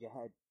around your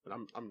head. And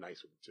I'm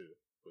nice with it too.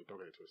 Like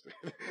don't get it twisted.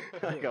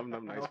 Like I'm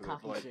nice no with it.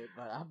 cocky But, like, shit,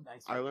 but I'm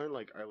nice. I with it. learned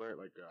like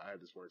I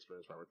had this one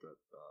experience where I worked at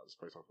this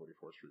place on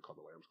 44th Street called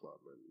the Lambs Club,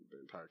 and the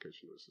entire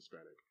kitchen was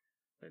Hispanic,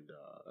 and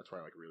that's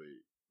where I like really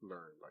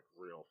learned like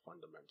real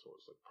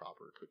fundamentals, like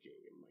proper cooking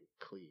and like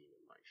clean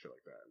and like shit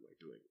like that, and like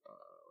doing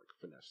like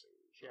finessing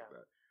and shit like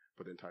that.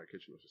 But the entire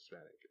kitchen was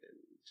Hispanic, and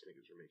these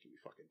niggas were making me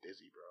fucking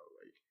dizzy, bro.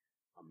 Like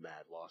I'm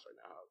mad lost right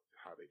now.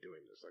 How are they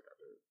doing this? Like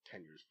they're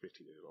 10 years,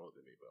 15 years older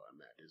than me, but I'm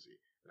mad dizzy.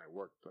 And I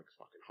worked like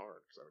fucking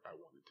hard because I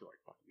wanted to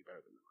like fucking be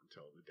better than them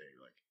until the day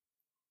like,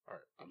 all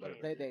right, I'm better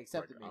than you. They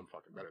accepted like, me. I'm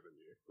fucking better than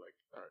you. Like,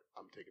 all right,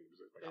 I'm taking the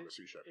position. Like, I'm a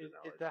sous chef here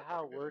now. Is like, that I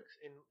how fucking it did works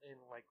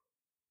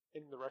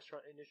in the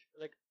restaurant industry?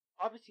 Like,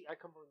 obviously, I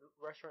come from the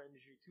restaurant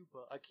industry too,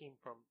 but I came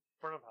from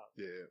front of house.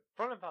 Yeah,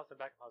 Front of house and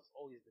back of house has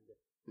always been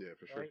different, yeah,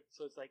 for sure. right?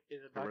 So it's like,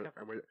 is it And back we're, of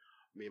and we're,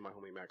 me and my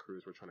homie Matt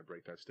Cruz, we're trying to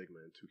break that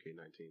stigma in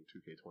 2K19,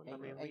 2K20. I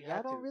mean, And we y'all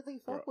had don't to.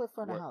 really fuck with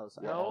front of house.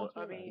 We're No, all,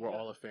 I mean, we're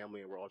all a family,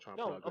 and we're all trying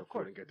to No, put out good of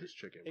course. food and get this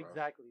chicken, bro.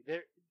 Exactly.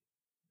 There,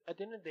 at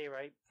the end of the day,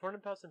 right? Front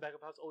of house and back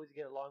of house always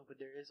get along, but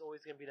there is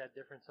always going to be that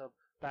difference of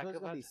back There's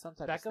of gonna be house. some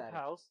type Back of of static.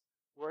 house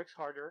works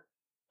harder.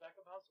 Back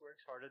of house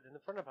works harder than the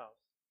front of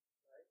house,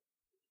 right?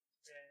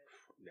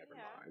 And Never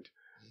Yeah. mind.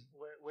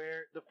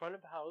 where the front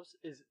of house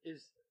is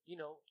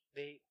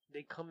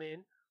they come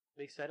in,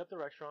 they set up the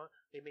restaurant,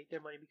 they make their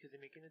money because they're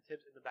making the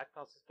tips, and the back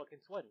of house is fucking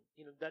sweating.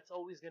 That's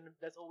always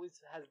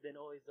has been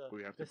the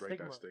We have the to break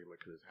stigma. that stigma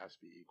because it has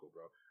to be equal,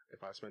 bro.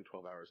 If I spend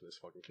 12 hours in this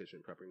fucking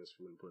kitchen prepping this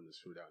food and putting this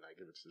food out, and I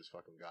give it to this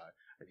fucking guy,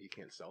 and he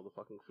can't sell the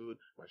fucking food,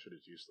 my shit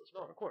is useless,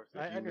 bro. No, of course. If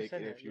I you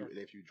understand and that, and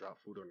if you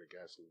drop food on the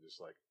guest and just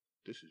like,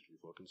 this is your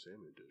fucking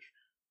salmon dish.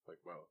 Like,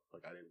 well,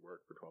 like I didn't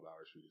work for 12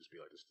 hours for you to just be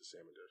like, this is the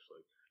salmon dish.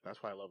 Like, that's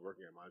why I love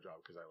working at my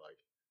job because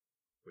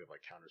we have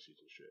like counter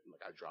seats and shit, and like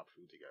I drop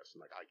food to guests,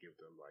 and like I give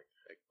them like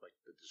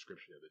the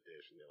description of the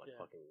dish, and they're like Yeah.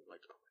 fucking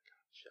like, oh my god,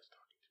 chef's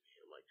talking to me.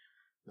 I'm like,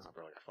 nah,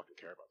 bro, like I fucking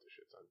care about this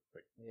shit, son.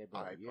 Like Yeah,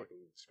 bro. I your,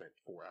 fucking spent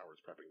 4 hours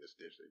prepping this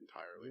dish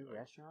entirely. your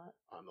Like, restaurant,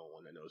 I'm the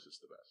one that knows it's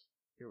the best.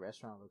 your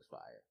restaurant looks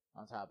fire.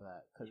 On top of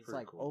that, because It's it's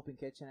like pretty cool. open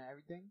kitchen and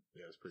everything.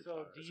 Yeah, it's pretty.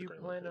 So, fire. do It's a you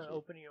great plan on location.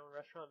 opening your own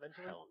restaurant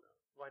eventually? Hell no.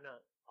 Why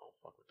not? I don't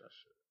fuck with that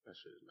shit. That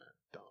shit is mad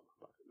dumb. I'm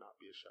about to not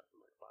be a chef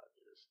in like 5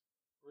 years.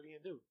 What are you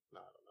gonna do?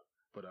 Nah, I don't know.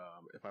 But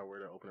if I were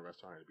to open a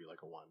restaurant, it'd be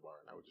like a wine bar,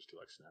 and I would just do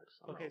like snacks.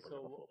 I'm Okay, not opening so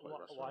up a full-plate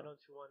why restaurant. don't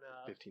you want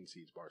to? 15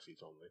 seats, bar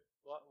seats only.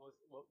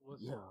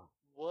 Yeah.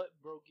 What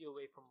broke you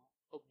away from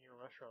opening your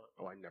restaurant?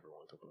 Oh, I never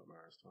wanted to open up my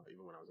restaurant,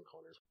 even when I was in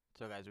culinary school.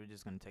 So, guys, we're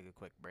just gonna take a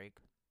quick break.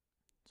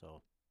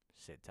 So,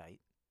 sit tight.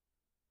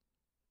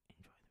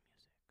 Enjoy the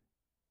music.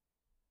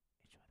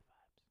 Enjoy the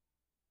vibes.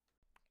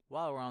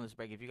 While we're on this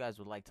break, if you guys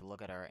would like to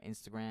look at our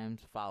Instagrams,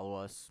 follow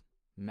us,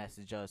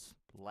 message us,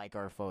 like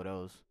our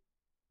photos.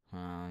 You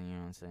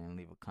know what I'm saying?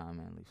 Leave a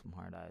comment, leave some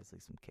heart eyes,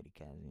 leave some kitty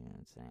cats. You know what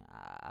I'm saying?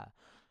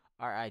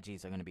 Our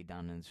IGs are going to be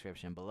down in the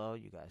description below.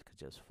 You guys could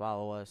just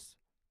follow us.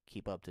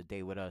 Keep up to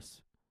date with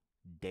us.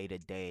 Day to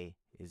day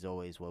is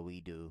always what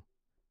we do.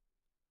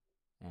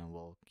 And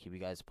we'll keep you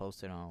guys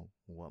posted on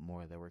what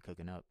more that we're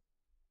cooking up.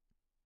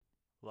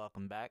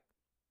 Welcome back.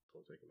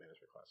 Still taking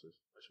management classes.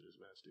 That shit is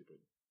mad stupid.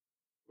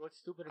 What's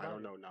stupid about I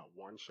don't it? know not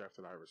one chef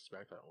that I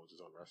respect that owns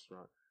his own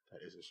restaurant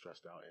that isn't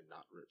stressed out and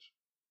not rich.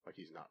 Like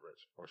he's not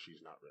rich, or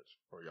she's not rich,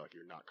 or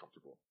you're not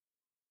comfortable.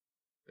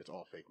 It's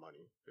all fake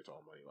money. It's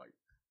all money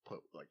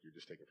you're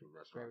just taking from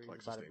the restaurant to like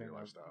sustain your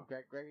lifestyle.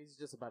 Gregory's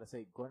just about to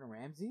say Gordon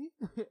Ramsay.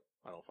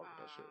 I don't fuck with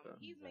that shit. Though.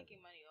 He's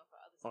making money off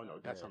of other Oh, stuff. no,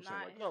 that's what I'm saying,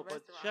 Not like- his No,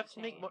 but restaurant chefs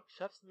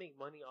chain. make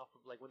money off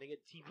of like when they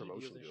get TV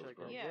Promotion deals and shit deals, like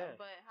bro. that. Yeah,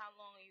 but how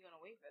long are you gonna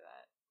wait for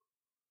that?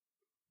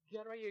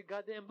 Get right your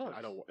goddamn books.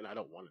 I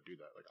don't want to do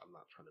that. Like I'm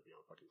not trying to be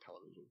on fucking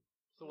television.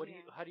 So what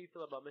Yeah. how do you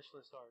feel about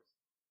Michelin stars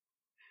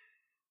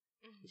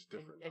It's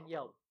different. and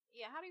now, Yelp?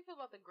 Yeah, how do you feel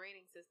about the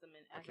grading system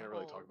and I can't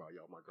really talk about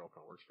Yelp. My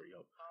girlfriend works for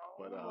Yelp.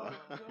 But Oh.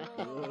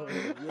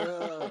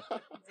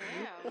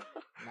 Damn.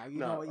 Now you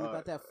No, know you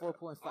got that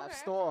 4.5 okay.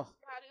 star.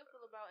 How do you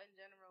feel about in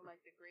general,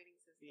 like the grading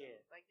system? Yeah.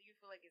 Like, do you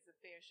feel like it's a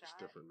fair shot? It's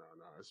different now.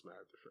 No, it's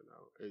mad different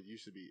now. It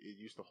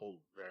used to hold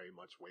very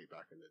much weight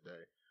back in the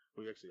day.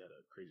 We actually had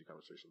a crazy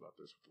conversation about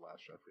this with the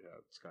last chef we had.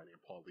 This guy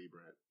named Paul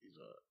Liebrandt. He's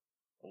a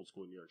old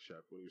school New York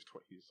chef. When he was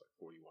he's like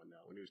 41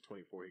 now. When he was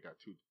 24, he got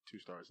two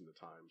stars in the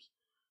Times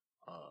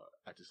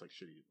at this like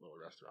shitty little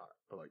restaurant.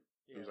 But like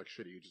he was like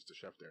shitty. He was just a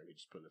chef there, and he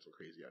just put in some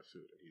crazy ass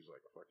food, and he's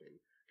like a fucking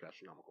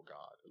gastronomical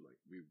god. And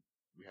like we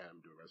had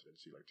him do a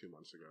residency like 2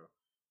 months ago,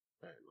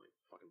 and like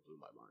fucking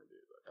blew my mind,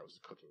 dude. Like I was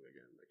cooking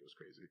again, like it was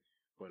crazy.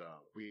 But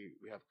we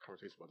have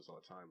conversations about this all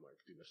the time. Like,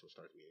 do Michelin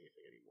stars mean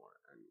anything anymore?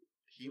 And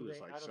he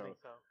was like, I don't think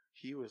so.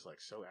 he was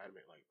like so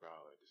adamant, like, bro,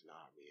 it does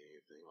not mean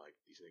anything. Like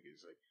these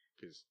niggas, like,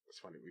 because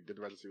it's funny. We did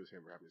the residency with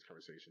him. We're having these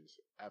conversations.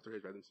 After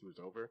his residency was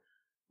over,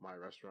 my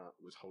restaurant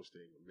was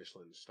hosting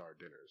Michelin star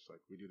dinners.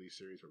 Like we do these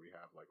series where we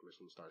have like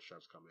Michelin star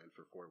chefs come in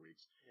for 4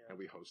 weeks, and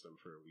we host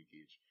them for a week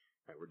each.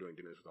 And we're doing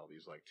dinners with all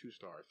these like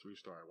 2-star,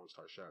 3-star,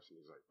 1-star chefs. And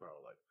he's like, bro,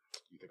 like,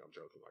 you think I'm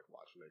joking? Like,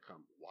 watch when they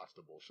come, watch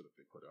the bullshit that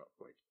they put up.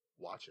 Like,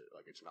 watch it.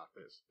 Like, it's not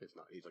this. It's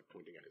not. He's like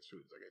pointing at his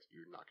food. It's like,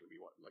 you're not gonna be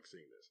like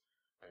seeing this.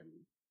 And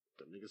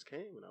the niggas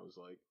came, and I was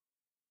like,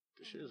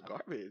 this shit is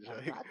garbage.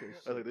 I Like, got this I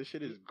was shit. like, this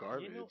shit is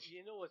garbage.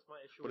 You know what's my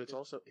issue? But with it's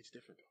this? also it's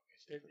different though.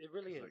 It's different. It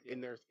really is. Like, Yeah.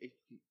 and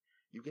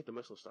you get the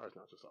Michelin stars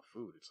not just off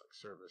food. It's like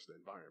service, the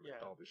environment,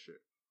 Yeah. all this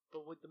shit.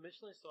 But with the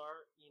Michelin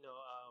star,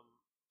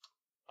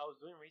 I was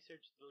doing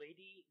research. The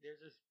lady, there's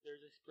this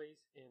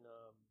place in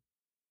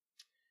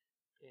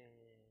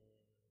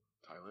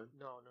Thailand.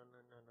 no.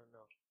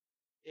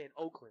 in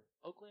Oakland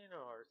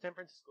or San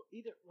Francisco,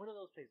 either one of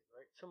those places,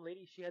 right? Some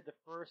lady, she had the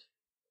first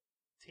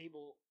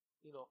table,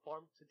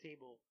 farm to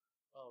table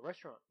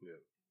restaurant.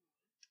 Yeah.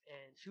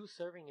 And she was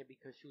serving it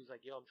because she was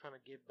like, yo, I'm trying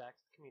to give back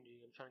to the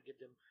community. I'm trying to give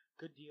them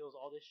good deals,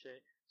 all this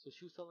shit. So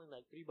she was selling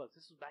like $3.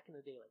 This was back in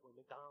the day, like when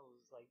McDonald's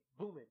was like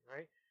booming,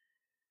 right?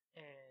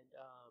 And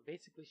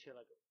basically, she had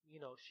like,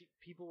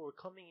 people were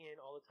coming in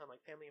all the time,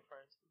 like family and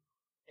friends.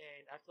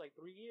 And after like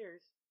 3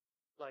 years,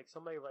 like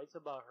somebody writes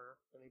about her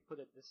and they put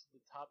that this is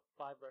the top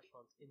 5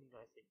 restaurants in the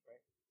United States,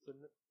 right? So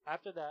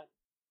after that,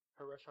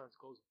 her restaurants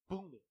goes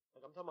booming.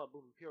 Like I'm talking about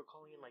booming. People are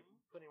calling in, like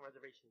putting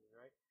reservations in,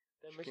 right?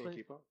 Then She Michelin, can't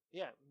keep up.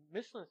 yeah,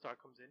 Michelin star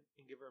comes in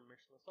and give her a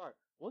Michelin star.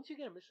 Once you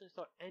get a Michelin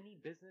star, any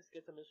business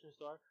gets a Michelin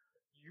star,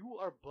 you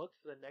are booked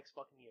for the next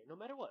fucking year, no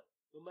matter what.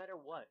 No matter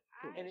what.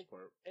 For the And most it-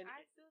 part. And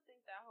I still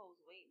think that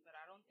holds weight, but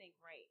I don't think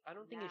right. I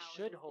don't think it now in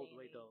should this hold day and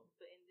weight, age. though.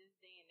 But in this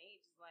day and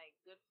age, it's like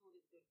good food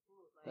is good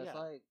food. Like That's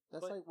Yeah,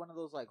 that's but- like one of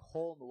those like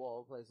hole in the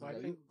wall places But I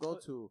that think- you go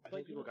but- to. I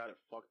But think you people know- got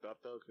it fucked up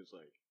though, because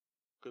like,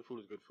 good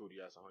food is good food,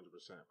 yes, 100%.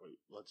 But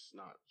let's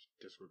not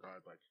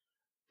disregard like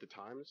the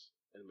times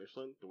and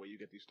Michelin. The way you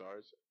get these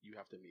stars, you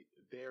have to meet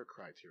their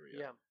criteria.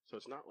 Yeah. So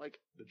it's not like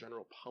the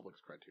general public's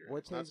criteria. What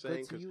It's not tastes good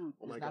saying to 'cause, you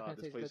oh my is not god, gonna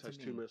this taste place good has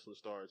to 2 me. Michelin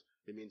stars.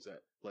 It means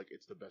that like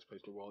it's the best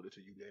place in the world. It's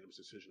a unanimous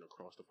decision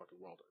across the fucking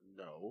world.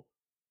 No,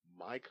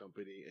 my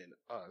company and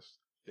us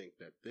think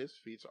that this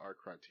feeds our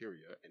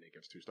criteria, and it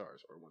gets 2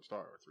 stars or 1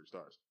 star or 3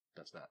 stars.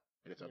 That's that,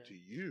 and it's up Yeah. to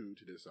you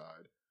to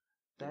decide.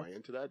 Am I That's-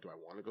 into that? Do I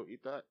want to go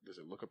eat that? Does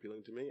it look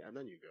appealing to me? And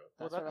then you go.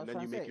 That's what I was And then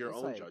trying you to make say. your It's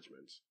own like-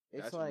 judgments.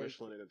 it's That's like-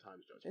 Michelin and a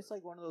Times judgment. It's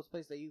like one of those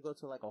places that you go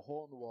to like a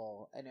hole in the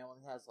wall and it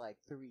only has like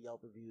 3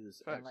 Yelp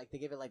reviews and Facts. like they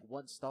give it like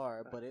 1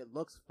 star, but it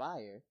looks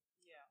fire.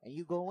 yeah. And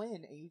you go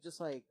in and you just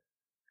like,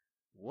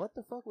 what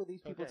the fuck were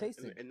these people Okay.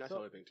 tasting? and that's So-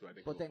 the other thing too. I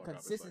think. But people then fuck up.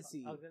 It's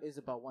consistency I was gonna- is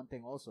about one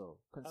thing also.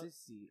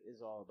 Consistency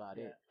is all about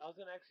Yeah, it. I was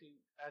gonna ask you,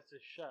 as a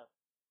chef,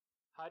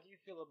 how do you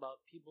feel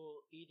about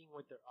people eating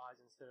with their eyes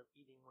instead of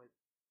eating with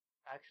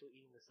actually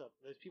eating the stuff?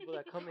 There's people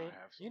that come I in,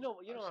 have some- you know I've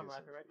I'm seen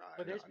laughing, some- right? nah,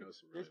 But I know some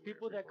really there's weird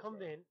people that people, come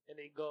bro. in and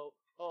they go,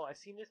 "Oh, I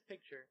seen this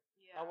picture.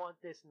 Yeah. I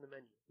want this in the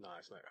menu." Nah,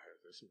 it's not.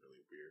 There's some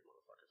really weird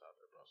motherfuckers out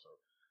there, bro. So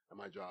at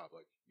my job,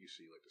 like you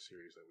see, like the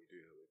series that we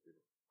do, like we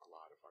have a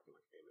lot of fucking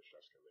like famous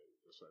chefs come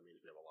in. So that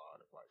means we have a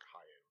lot of like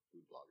high end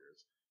food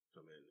bloggers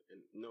come in,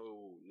 and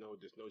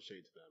there's no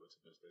shade to them. It's a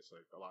business.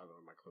 Like a lot of them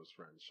are my close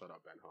friends. Shout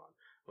out Ben Han.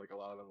 Like a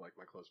lot of them, like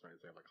my close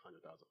friends, they have like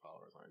 100,000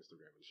 followers on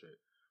Instagram and shit.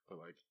 But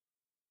like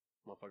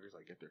motherfuckers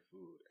like get their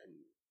food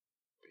and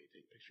they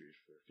take pictures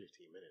for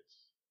 15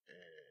 minutes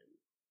and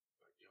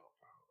like yo,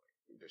 bro,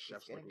 like the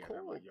chef's getting looking at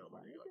them like cold, yo,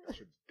 my my nigga, nigga. like that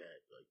shit's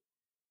dead. Like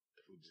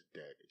the food's just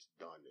dead. It's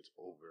done. It's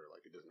over.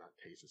 Like it does not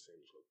taste the same.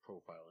 There's no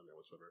profile in there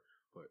whatsoever.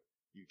 But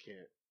you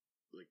can't.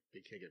 Like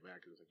they can't get mad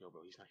because it's like, yo,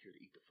 bro, he's not here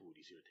to eat the food.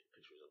 He's here to take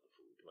pictures of the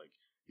food. Like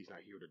he's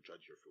not here to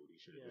judge your food.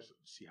 He's here to Yeah. just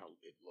see how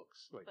it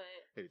looks. Like But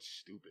it's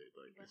stupid.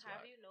 Like But it's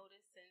have whack. you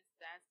noticed since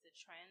that's the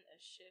trend, a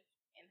shift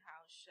in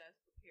how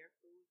chefs prepare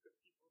food for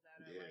people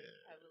that are Yeah.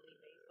 like heavily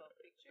based off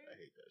I pictures?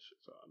 hate that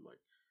shit. So I'm like,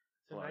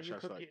 So Well, now you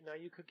chefs cook like- your, now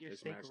you cook your it's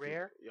steak mad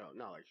rare. stupid. Yo,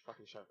 no, like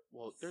fucking chef.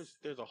 Well,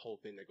 there's a whole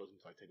thing that goes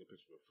into like taking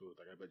pictures of food.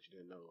 Like I bet you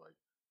didn't know. Like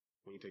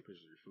when you take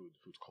pictures of your food,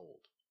 the food's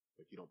cold.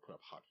 Like you don't put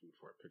up hot food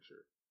for a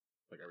picture.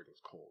 Like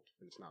everything's cold,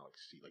 and it's not like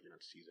like you're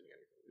not seasoning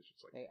anything. It's just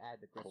like They add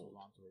the crystals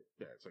Cold. onto it.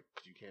 yeah, it's like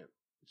because you can't.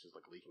 It's just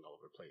like leaking all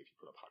over the plate if you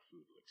put up hot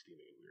food, like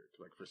steaming and weird.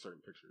 Like for certain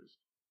pictures.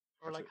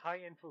 Or That's like it.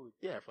 high end food.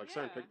 Yeah, for like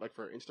certain Yeah. like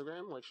for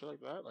Instagram, like shit like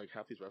that. Like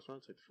half these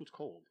restaurants, like the food's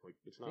cold. Like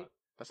it's not. They-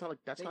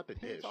 that's not the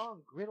paint dish. on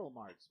griddle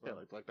marks, bro.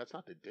 Yeah, like that's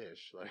not the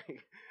dish.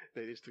 Like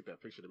they just took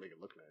that picture to make it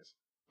look nice.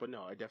 But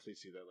no, I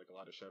definitely see that. Like a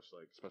lot of chefs,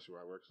 like especially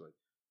where I work, is like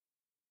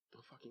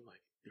they'll fucking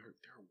like their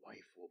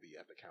wife will be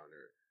at the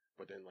counter,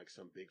 but then like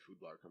some big food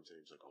blogger comes in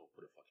and he's like, "Oh,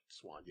 put a fucking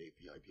Swan Day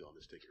VIP on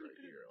this ticket right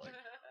here." Like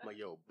I'm like,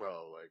 "Yo,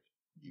 bro, like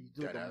you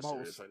do dead the ass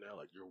most. serious right now?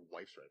 Like your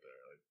wife's right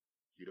there. Like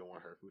you don't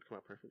want her food to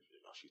come out perfect? She's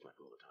like, no, she's my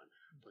food all the time.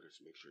 But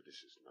just make sure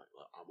this is not.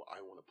 Like,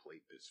 I want to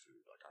plate this food.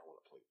 Like I want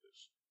to plate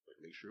this. Like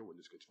make sure when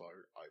this gets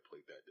fired, I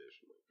plate that dish."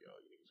 I'm like, "Yo,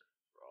 you niggas are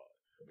fraud."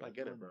 But I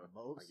get it, bro. Doing the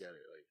most. I get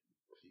it. Like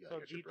you gotta So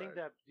get do you your think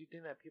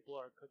bread. that people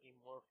are cooking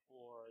more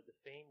for the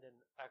fame than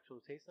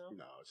actual taste now?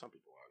 No, some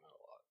people are. Not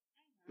a lot.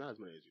 Mhm. Not as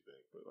many as you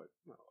think, but like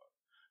not a lot.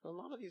 A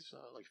lot of these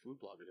like food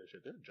bloggers and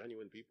shit, they're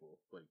genuine people.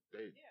 Like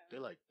Yeah.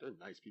 they're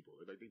nice people.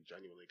 They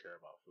genuinely care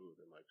about food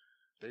and like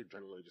they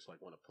genuinely just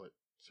like want to put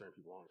certain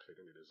people on because they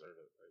think they deserve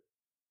it. Like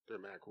they're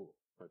mad cool.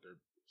 Like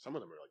some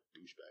of them are like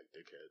douchebag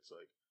dickheads,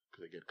 like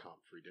because they get comp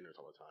free dinners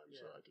all the time.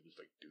 So Yeah. like they're just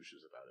like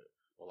douches about it.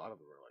 A lot of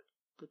them are like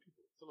good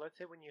people. So let's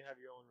say when you have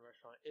your own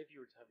restaurant, if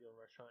you were to have your own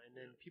restaurant, and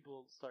then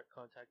people start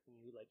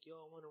contacting you like, "Yo,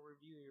 I want to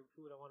review your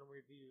food. I want to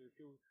review your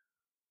food."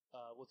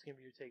 What's gonna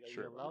be your take? Are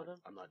Sure, you allow them?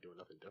 I'm not doing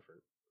nothing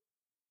different.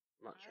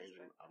 I'm not I changing.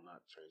 respect I'm that.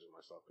 not changing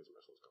myself because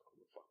Michelin's gone. I'm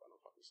gonna fuck. I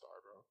don't fucking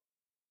star, bro.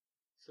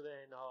 So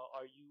then,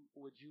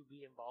 would you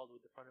be involved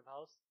with the front of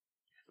house?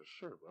 For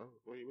sure, bro.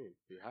 What do you mean?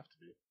 You have to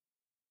be.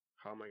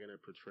 How am I going to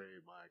portray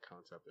my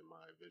concept and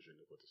my vision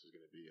of what this is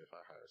going to be if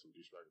I hire some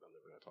douchebags I'm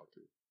never going to talk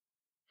to?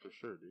 For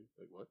sure, dude.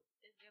 Like what?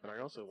 Is there And I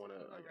like a also wanna,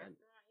 particular like,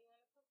 restaurant you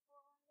want to cook for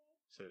one day?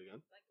 Say it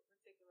again. Like a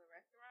particular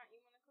restaurant you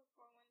want to cook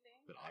for one day?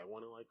 That I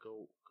want to like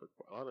go cook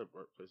for. A lot of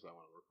places I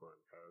want to work for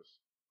in Paris.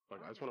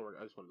 Like I just want to work.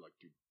 I just want to like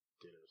do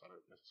dinners. I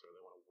don't necessarily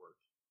want to work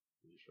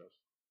for these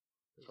chefs.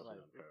 Just Especially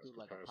like in Paris. do Because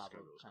like a Paris pop-up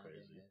schedule is kind of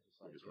crazy. thing. Just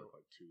We like just work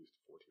like 2 to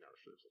 14-hour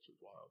shifts, which is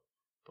wild.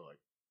 But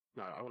like,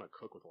 no, I want to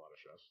cook with a lot of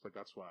chefs. Like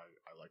that's why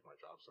I like my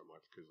job so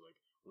much. Because like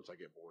once I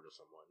get bored of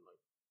someone, like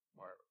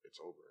it's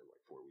over in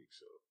like 4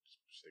 weeks. So just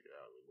stick it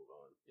out and we move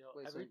on. Yo,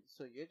 wait.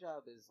 So your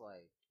job is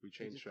like We it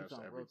change just keeps chefs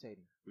on every.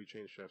 rotating. We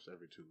change chefs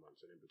every 2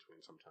 months, and in between,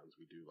 sometimes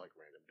we do like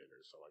random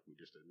dinners. So like we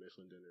just did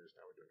Michelin dinners.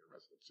 Now we're doing a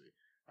residency.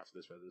 After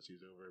this residency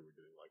is over, we're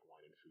doing like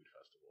wine and food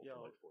festival Yo.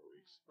 for like 4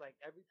 weeks. like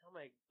every time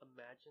I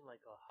imagine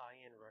like a high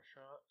end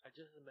restaurant, I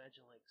just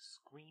imagine like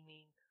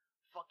screaming,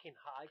 fucking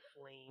high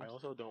flames, I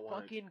also don't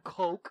want. fucking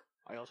coke.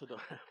 I also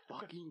don't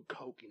fucking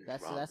coke and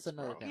That's drugs,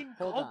 another bro. thing.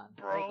 Fucking Hold coke, on,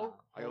 bro. hold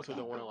on. I also hold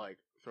don't on. want to like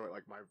throw it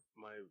like my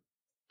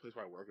place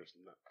where I work is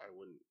not, I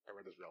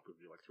read this Yelp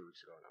review like 3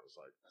 weeks ago and I was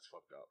like, that's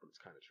fucked up, but it's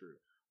kind of true.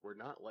 We're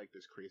not like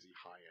this crazy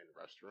high end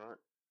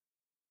restaurant.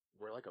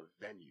 We're like a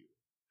venue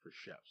for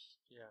chefs.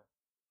 Yeah.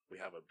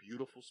 We have a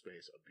beautiful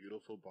space, a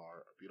beautiful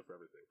bar, a beautiful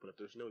everything. But if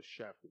there's no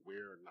chef,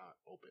 we're not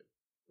open.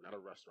 We're not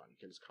a restaurant.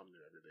 You can't just come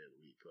there every day of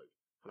the week. Like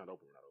if we're not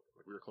open, we're not open.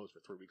 Like we were closed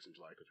for 3 weeks in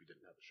July because we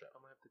didn't have a chef. I'm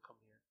gonna have to come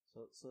here.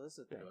 So this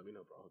is the Yeah, thing. let me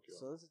know, bro. I'll hook you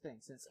So up. this is the thing.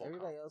 Since Full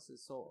everybody comp. else is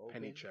so open,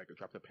 Penny check. I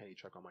dropped a penny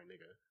check on my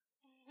nigga.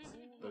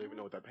 Don't even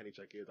know what that penny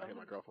check is. I hit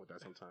my girlfriend with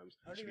that sometimes.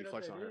 I don't She'd even be know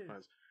what flexing on that her is.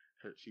 friends.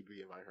 She'd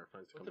be inviting her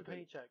friends to What's come a to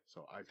penny dinner. check?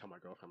 So I tell my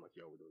girlfriend, I'm like,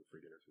 yo, we're doing free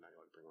dinner tonight.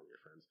 Like, bring one of your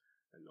friends,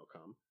 and they'll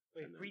come.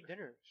 Wait, And then- free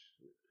dinner.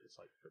 It's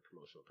like for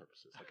promotional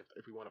purposes. Like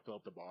if we want to fill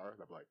up the bar,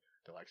 they'll be like,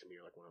 they'll ask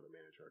me or like one of the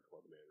manager, or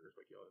one of the managers,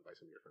 like, yo,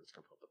 invite some of your friends to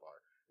come fill up the bar,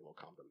 and we'll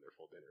comp them their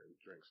full dinner and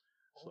drinks.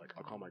 So like,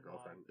 I'll call my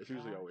girlfriend. It's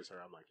usually always her.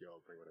 I'm like,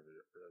 yo, bring whatever.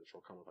 And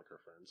she'll come with like her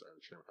friends, and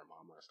she went with her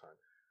mom last time.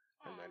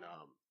 And then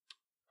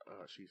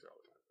she's there all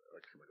the time.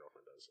 Like my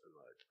girlfriend does, and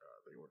like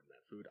they order mad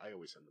food. I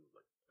always send them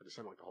like I just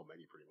send them, like the whole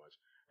menu pretty much,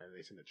 and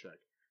they send a check.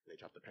 And they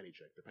drop the penny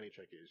check. The penny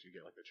check is you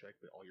get like the check,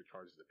 but all your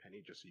charge is the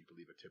penny, just so you can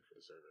leave a tip for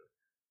the server.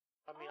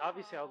 I mean,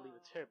 obviously, I'll leave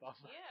a tip. I'm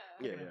not-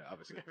 Yeah. Yeah,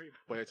 obviously.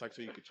 But it's like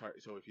so you could charge.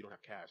 So if you don't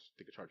have cash,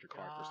 they could charge your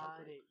card for Got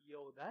something. it,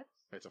 yo. That's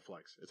It's a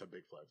flex. It's a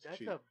big flex. that's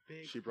she a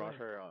big. she brought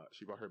flex.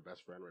 her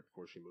best friend right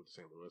before she moved to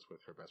St. Louis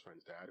with her best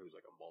friend's dad, who's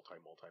like a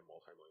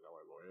multi-million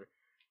dollar lawyer.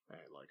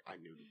 And like I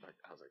knew, like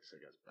I was like,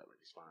 "Sick as bet, like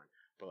he's fine."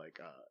 But like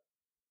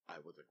I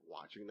was like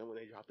watching them when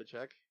they dropped the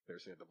check. They were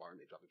sitting at the bar and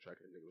they dropped the check,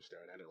 and they were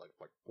staring at it like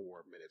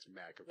 4 minutes,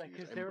 mad confused. Like,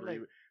 'cause And they were Bree,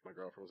 like- my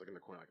girlfriend was like in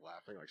the corner, like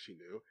laughing, like she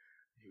knew.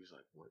 He was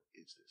like, "What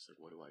is this? Like,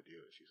 what do I do?"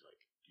 And she's like,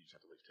 "You just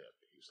have to leave tip."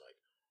 And he was like,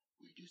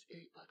 "We just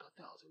ate like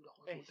 $1,000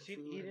 Hey, worth of he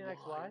food didn't and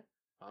ask why. wine."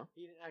 Huh?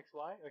 He didn't ask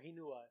why, or he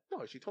knew why.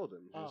 No, she told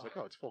him. He was Oh. like,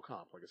 "Oh, it's full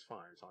comp. Like it's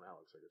fine. It's on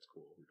Alex. Like it's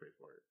cool. We paid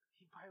for it."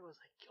 He probably was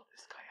like, "Yo,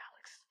 this guy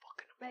Alex is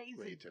fucking But he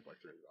amazing." tipped like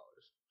 $30.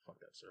 Fuck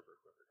that server.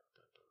 Whoever got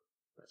that though.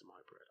 That's my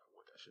bread. I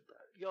want that shit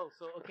back. Yo,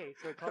 so okay,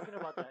 so talking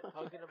about that,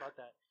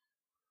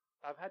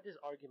 I've had this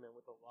argument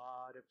with a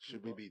lot of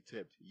people. Should we be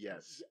tipped?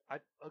 Yes.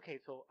 Okay,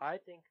 so I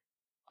think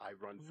I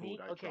run food. Me-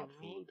 I okay, drop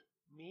me- food.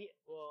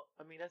 well,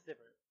 I mean that's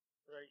different,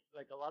 right?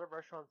 Like a lot of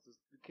restaurants,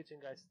 the kitchen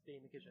guys stay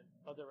in the kitchen.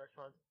 Other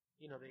restaurants,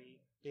 they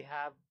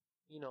have,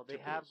 they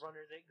have Tippers.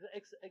 runners.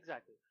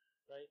 Exactly,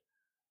 right?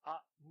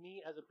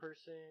 Me as a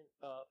person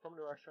from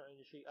the restaurant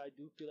industry, I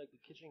do feel like the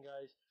kitchen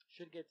guys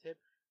should get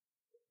tipped.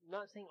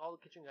 Not saying all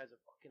the kitchen guys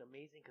are fucking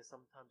amazing, because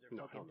sometimes they're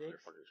No, fucking they're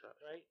dicks, fucking trash.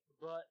 right?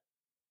 But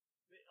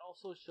it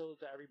also shows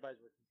that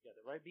everybody's working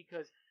together, right?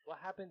 Because what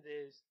happens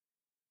is,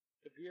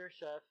 if you're a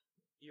chef,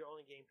 you're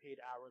only getting paid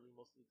hourly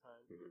most of the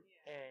time, Mhm.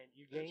 Yeah. and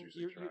you That's gain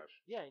usually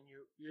trash. and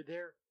you're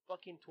there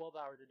fucking 12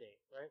 hours a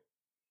day, right?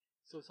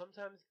 So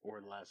sometimes,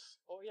 Or less.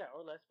 or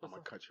less, I'm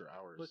gonna cut your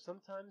hours. but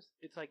sometimes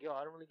it's like, yo,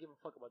 I don't really give a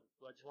fuck about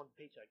this. I just want the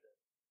paycheck then.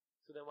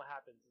 So then what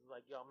happens is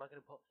like, yo, I'm not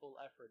gonna put full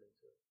effort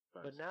into it.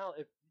 But Facts. now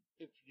if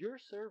your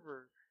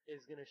server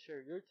is gonna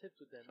share your tips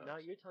with them, now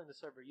Facts. you're telling the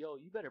server, yo,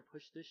 you better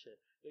push this shit.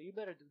 Yo, you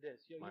better do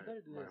this. Yo, my, you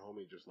better do my this.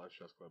 homie just left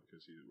Chef's Club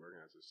because he's working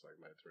at this like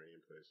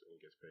Mediterranean place and he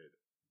gets paid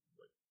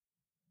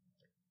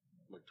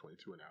like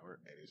 22 an hour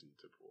and he's in the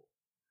tip pool.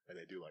 And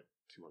they do like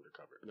 200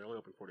 cover. And they're only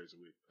open 4 days a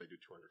week. They do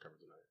 200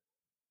 covers a night.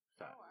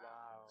 Fat. Oh,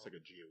 Wow. It's like a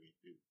G a week,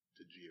 dude.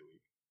 It's a G a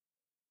week.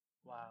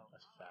 Wow.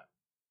 That's fat.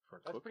 For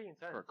a That's cook? pretty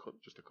intense. For a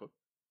cook, just a cook?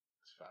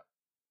 It's fat.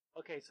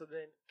 Okay, so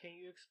then can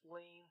you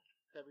explain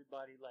to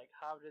everybody like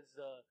how does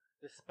the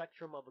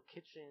spectrum of a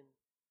kitchen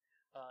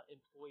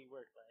employee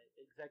work? Like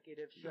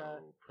executive You chef.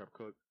 go prep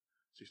cook.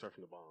 So you start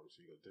from the bottom. So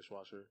you go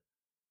dishwasher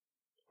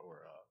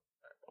or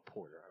a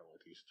porter. I don't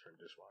like to use the term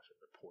dishwasher,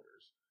 but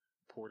porters.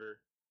 Porter,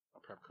 a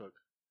prep cook.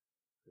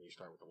 And you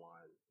start with the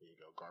line. Then you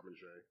go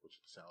garbanger, which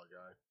is the salad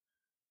guy,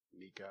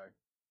 meat guy,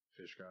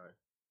 fish guy,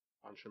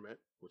 entremet,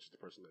 which is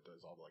the person that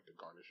does all the, like the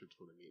garnishes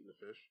for the meat and the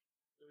fish.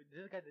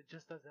 This guy that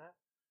just does that.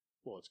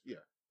 Well, it's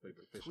like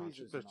the fish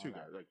Tweezers entremet. There's and two all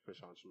guys, that. like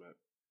fish entremet,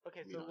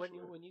 Okay, Meat so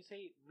entremet. when you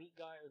say meat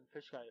guy and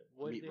fish guy,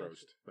 what meat is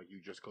roast. Like you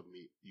just cook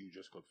meat, you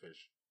just cook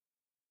fish.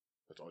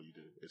 That's all you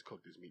do is cook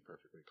this meat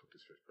perfectly, cook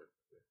this fish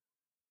perfectly.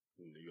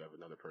 And you have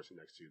another person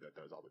next to you that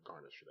does all the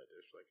garnish for that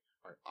dish. Like,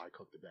 all right, I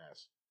cook the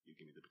bass. You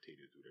give me the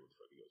potatoes, do whatever the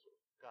fuck you goes with.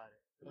 Got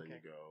it. And Okay.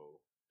 then you go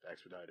the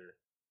expediter,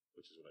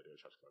 which is what I do at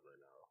Chef's Club right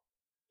now.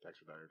 The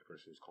expediter, the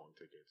person who's calling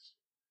tickets,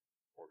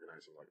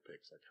 organizing like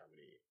picks, like how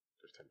many,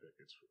 there's 10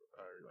 tickets,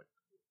 or like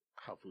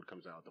how food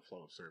comes out, the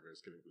flow of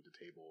service, giving food to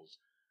tables,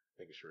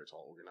 making sure it's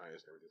all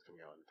organized and everything's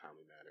coming out in a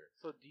timely manner.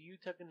 So do you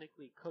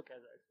technically cook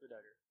as an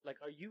expediter? Like,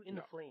 are you in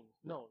the No. flames?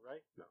 No,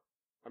 right?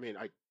 I mean,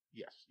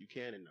 yes, you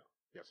can and no.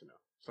 Yes and no.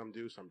 Some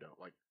do, some don't.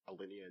 Like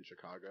Alinea in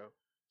Chicago,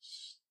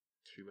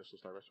 2 Michelin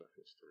star restaurant. I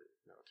think it's 3.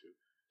 No, 2.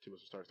 2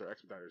 Michelin stars. Their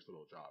expediter's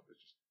little job is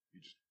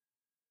just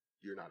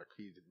you're not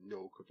you did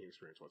no cooking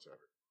experience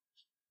whatsoever.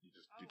 You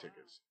just do wow.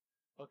 tickets.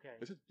 Okay.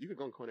 You could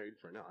go on Culinary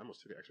for now. I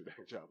almost took an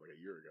expediting job like a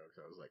year ago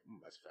because I was like,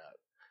 that's fat.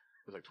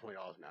 It was like $20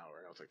 an hour,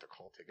 and I was like, to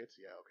call tickets?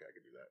 Yeah, okay, I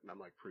could do that. And I'm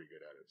like pretty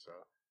good at it. So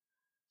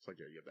it's like,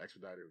 yeah, you have the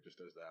expediter who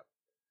just does that.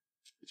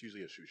 It's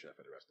usually a sous chef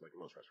at a restaurant. Like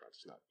most restaurants,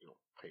 it's not,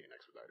 pay an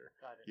expediter.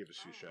 Got it. You have a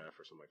sous chef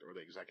or something like that, or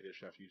the executive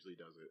chef usually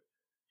does it.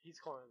 He's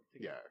calling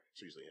the Yeah,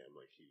 it's usually him.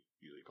 Like he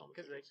usually calls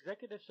Because the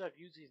executive chef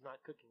usually is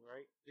not cooking,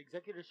 right? The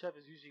executive chef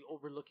is usually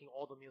overlooking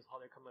all the meals, how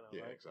they're coming out,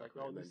 Yeah, right? exactly. Like,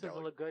 oh, And this then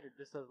doesn't look good, or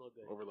this doesn't look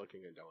good.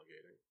 overlooking and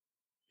delegating.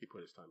 He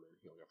put his time in.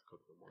 He only have to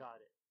cook no more.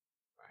 Got it.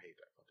 I hate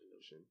that fucking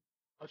notion.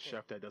 A Okay.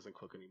 chef that doesn't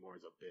cook anymore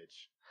is a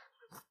bitch.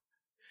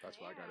 That's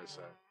what I gotta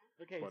say.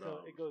 Okay, But,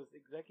 so it goes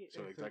executive.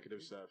 So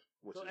executive chef,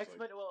 which So is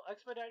like,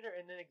 expediter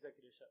and then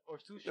executive chef, or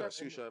sous yeah,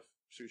 chef.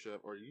 sous chef,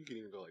 or you can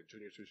even go like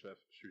junior sous chef.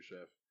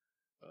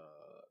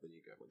 Then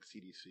you got like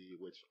CDC,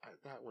 which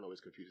that one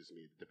always confuses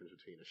me. The difference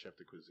between a chef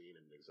de cuisine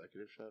and an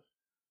executive chef.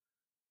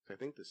 So I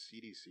think the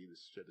CDC, the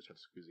chef de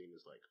cuisine,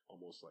 is like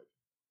almost like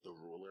the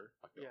ruler,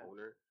 like the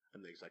owner,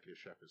 and the executive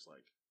chef is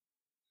like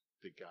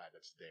the guy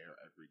that's there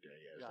every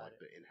day as Got like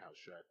it. the in-house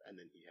chef, and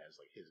then he has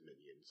like his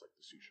minions, like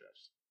the sous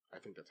chefs. I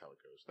think that's how it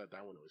goes. That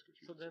one always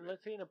confuses So then, me. let's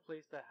say in a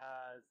place that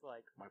has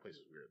like My place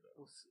is weird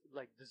though.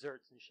 like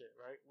desserts and shit,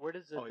 right? Where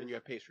does it? Oh, and you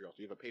have pastry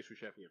also. You have a pastry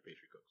chef and you have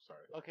pastry cook.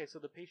 Sorry. Okay,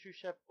 so the pastry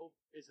chef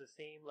is the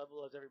same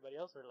level as everybody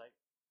else, or like?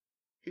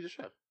 He's a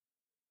chef.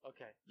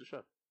 Okay. He's a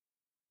chef.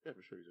 Yeah,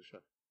 for sure, he's a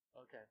chef.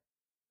 Okay.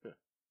 Yeah.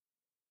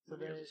 So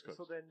And he has then, his cooks.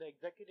 so then the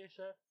executive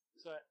chef.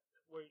 So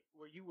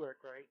where you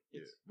work, right?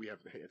 It's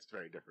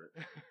very different.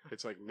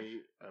 It's like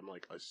me, I'm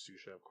like a sous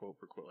chef, quote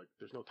for quote. Like,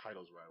 there's no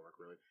titles where I work,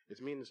 really. It's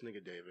me and this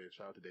nigga David.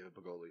 Shout out to David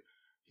Pagoli.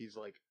 He's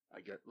like,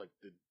 I get like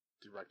the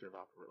director of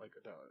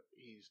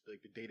he's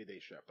like the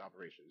day-to-day chef, the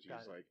operations. Got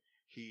He's it. like,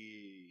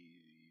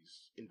 he's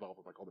involved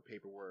with like all the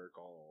paperwork,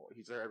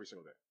 he's there every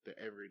single day. The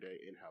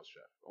everyday in-house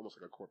chef, almost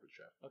like a corporate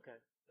chef.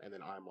 Okay. And then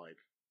I'm like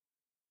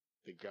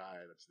the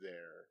guy that's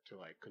there to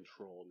like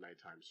control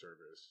nighttime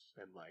service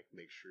and like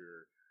make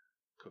sure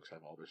cooks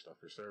have all their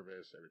stuff for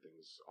service,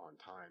 everything's on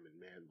time, and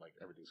man, like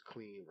everything's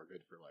clean. We're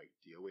good for like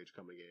DOH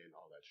coming in,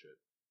 all that shit.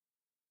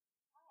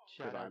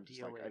 Shout out I'm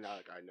just DOH.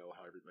 like, I know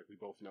how we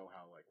both know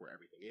how like where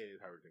everything is,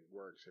 how everything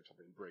works. If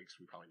something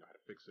breaks, we probably know how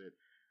to fix it.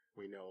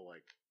 We know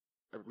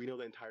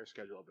the entire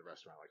schedule of the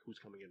restaurant, like who's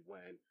coming in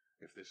when.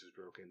 If this is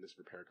broken, this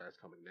repair guy's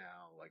coming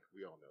now. Like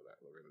we all know that.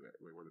 We're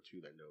the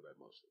two that know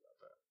that most about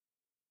that.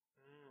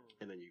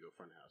 And then you go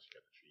front of house, you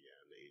got the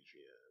GM, the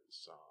AGM,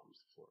 SOMs,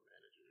 the floor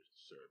managers,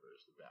 the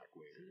servers, the back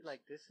waiters. See,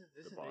 like this is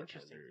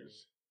interesting to me.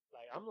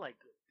 Like I'm like,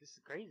 this is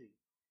crazy.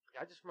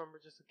 I just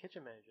remember just a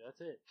kitchen manager. That's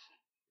it.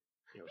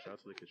 Shout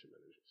out to the kitchen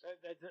managers.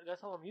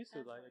 That's all I'm used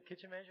to. Like a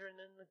kitchen manager and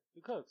then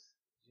the cooks.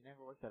 You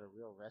never worked at a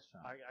real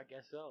restaurant. I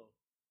guess so.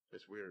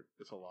 It's weird.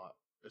 It's a lot.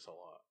 So,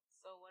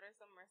 what are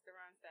some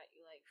restaurants that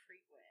you like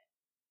frequent?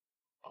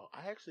 Oh,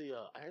 I actually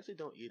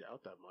don't eat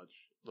out that much.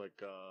 Like,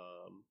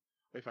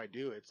 if I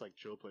do, it's like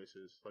chill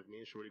places. Like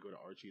me and Shorty go to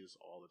Archie's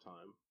all the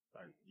time.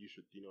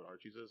 You know what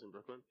Archie's is in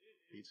Brooklyn?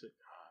 Pizza.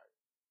 God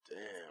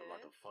damn, I'm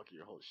about to fuck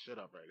your whole shit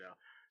up right now.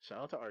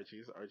 Shout out to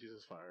Archie's. Archie's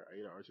is fire. I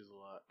eat at Archie's a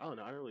lot. I don't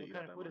know. I don't really eat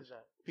What out kind that of food much. is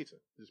that? Pizza.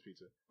 Just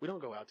pizza. We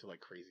don't go out to like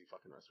crazy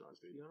fucking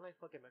restaurants, dude. You don't like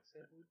fucking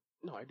Mexican food?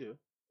 No, I do.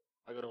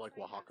 I go to like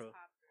What's your Oaxaca.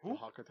 top three?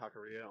 Oaxaca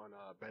Taqueria on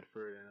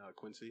Bedford and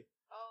Quincy.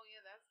 Oh yeah,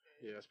 that's good.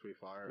 Yeah, that's pretty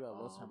fire. You got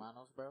Los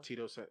Hermanos, bro?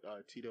 Tito sent on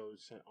I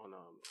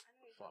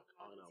know you're fuck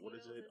talking on about what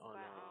is Tito's. it It's on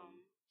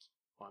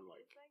by, on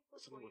like it's like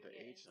something with before the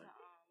you get H,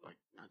 into, like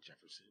not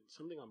Jefferson,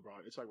 something on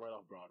Broad. It's like right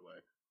off Broadway.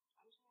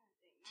 I'm trying to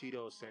think.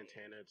 Tito No,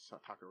 Santana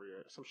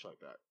Taqueria, some shit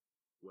like that.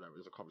 Whatever.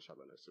 There's a coffee shop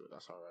right next to it.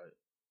 That's all right.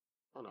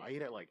 I don't know. I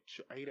eat at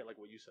like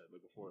what you said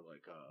like before,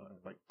 like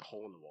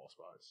hole in the wall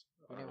spots.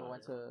 You never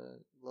went to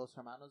Los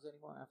Hermanos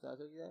anymore after I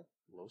told you that?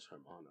 Los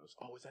Hermanos.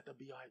 Oh, is that the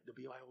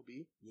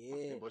BYOB?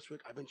 Yeah. In Bushwick?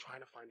 I've been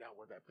trying to find out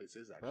where that place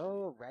is actually.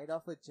 Bro, right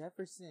off of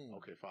Jefferson.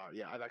 Okay, fine.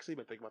 Yeah, I've actually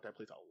been thinking about that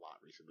place a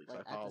lot recently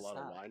because Like, I follow at a the lot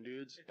of stop. wine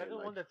dudes. Is that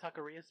the one that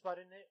taqueria spot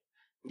in it?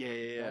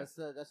 Yeah.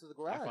 That's the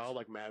garage. I follow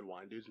like mad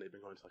wine dudes, and they've been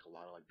going to like a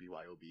lot of like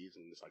BYOBs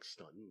and just like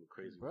stunning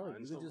crazy Bro,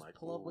 wines. you could I'm just like,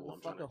 pull up with ooh, the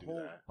I'm trying to fucking do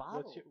whole that.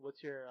 bottle.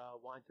 What's your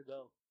wine to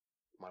go?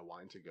 My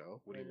wine to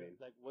go? What do you mean?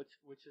 Like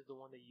which is the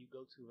one that you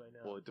go to right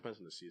now? Well, it depends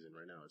on the season.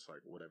 Right now, it's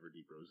like whatever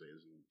deep rosés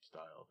and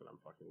style that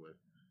I'm fucking with.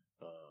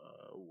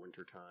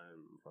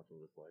 wintertime, fucking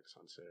with like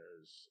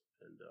Sansers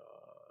and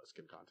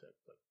skin contact.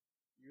 Like,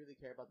 You really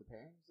care about the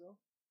pairings though?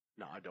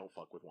 no, I don't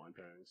fuck with wine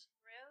pairings.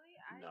 Really?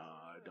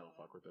 Nah, I don't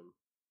fuck with them.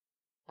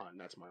 And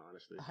that's my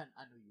honesty.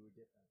 I knew you were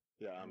different.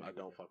 Yeah, I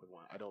don't fuck with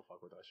wine. I don't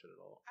fuck with that shit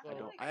at all. I feel I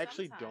don't. like I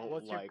actually sometimes- don't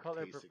What's your like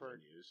color tasting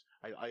preferred? menus.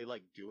 I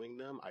like doing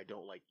them. I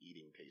don't like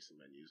eating tasting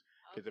menus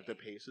because if the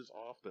Okay. pace is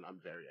off, then I'm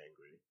very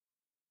angry.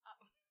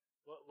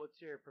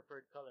 What's your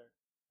preferred color?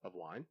 Of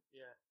wine,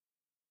 Yeah.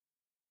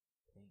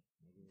 Pink,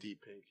 maybe.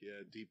 deep pink.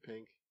 Yeah, deep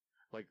pink.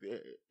 Like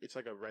it's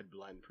like a red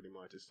blend, pretty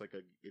much. It's like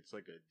a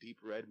deep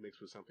red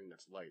mixed with something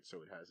that's light,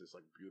 so it has this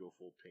like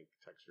beautiful pink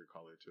texture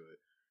color to it,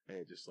 and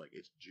it just like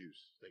it's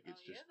juice. Like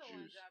it's you're just the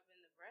one juice.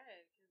 dropping the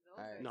bread because those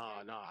Alright.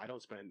 are Nah, I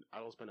don't spend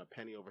a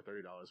penny over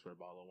 $30 for a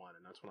bottle of wine,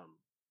 and that's when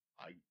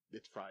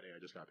it's Friday. I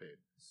just got paid.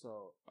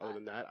 So Other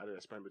than that, I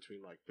spend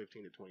between like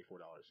 $15 to $24.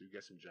 You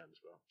get some gems,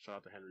 bro. Shout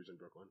out to Henry's in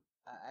Brooklyn.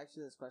 I asked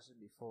you this question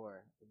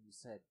before, and you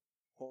said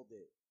hold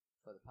it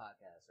for the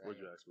podcast, right? What'd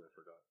you ask me? I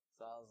forgot.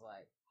 So I was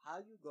like, how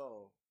you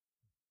go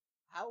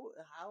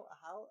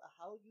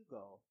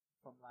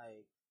from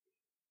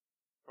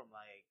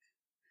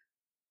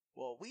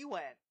well, we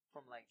went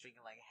from like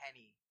drinking like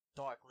Henny,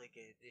 dark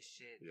liquor, this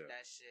shit, Yeah.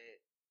 that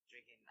shit,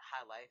 drinking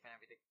High Life and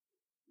everything.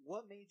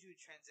 What made you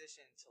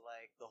transition to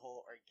like the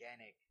whole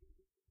organic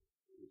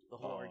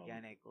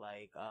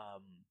like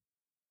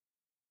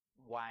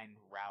wine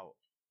route,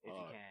 if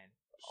you can,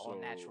 all So,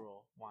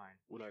 natural wine?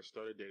 When I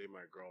started dating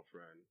my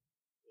girlfriend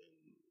in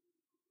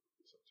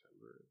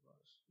September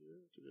last year,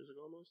 2 years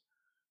ago almost,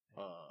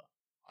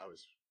 I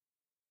was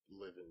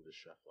living the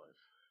chef life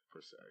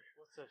per se.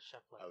 What's a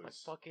chef I like? Like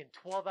was- fucking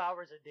 12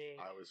 hours a day.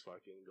 I was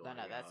fucking going.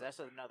 No, out. that's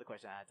another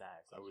question I had to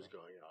ask. I was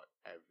going out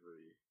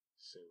every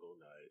single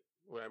night.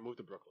 When I moved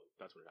to Brooklyn,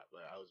 that's what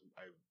happened. Like,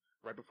 I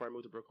right before I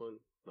moved to Brooklyn,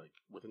 like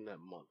within that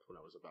month when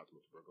I was about to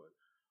move to Brooklyn,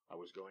 I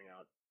was going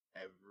out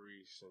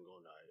every single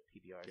night.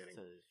 PBRs getting-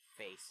 to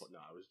face. No,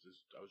 I was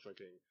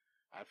drinking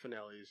at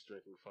Finelli's,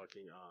 drinking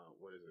fucking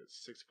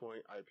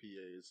 6-point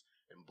IPAs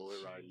and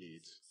Bullet Ride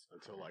Needs Jesus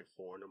until Christ. like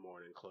 4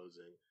 a.m.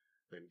 closing.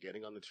 Then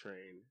getting on the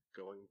train,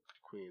 going to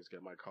Queens,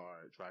 get my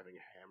car, driving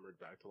hammered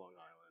back to Long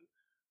Island,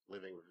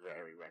 living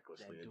very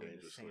recklessly Then and doing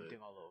the dangerously. same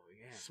thing all over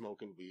again.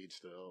 Smoking weed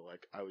still.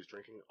 Like, I was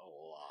drinking a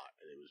lot,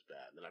 and it was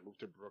bad. Then I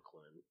moved to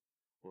Brooklyn,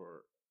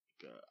 where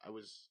I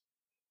was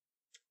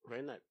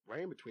right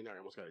in between there. I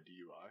almost got a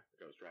DUI.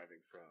 Like, I was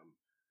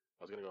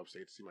going to go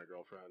upstate to see my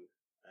girlfriend,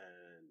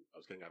 and I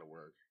was getting out of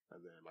work. And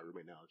then my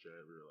roommate and Alex,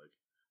 we were like,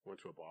 went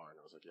to a bar, and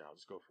I was like, yeah, I'll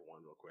just go for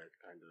one real quick.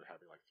 I ended up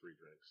having like 3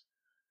 drinks.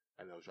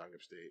 And then I was driving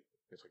upstate.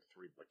 It's like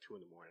 2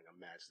 in the morning. I'm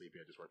mad sleepy.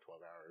 I just worked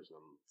 12 hours, and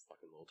I'm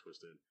fucking a little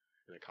twisted.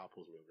 And a cop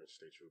pulls me over, a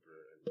state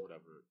trooper, and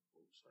whatever.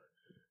 Oops, sorry.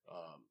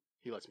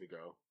 He lets me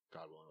go.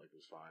 God willing, like, it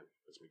was fine.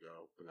 Lets me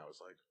go. But I was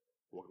like,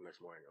 woke up the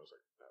next morning. I was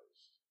like,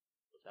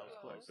 that was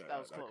close. Like, That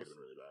was That close. could have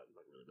been really bad.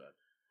 Like, really bad.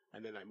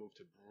 And then I moved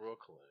to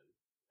Brooklyn.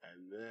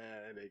 And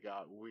then it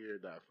got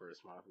weird that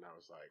first month. And I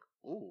was like,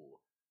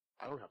 ooh,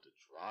 I don't have to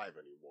drive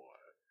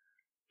anymore.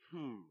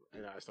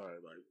 And I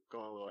started, like,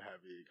 going a little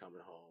heavy,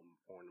 coming home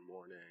 4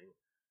 a.m,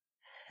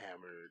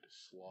 hammered,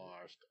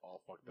 sloshed, all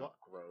fucked up,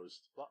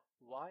 grossed.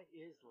 Why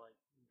is like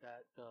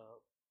that the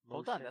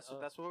Hold on, motion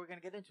that's what we're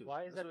gonna get into.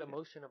 Why is That's that what the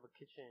we're motion of a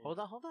kitchen?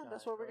 gonna- Hold on.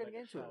 That's Yeah, what we're or gonna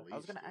like get a into. shot. I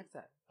was gonna Release, ask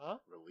that. Huh?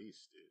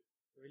 Release, dude.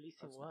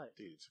 Releasing That's- what?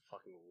 Dude, it's a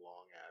fucking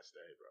long ass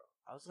day, bro.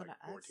 I was Like gonna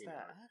ask 14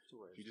 that hours.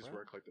 afterwards. If you just bro.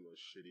 work like the most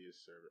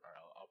shittiest server,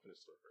 alright, I'll finish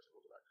the story first. And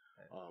we'll go back.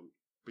 Okay.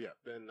 But yeah,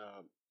 then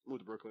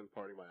moved to Brooklyn,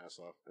 partying my ass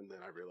off, and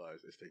then I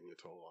realized it's taking a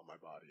toll on my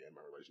body and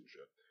my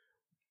relationship,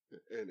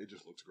 and it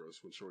just looks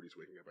gross when Shorty's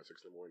waking up at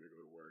 6 in the morning to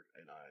go to work,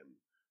 and I'm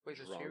Wait,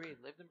 so drunk. Sherry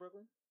lived in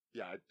Brooklyn?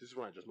 Yeah. This is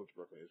when I just moved to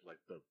Brooklyn. It's like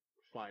the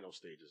final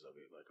stages of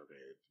it. Like,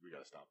 okay, we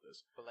gotta stop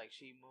this. But like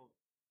she moved.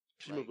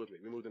 She Like- moved with me.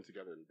 We moved in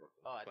together in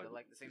Brooklyn. Oh, at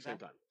the same time?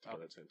 Together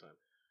Okay. at the same time.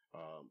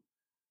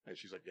 And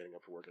she's like getting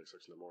up for work at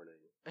 6 in the morning.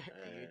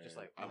 And you're just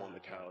like, I'm on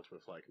the "Ah." couch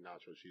with like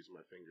nacho cheese in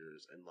my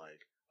fingers and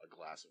like a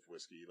glass of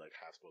whiskey, like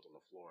half spilled on the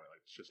floor.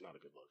 Like, it's just not a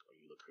good look.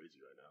 Like, you look crazy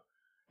right now.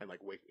 And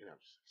like waking, I'm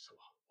just like, so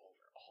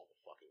hungover all the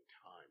fucking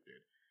time,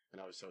 dude. And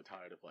I was so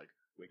tired of like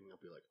waking up,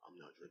 and be like, I'm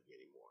not drinking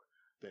anymore.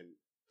 Then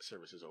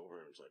service is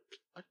over, and it's like,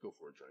 I could go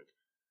for a drink.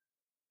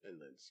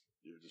 And then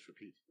you just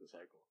repeat the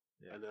cycle.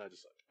 Yeah. And then I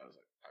was like,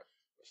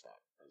 I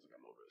stopped. I was like,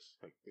 I'm over this.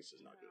 Like, this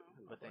is not good.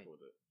 I'm But not fucking then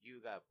with it. you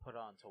got put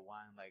on to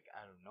wine like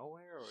out of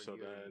nowhere, or So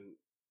you then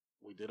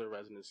we did a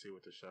residency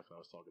with the chef I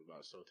was talking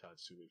about, Sotad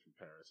Sumi from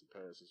Paris. And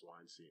Paris's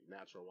wine scene,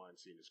 natural wine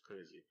scene, is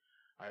crazy.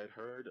 I had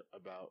heard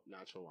about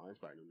natural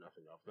wines, but I knew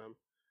nothing of them.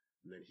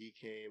 And then he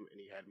came and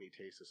he had me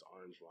taste this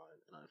orange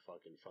wine, and I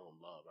fucking fell in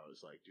love. I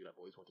was like, dude, I've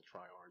always wanted to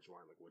try orange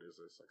wine. Like, what is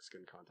this? Like,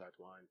 skin contact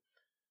wine.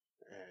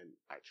 And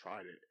I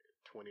tried it.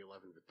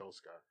 2011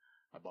 Vitosca.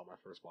 I bought my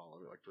first bottle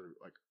of it like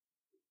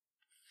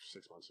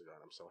 6 months ago,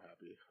 and I'm so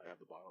happy. I have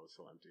the bottle; it's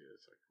still empty.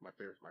 It's like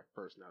my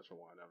first natural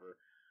wine ever.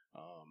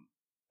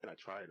 And I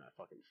tried it, and I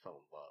fucking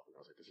fell in love. And I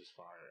was like, this is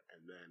fire.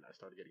 And then I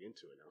started getting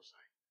into it, and I was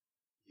like,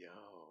 yo,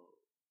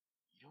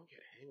 you don't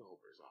get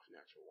hangovers off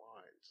natural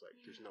wines. Like,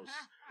 there's no.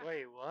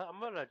 Wait, what? I'm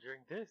gonna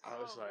drink this.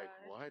 I was Oh, like,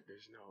 gosh. what?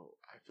 There's no.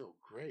 I feel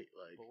great.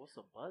 Like, But what's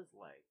the buzz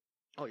like?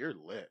 oh, you're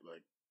lit.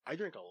 Like, I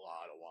drink a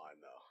lot of wine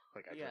though.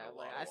 Like, I drink Yeah, a lot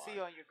like of I wine. see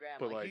you on your gram,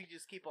 But, like, like- you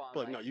just keep on.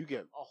 But like, no, you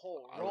get a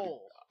whole I would-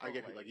 roll. I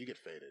get of, like you get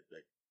faded.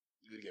 Like,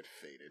 you get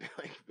faded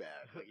like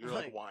bad. Like, you're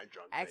like Like, wine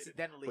drunk. Faded.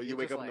 accidentally. But you you're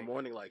wake just up in the like,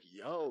 morning like,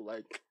 yo,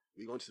 like,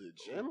 we going to the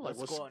gym? Like,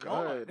 What's what's going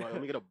on? good? Like,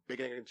 let me get a big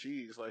egg and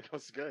cheese. Like,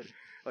 what's good?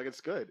 Like, it's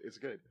good. It's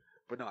good.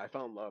 But no, I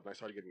fell in love and I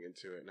started getting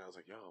into it, and I was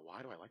like, yo,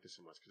 why do I like this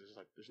so much? Because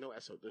there's no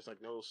there's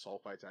like no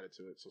sulfites added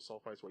to it. So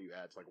sulfites, what you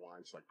add to like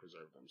wines to like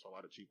preserve them. So a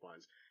lot of cheap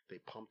wines, they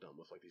pump them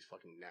with like these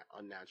fucking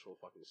unnatural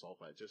fucking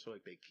sulfites just so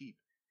like they keep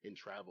in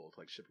travel, to,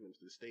 like shipping them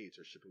to the States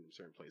or shipping them to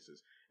certain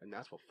places. And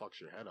that's what fucks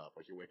your head up.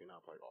 Like, you're waking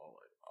up like, oh,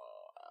 like,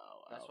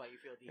 ow. That's why you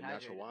feel In dehydrated.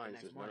 natural wines,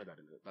 the there's next none of morning. that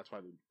in it. That's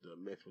why the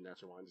myth with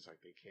natural wines is like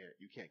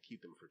you can't keep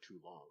them for too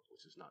long,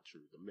 which is not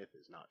true. The myth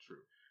is not true.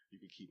 You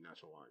can keep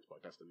natural wines, but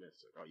that's the myth.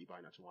 It's like, oh, you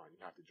buy natural wine,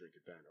 you have to drink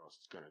it then, or else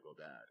it's gonna go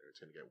bad, or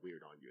it's gonna get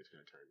weird on you. It's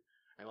gonna turn.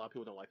 And a lot of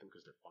people don't like them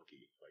because they're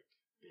funky. Like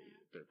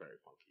they're very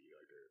funky.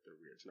 Like they're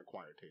weird. It's an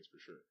acquired taste for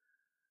sure.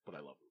 But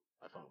I love them.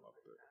 I fell in love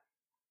with it.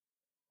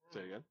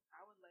 Say it again.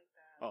 I would like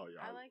that. Oh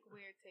yeah. I like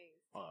weird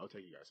taste. Oh, I'll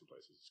take you guys some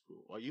places. It's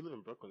cool. Well, you live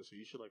in Brooklyn, so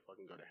you should like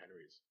fucking go to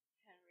Henry's.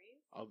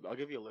 Henry's. I'll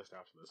give you a list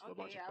after this. Of a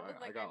bunch Okay, of I was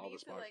spots. like, I got I all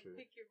the need to spots like for you.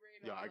 pick your brain.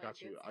 Yeah, on, I like, got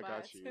you. good I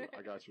got spots. you.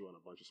 I got you on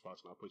a bunch of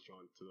spots, and I'll put you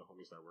on to the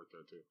homies that work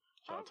there too.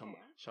 Shout Okay.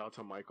 out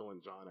to Michael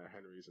and John at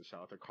Henry's, and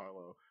shout out to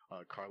Carlos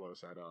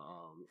at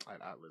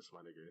Atlas,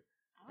 my nigga.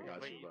 I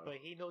got But, you, bro. but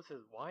he knows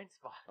his wine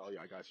spot. Oh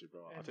yeah, I got you,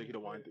 bro. I'll And take you to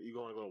he- wine. You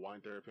want to go to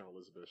wine therapy on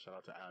Elizabeth? Shout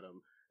out to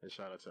Adam, and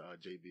shout out to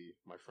JB,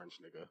 my French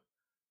nigga.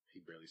 He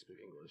barely speak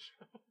English,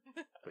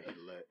 but he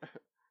lit.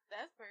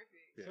 That's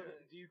perfect. Yeah. So,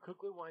 do you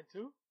cook with wine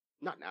too?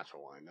 Not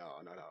natural wine, no.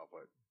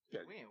 But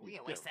yeah, We ain't yeah,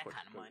 waste that fucking-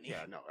 kind of money.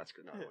 Yeah, no, that's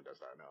good. No one does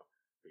that. No,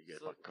 but you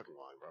get So- fucking cooking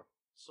wine, bro.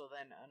 So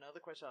then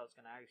another question I was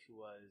gonna ask you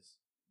was,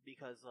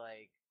 because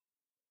like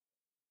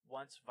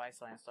once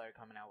Viceland started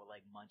coming out with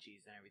like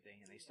munchies and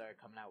everything, and they started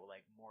coming out with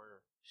like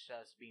more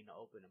chefs being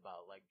open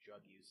about like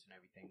drug use and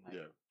everything, like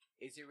Yeah.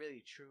 is it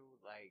really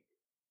true? Like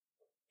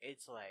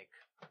it's like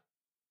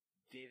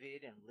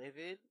vivid and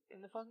livid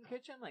in the fucking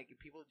kitchen? Like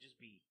people just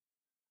be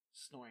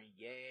snoring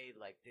yay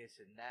like this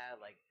and that,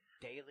 like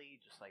daily,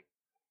 just like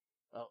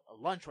a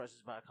lunch rush is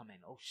about to come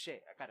in. Oh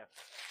shit, I gotta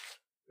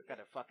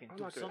fucking I'm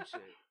do not some gonna-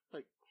 shit.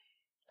 like,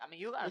 I mean,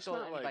 you gotta it's throw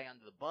not anybody like-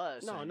 under the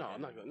bus. No, and- no,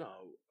 I'm not gonna.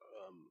 No,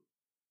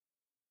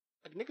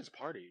 like niggas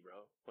party,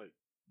 bro. Like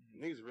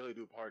Mhm. niggas really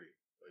do party.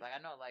 Like I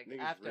know, like niggas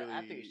after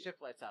your really-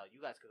 shift lights out,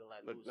 you guys could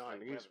let But loose nah, like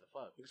niggas- whatever the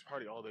fuck. Niggas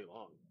party all day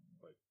long,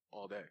 like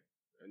all day,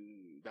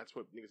 and that's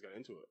what niggas got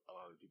into it. A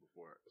lot of people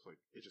for it. It's like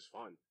it's just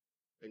fun,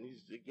 and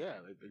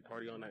they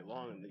party all night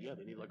long, and yeah,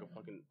 they need like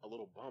a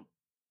little bump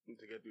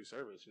to get through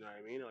service. You know what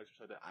I mean? Like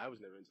shit like that. I was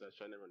never into that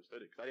shit. I never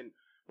understood it because I didn't.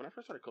 When I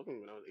first started cooking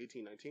when I was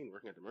 18, 19,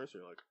 working at the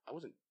Mercer, like I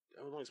was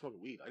only smoking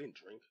weed. I didn't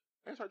drink.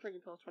 I didn't start drinking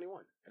until I was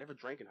 21. I never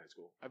drank in high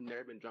school. I've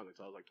never been drunk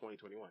until I was like 20,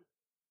 21.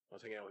 I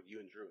was hanging out with you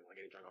and Drew and like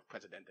getting drunk off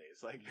Presidente.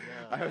 It's like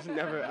I was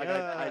never,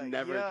 I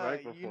never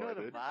drank before. You know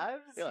the dude.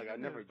 vibes. Yeah, like I You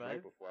know never the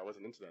drank vibes. before. I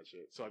wasn't into that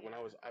shit. So like when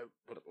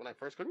I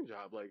first cooking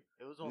job, like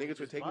It was only niggas would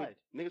just take Bud.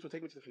 me to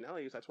the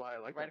finales. That's why I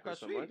like Right that place across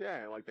so the much. street.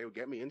 Yeah, and like they would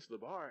get me into the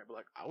bar, but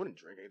like I wouldn't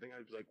drink anything.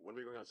 I'd be like, when are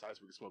we going outside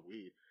so we can smoke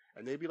weed?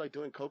 And they'd be like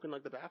doing coke in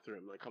like the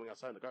bathroom, like coming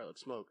outside like, all right,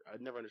 let's smoke.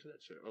 I'd never understood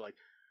that shit. Or like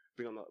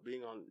being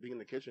in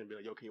the kitchen and be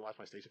like, yo, can you watch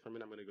my station for a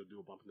minute? I'm gonna go do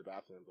a bump in the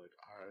bathroom. I'm like,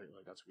 all right,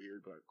 like that's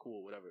weird, but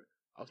cool, whatever.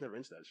 I was never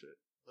into that shit.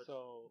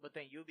 But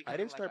then you I becoming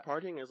didn't like start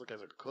partying as a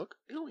cook.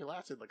 It only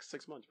lasted like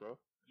 6 months, bro.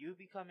 you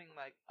becoming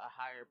like a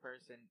higher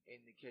person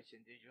in the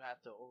kitchen. Did you have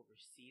to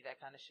oversee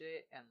that kind of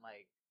shit and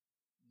like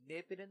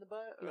nip it in the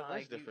butt? Or No,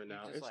 like it's different you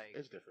now. just, like,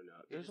 It's different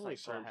now. you There's just, only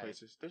like, go certain ahead.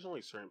 places. There's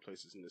only certain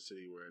places in the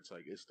city where it's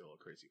like it's still a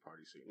crazy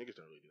party scene. Niggas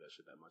don't really do that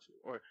shit that much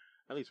anymore. Or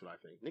at least what I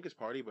think. Niggas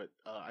party, but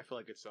I feel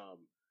like it's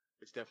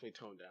definitely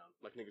toned down.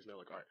 Like niggas know,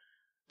 like, all right,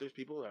 there's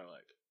people that are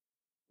like,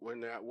 when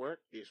they're at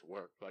work, it's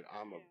work. Like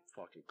I'm a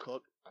fucking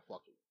cook.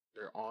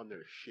 They're on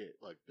their shit.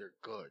 Like they're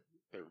good.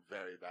 They're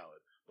very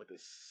valid. But the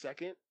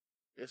second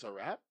it's a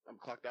wrap, I'm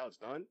clocked out. It's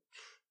done.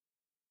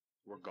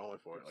 We're going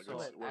for it. Like So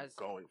we're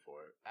going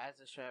for it. as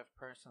a chef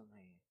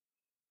personally,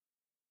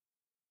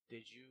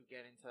 did you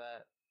get into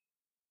that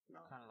No.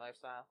 kind of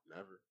lifestyle?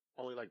 Never.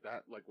 Only like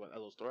that, like what that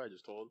little story I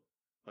just told,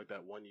 like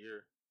that 1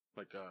 year,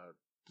 like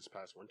this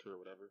past winter or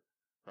whatever,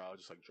 where I was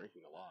just like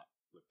drinking a lot.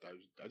 Like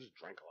I just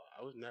drank a lot.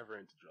 I was never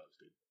into drugs,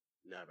 dude.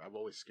 Never. I'm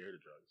always scared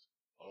of drugs.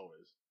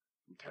 Always.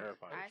 I'm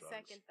terrified I of drugs.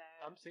 second that.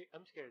 I'm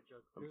scared of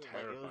drugs. I'm too.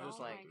 terrified. It was just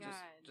Oh like my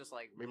God. just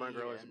like Me and my weed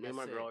girl and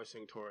that's are it.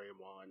 singing Tori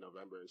Moa in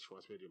November, and she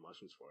wants me to do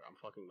mushrooms for her. I'm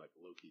fucking like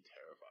low key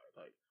terrified.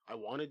 Like I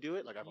want to do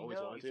it. Like I've You always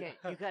know, wanted You to. can't.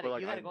 You gotta. But,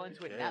 like, you gotta I go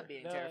into it can't. not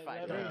being No, terrified.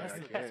 no, no, that's, I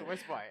that's can't. the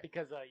worst part.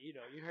 Because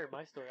you heard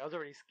my story. I was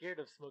already scared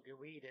of smoking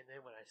weed, and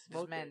then when I This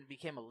smoked man it,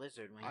 became a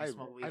lizard when he I-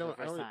 smoked weed I for the don't-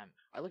 I first don't- time.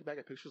 I look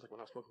back at pictures like when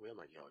I was smoking weed. I'm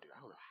like, yo, dude,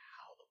 I don't know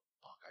how the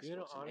fuck I You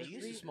know, smoked so And much he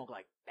used to weed. smoke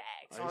like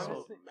bags. I used to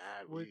honestly, smoke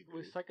mad with weed,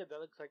 with dude.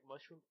 psychedelics like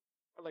mushroom,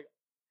 like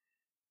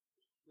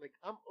like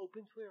I'm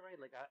open to it, right?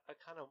 Like I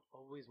kind of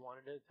always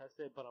wanted to test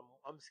it, but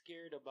I'm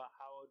scared about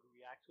how I would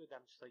react to it.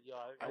 I'm just like, yo,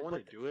 I want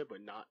to do it,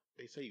 but not.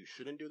 They say you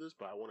shouldn't do this,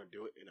 but I want to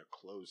do it in a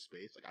closed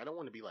space. Like I don't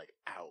want to be like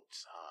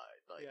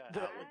outside, like Yeah.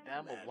 out with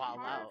That would mad wild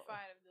people. out.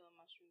 Horrified of doing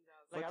mushrooms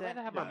outside. Like But I'd then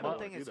rather have Yeah, my I the don't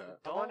mom. thing wanna is, do that.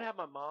 I want to don't have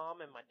my mom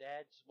and my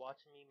dad just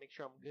watching me, make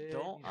sure I'm good.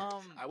 don't you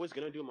know? I was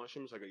gonna do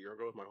mushrooms like a year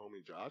ago with my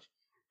homie Josh,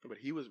 but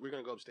we were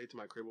gonna go upstate to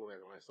my crib when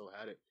I still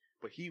had it.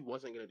 But he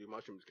wasn't gonna do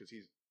mushrooms because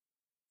he's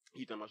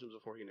done mushrooms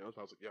before. He knows.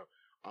 So I was like, yo,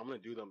 I'm gonna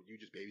do them. You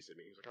just babysit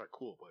me. He was like, all right,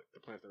 cool. But the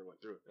plans never went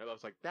through. And I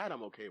was like, that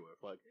I'm okay with.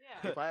 Like,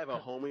 Yeah. if I have a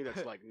homie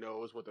that's like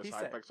knows what the He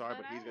side said- effects are,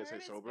 but I he's gonna stay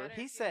heard it's sober. better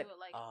He if you said, do it,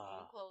 like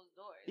in closed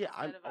doors. Yeah,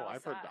 instead of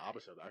I've heard the outside.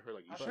 opposite. I heard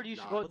like you I've should heard you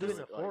should not go do it in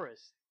the like-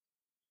 forest.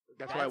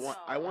 That's what I want.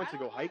 No, I want I to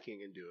go don't want-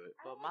 hiking and do it.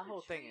 I But want my the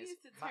whole thing trees is,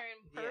 to my, turn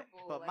yeah, purple,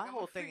 but like, my I'm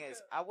whole a thing freak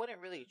is, out. I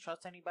wouldn't really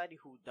trust anybody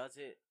who does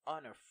it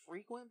on a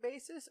frequent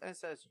basis and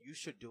says you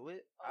should do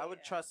it. Oh, I would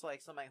yeah. trust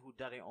like somebody who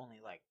done it only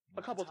like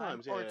A couple one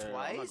time times, or yeah.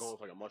 twice. I'm not going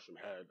with like a mushroom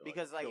head.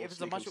 Because, like, he'll if it's a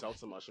sneak mushroom- himself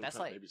some mushrooms, that's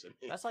trying to like- babysit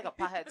me. That's like a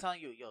pothead telling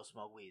you, "Yo,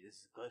 smoke weed. This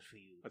is good for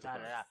you." That's a Da, da,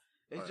 fact. da.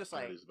 It's Alright, just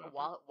I'll like use the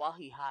bathroom. while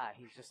he high,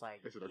 he's just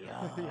like, They said, okay.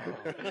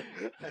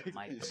 "Yo,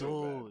 my He's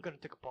so bad. I'm dude." gonna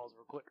take a pause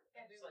real quick.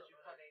 Just let you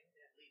fucking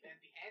leave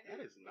empty-handed.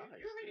 That is nice.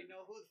 You already dude.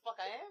 know who the fuck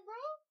I am, bro.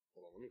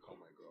 Hold on, let me call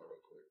my girl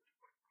real quick.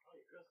 Oh,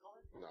 your girl's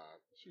calling?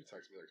 Nah, she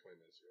texted me like 20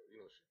 minutes ago.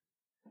 You know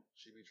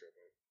she be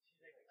tripping. She's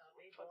like,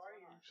 babe, how are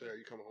you? She said, are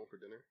you coming home for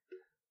dinner?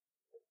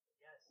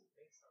 Yes,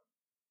 make some.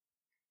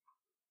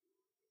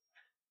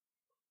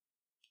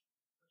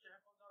 Put your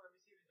headphones on. Let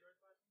me see if it's yours,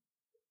 question.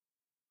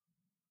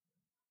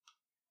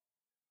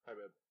 Hi,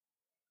 babe.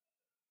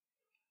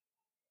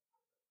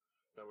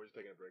 No, we're just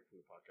taking a break from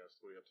the podcast.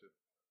 What are you up to?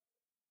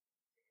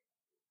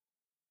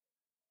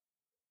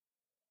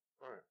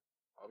 Alright.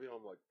 I'll be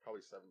home like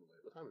probably 7 the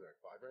latest. What time is it?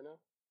 5 right now?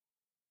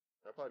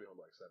 I'll probably be home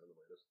like 7 the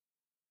latest.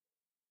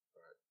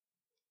 Alright.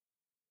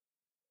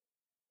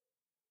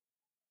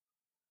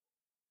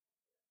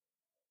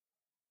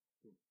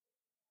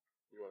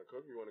 You want to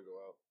cook or you want to go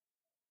out?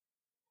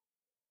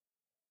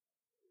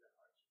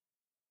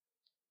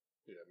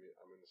 Yeah,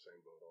 I'm in the same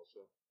boat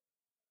also.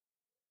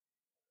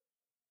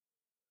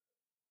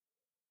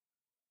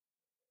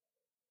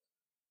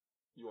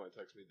 You want to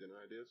text me dinner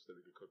ideas that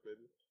we could cook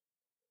maybe?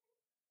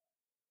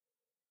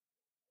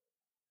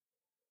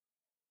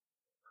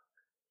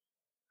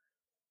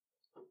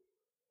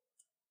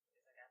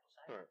 It's like apple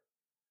cider. Alright.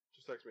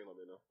 Just text me and let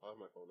me know. I'll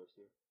have my phone next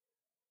to me.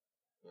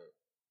 Alright.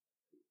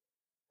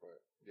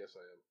 Alright. Yes,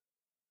 I am.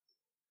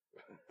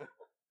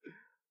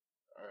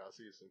 Alright, I'll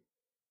see you soon.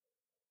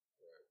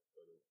 Alright.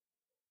 Bye.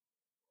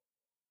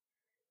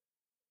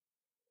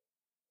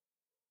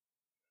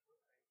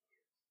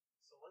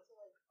 So was it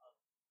like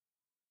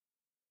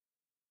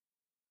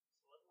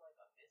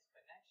a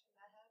misconnection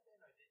that happened,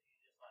 or did you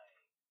just like?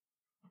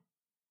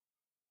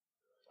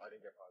 I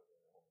didn't get positive.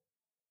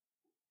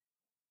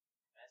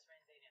 Best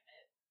friends ain't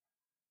admit.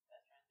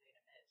 Best friends ain't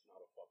admit. It's not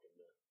a fucking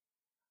myth.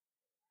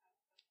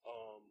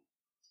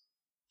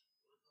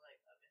 Was it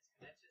like a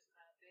misconnection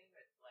kind of thing,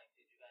 or like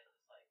did you guys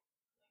just like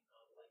link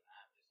up like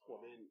after so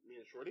What, long? me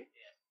and Shorty?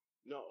 Yeah.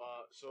 No,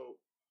 so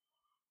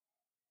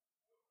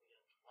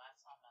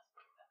Last time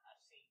I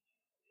seen you,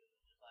 it was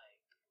just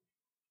like,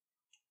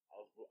 I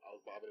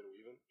was bobbing and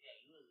weaving. yeah,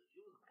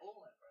 you was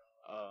bowling, bro.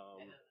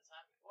 And then the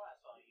time before I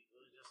saw you, it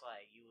was just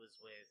like you was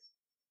with.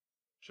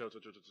 Chill.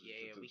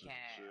 Yeah, we can't-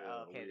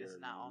 chill. okay, this is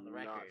We're not on the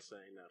Not record.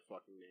 saying that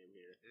fucking name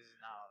here. This is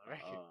not on the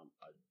record.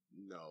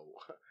 No,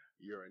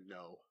 you're a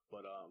no.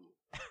 But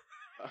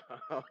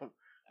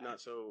not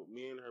so.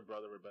 Me and her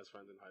brother were best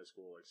friends in high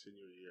school, like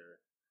senior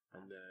year,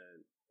 and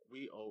then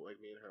me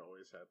and her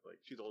always had like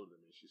she's older than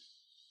me. She's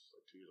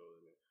like 2 years older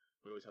than me.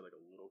 We always had like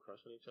a little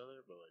crush on each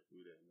other, but like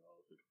we didn't know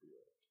if it could be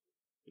like,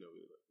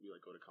 we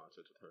like go to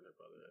concerts with her and her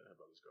brother and her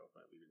brother's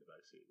girlfriend. We'd be in the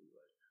backseat and be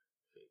like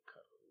fake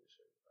cuddling and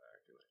shit in the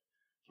back and like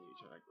give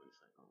each other like it's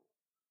like oh.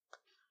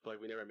 But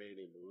like we never made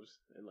any moves,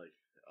 and like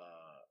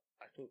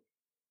I think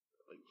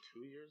like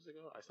 2 years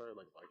ago I started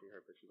like liking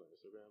her pictures on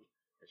Instagram,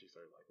 and she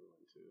started liking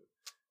mine too.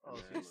 Oh, And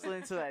so then, you slid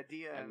into that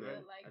DM, and man.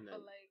 then- But like, and but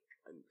then- like,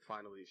 and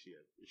finally she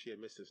had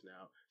missed us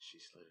now. She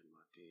slid in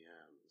my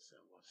DM and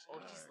said, "What's Oh,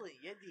 good?" she slid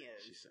your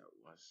DMs. She said,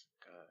 "What's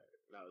good?"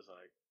 And I was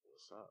like,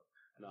 "What's up?"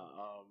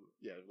 No,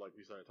 yeah, like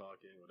we started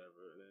talking,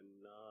 whatever, and then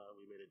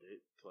we made a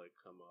date to like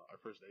come. Our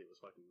first date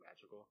was fucking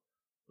magical.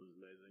 It was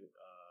amazing.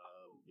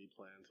 We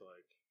planned to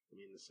like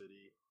meet in the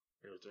city.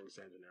 It was during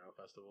San Gennaro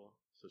Festival,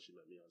 so she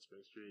met me on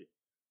Spring Street.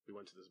 We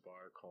went to this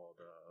bar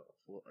called.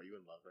 Are you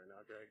in love right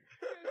now, Greg?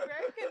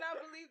 Greg cannot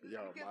believe this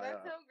Yo, because my,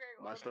 I tell Greg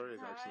all My the story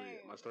is time.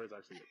 actually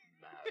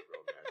mad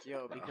romantic.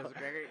 Yo, bro. because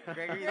Gregory's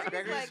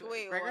like,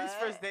 wait, Gregory's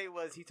what? first date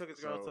was he took his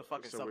girl to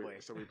fucking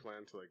Subway. So we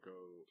planned to like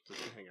go to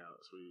hang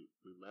out. So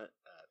we met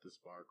at this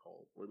bar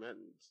called. We met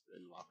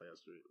in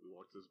Lafayette Street. We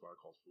walked to this bar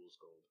called Fool's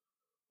Gold,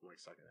 on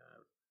like Second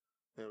Ave.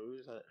 And we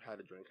just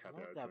had a drink. I Happy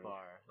love hour that drink.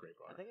 bar. Great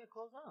bar. I think it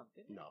closed down,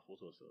 didn't it? No,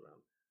 Fool's Gold's still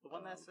around. The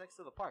one that's next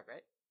to the park,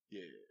 right?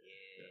 Yeah.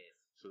 Yes.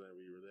 So then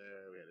we were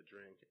there. We had a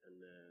drink, and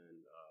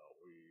then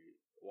we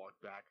walked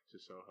back to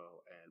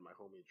Soho. And my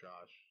homie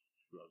Josh,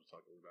 who I was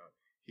talking about,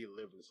 he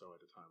lived in Soho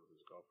at the time with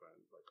his girlfriend,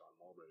 like on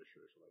Mulberry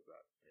Street or something like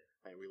that.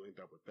 Yeah. And we linked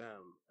up with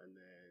them, and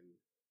then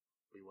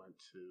we went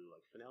to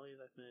like Finelli's,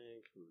 I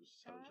think. We were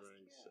just having that's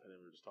drinks, cute. and then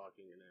we were just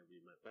talking, and then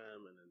we met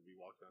them, and then we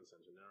walked around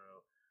San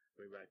Gennaro.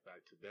 We went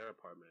back to their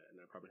apartment, and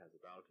their apartment has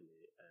a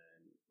balcony,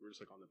 and we were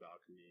just like on the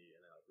balcony, and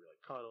then like we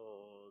like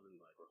cuddled, and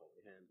like we're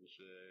holding hands and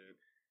shit.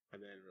 And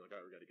then we were like,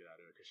 all right, we got to get out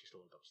of here because she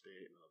still lived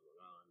upstate, and I was like,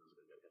 oh, and I was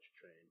like, we got to catch a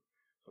train.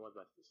 So I went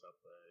back to the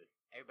subway.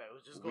 Everybody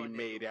was just We going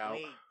made in out.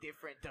 way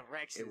different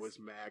directions. It was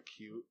mad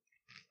cute,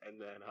 and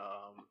then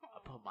I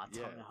put my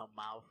tongue in yeah. her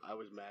mouth. I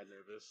was mad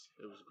nervous.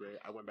 It was great.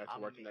 I went back to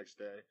work the next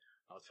day.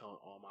 I was telling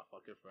all my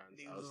fucking friends.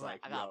 He I was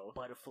like, like, I got yo,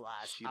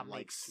 butterflies. she I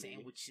make likes me.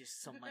 sandwiches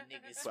so my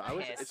niggas But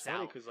pass it's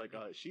funny out. because like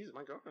she's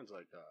my girlfriend's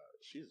like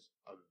she's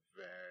a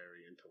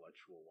very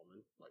intellectual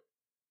woman, like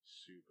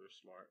super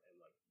smart and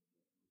like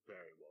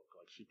very woke.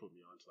 Like she put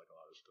me on to like a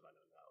lot of stuff I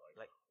know now,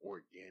 like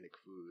organic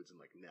foods and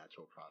like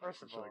natural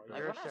products. First and of shit all, like that.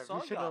 you're a when I chef. saw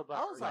You should know y'all, about.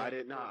 I was No, like, I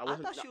didn't. No, I I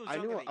wasn't. thought she was I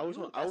knew. younger I was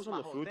than on. you. I was That's on my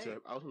the whole food thing.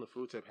 tip. I was on the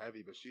food tip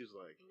heavy, but she was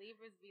like,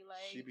 Libras be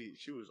like,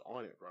 she was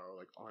on it, bro.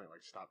 Like on it.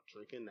 Like stop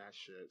drinking that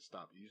shit.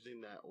 Stop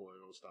using that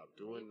oil. Stop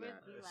doing Libras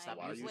that. be like, Stop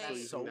Why are you using still that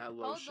using soap. that hold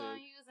lotion? on,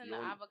 you using You the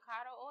don't-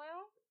 avocado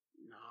oil?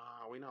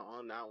 Nah, we not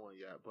on that one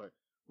yet. But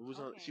we was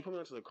on. She Okay. put me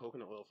onto the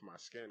coconut oil for my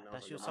skin. And I I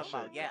thought was she was like, talking my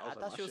about shit- yeah. I I was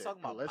thought like, she my was shit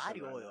talking about glisten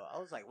body right oil. now. I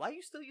was like, why are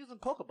you still using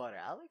cocoa butter,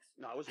 Alex?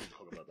 No, I wasn't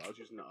talking about that. I was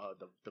using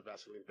the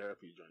Vaseline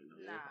therapy joint.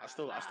 You know? Nah, I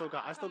still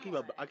come keep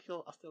on. I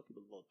still keep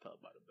a little tub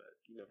by the bed.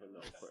 You never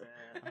know.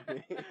 But,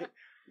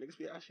 niggas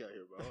be ashy out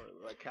here, bro.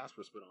 Like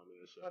Casper spit on me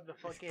and shit. On the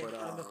fucking, But,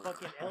 on the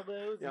fucking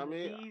elbows. You know what I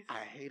and the mean? knees.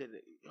 I hated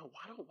it. Yo,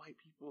 why don't white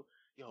people?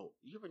 Yo,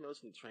 you ever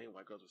notice in the train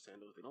white girls with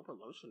sandals? They don't put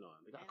lotion on.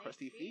 They got And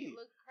crusty their feet.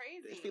 look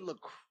crazy. Their feet look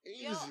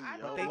crazy. Yo, I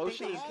yo. know They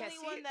Lotion think is you the can't only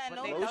see one it, that but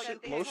knows they that lotion.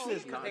 they Lotion told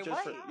is you not they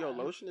just for white.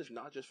 lotion is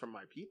not just for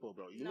my people,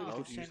 bro. You No. niggas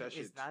need to use that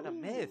Lotion shit is not too. a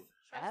myth.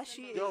 Trust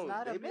Ashy me, is Yo,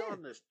 not they a be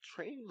on myth. this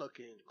train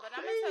looking But crazy.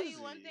 I'm gonna tell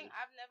you one thing.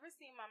 I've never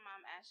seen my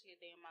mom ashy a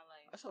day in my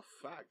life. That's a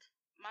fact.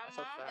 My That's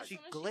a mom, fact. as She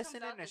soon as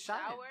glistening she comes out and the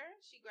shining. shower,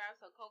 she grabs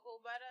her cocoa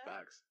butter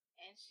Facts.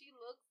 and she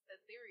looks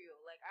ethereal.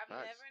 Like I've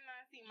Facts. never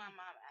not seen my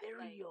mom act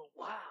Ethereal,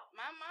 like. wow.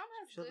 My mom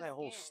has She looks good like a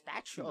whole skin.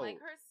 statue. Yo,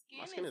 Like her skin,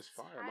 My skin is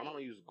fire. tight. My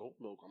mama used goat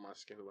milk on my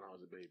skin when I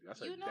was a baby.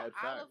 That's You a know, dead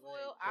fact. olive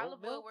oil. Goat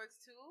Olive oil milk? works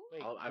too.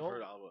 Wait, I've goat-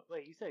 heard olive oil.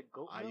 Wait, you said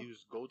goat I milk?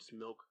 used goat's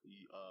milk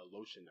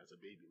lotion as a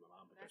baby. My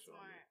mom put that That's shit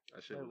on me. smart.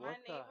 That shit Wait, was- what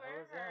My the hell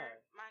neighbor, is that?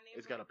 my neighbor.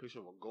 It's got a picture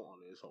of a goat on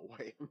it. It's a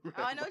way.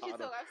 Oh, I know what you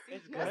told. I've seen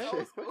It's it. good? That's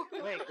old school.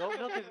 Wait, goat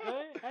milk is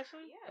good,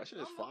 Ashley? Yeah, That shit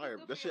is goat milk fire.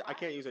 good That for shit your I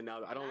can't body. use it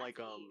now. I don't Not like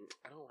sweet.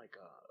 I don't like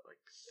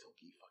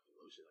silky fucking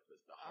lotion like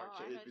this. The Oh, hard I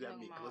shit. heard It you be talking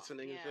me about-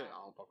 glistening and yeah. shit. I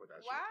don't fuck with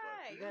that Why?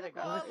 shit. You gotta look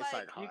go- all It's like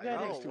like hot. You I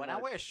gotta- know it's too When I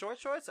much. wear short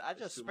shorts, I It's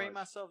just too spray much.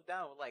 myself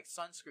down with like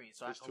sunscreen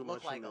so It's I too can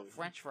look much like for a me.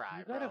 French fry.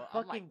 You gotta bro. I'm,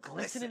 fucking like,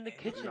 glisten in the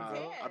glistening. kitchen, Nah,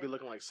 bro. I'll be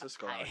looking like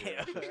Cisco out here.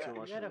 I- It's just too You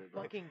much gotta for me,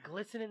 bro. fucking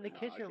glisten in the Nah, I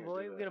kitchen, can't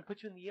boy. do We're that. gonna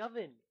put you in the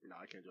oven. No,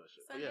 I can't do that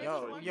shit. So But yeah, niggas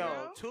Yo, want yo,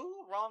 girl?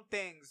 two wrong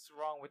things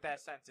wrong with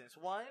that sentence.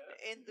 One,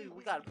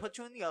 we gotta put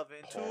you in the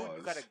oven. Two, you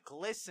Pause. gotta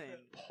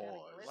glisten.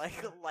 Pause.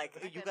 Like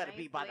Like you a gotta nice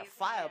be by the glazed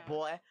fire, lamb.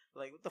 boy.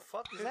 Like, what the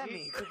fuck does that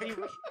mean?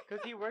 Because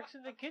he works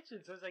in the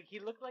kitchen, so it's like he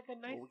looked like a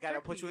nice. We gotta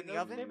turkey, put you in the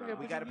know? oven. We're gonna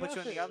We gotta put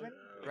you in the oven.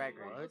 Yeah.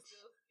 Gregory. What?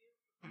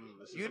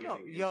 This You is know,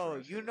 getting yo,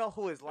 interesting. you know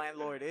who his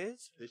landlord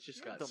is. This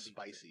just got Don't be-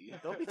 spicy.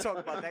 Don't be talking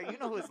about that. You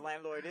know who his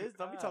landlord is.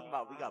 Don't be talking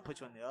about we gotta put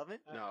you in the oven.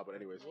 No, but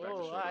anyways, back to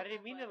Whoa, I shit.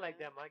 didn't mean it like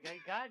that, my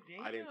guy. God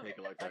damn. I didn't take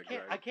it like I that,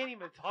 can't. Greg. I can't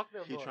even talk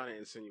no He more. trying to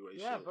insinuate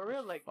Yeah, shit. for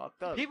real. Like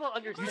Fucked up. people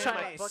understand. You trying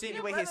my to fucking-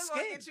 insinuate his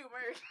skin? Get you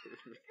murdered.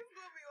 It's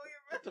gonna be on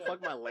your What the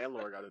fuck my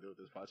landlord got to do with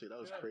this podcast?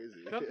 That was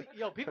crazy.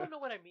 Yo, people know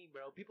what I mean,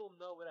 bro. People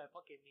know what I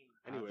fucking mean.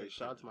 Anyway,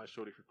 shout out to my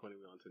shorty for putting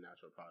me onto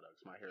natural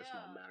products. My hair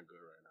smells Yeah. mad good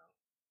right now.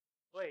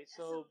 Wait,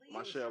 so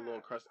My shit a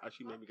little crust.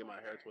 Actually made me get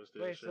my hair twisted.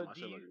 Wait, and shit. so My do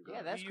shit you- looking good.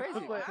 Yeah, that's do you crazy.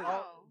 cook with Wow.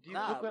 all? Do you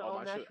Nah, cook with oh, all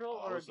my shit- natural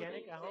oh, or it's looking-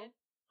 organic at home?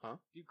 Huh?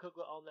 Do you cook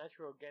with all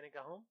natural or organic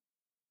at home?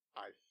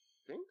 I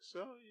think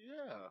so.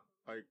 Yeah.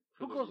 Like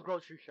Who goes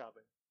grocery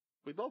shopping?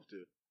 We both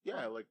do.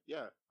 Yeah, like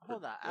yeah.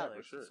 Hold on, Yeah, Alex.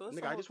 for sure. So it's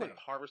Nigga, the I whole just went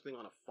thing. harvesting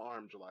on a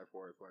farm July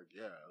 4th. Like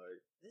yeah,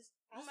 like This,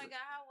 Oh my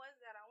god, how was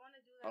that? I want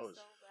to do that I was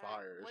so bad.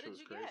 fire. That What shit did was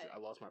you crazy. get? I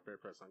lost my favorite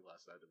pair of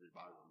sunglasses. I had to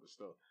rebuy them, but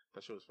still,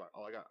 that shit was fire.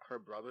 Oh, I got her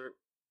brother.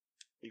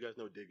 You guys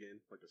know Dig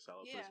In, like the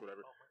salad Yeah. place,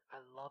 whatever. Oh my, I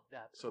love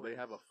that. So they place.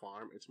 have a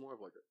farm. It's more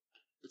of like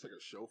it's like a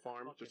show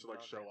farm, Fucking just to like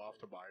love show that off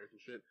place. to buyers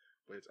and shit.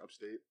 But it's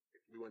upstate.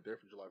 We went there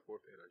for July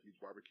 4th. They had a huge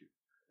barbecue,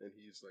 and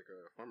he's like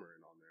a farmer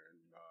and on there.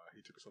 And he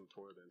took us on a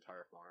tour of the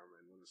entire farm.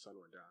 And when the sun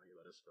went down, he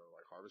let us go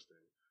like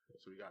harvesting.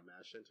 So we got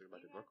mad shit. Took it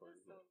back to You guys Brooklyn.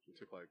 are so We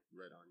took like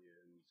red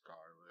onions,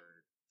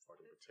 garlic,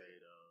 fucking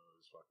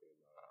potatoes, fucking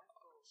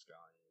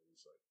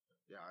scallions. Like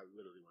yeah, I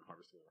literally went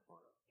harvesting on a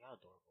farm. y'all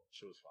adorable.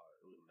 Shit was fire.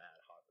 It was mad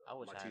hot though. I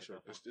wish my I had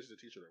t-shirt. that This is a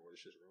t-shirt I wore.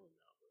 This shit's ruined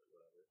now, but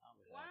whatever. I wish I had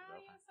a Why are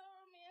you girlfriend. so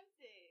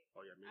romantic?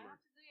 Oh yeah, me I and my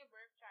have to do your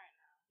birth chart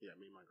now. yeah,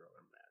 me and my girl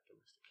are mad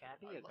domestic. Can I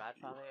be I a love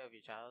godfather you. of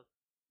your child?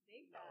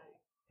 Big No. guy.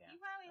 Damn, He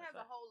probably that's has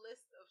a right. whole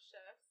list of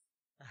chefs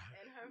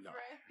and her No,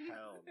 friends.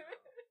 hell no.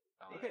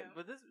 Okay, Damn.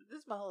 but this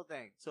is my whole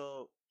thing.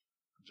 So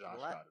Josh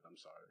What? got it. I'm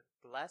sorry.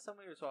 the last time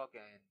we were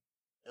talking,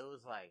 it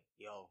was like,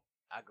 yo,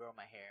 I grow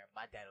my hair.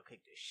 My dad will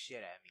kick the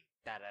shit out of me.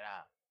 Da da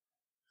da.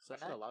 So I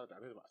said a now, lot of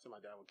that. I said my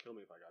dad would kill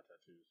me if I got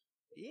tattoos.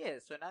 yeah.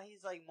 So now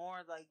he's like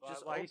more like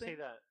just Why open. you say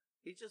that?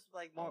 He's just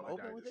like more My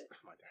open dad with just-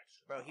 it. My dad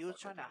just- Bro, he was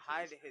fuck trying to with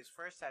hide tattoos. his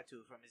first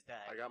tattoo from his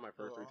dad. I got my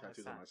first for 3 the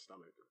longest tattoos on time. my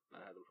stomach. I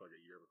had them for like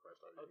a year before I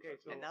started. getting Okay,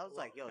 tattoos. And I was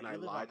like, yo, and you I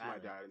live lied on to my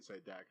Island. dad and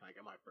said, "Dad, can I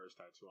get my first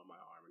tattoo on my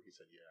arm?" And he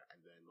said, "Yeah." And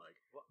then like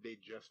What? they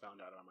just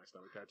found out about my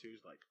stomach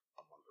tattoos like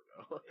a month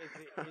ago.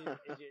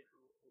 Is it?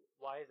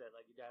 Why is that?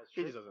 Like your dad's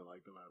He just strict? doesn't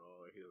like them at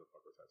all. Like, he doesn't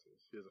fuck with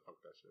tattoos. He doesn't fuck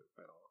with that shit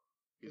at all.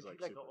 He's He's like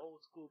like super, an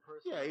old school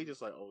person. Yeah, he's just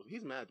like old.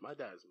 He's mad. My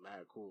dad's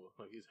mad cool.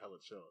 Like he's hella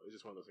chill. It's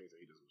just one of those things that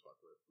he doesn't fuck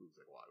with. He's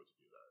like, "Why would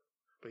you do that?"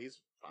 But he's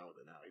fine with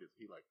it now.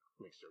 He like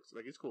makes jokes.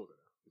 Like he's cool with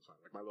it now. He's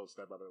fine. Like my little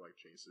stepbrother like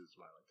chases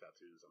my like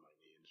tattoos on my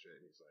knee and shit.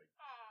 And he's like,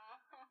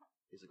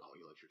 "Oh,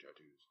 you like your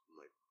tattoos?"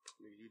 I'm like,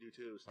 "Nigga, you do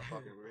too. Stop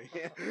fucking with me."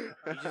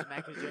 You just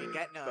mad 'cause you ain't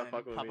got none,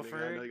 Stop fucking with Papa me, nigga.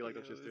 I know Ferg. you like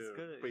them It shits was too.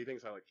 good. But he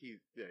thinks he's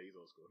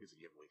old school. He's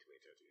like, "You have way too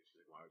many tattoos." He's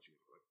like, "Why would you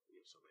like you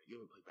have so many?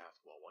 You haven't played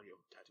basketball. Why do you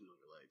have tattoos on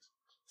your legs?"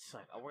 It's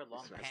like I wear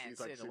long He's like pants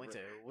in the super-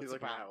 winter. What's He's the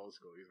like mad problem? old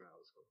school. He's mad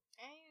old school.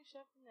 And you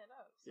shuffling it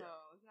up, so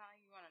Yeah. it's not like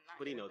you want to knock.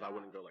 But he it knows I down.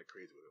 wouldn't go like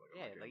crazy with it. Like, I'm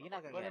Yeah, getting like my you're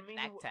not fucking- gonna But I get mean,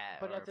 neck tat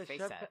but or as a face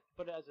chef, tat.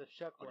 but as a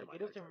chef, I'll get like my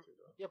it neck doesn't. tattooed,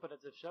 though. Yeah, but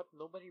as a chef,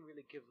 nobody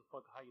really gives a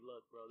fuck how you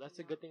look, bro. That's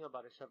the good thing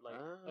about a chef. Like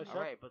a chef,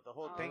 All right, but the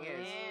whole thing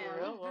is, yeah. for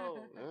real.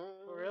 Whoa,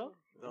 for real.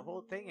 the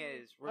whole thing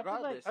is, I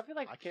regardless. feel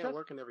like I can't chefs,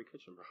 work in every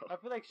kitchen, bro. I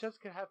feel like chefs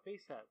can have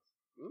face tats.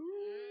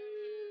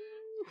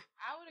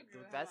 I would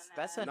agree. That's- with him on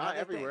that's that. another Not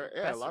everywhere. thing.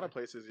 Yeah, That's- a lot of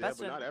places. Yeah, that's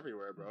but not an-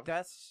 everywhere, bro.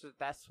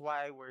 That's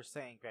why we're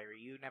saying,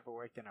 Gregory, you never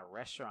worked in a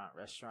restaurant.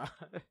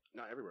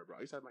 Not everywhere, bro.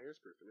 I used to have my ears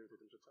pierced. I didn't take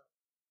them shits out.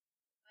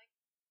 How do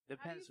you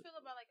Depends. feel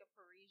about like a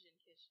Parisian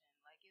kitchen?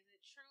 Like, is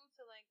it true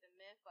to like the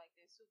myth? Like,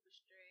 they're super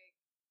strict.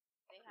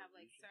 They have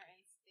like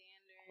Parisian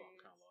certain Well, I'm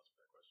standards. kind of lost with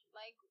that question.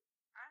 Like,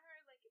 I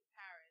heard like in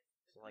Paris,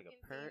 the So, like a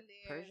cooking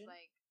scene there is, Persian?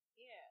 like,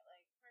 yeah,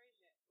 like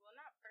Persian. Well,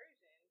 not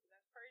Persian, because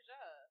that's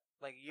Persia.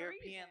 Like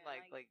European,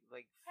 Parisian,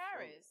 like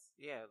Paris.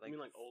 Yeah, You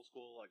mean like old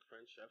school like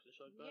French chefs and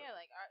shit like that? Yeah,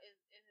 like is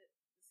it the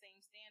same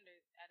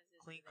standard as it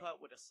is clean today?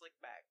 cut with a slick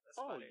back. That's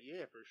Oh about it.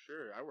 yeah, for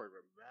sure. I work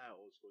with mad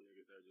old school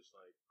niggas that just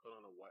like put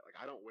on a white. Like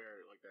I don't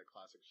wear like that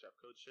classic chef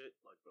coat shit,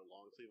 like the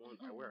long sleeve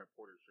ones. I wear a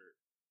porter shirt.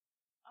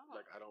 Oh.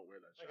 Like I don't wear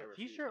that shit. Like I a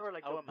refuse. T-shirt or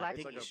like I the wear my black.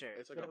 It's like Dickie a, shirt.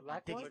 it's like The a,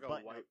 black it's one? like a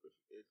Button white.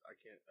 I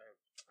can't.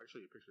 I'll show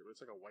you a picture, but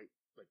it's like a white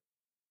like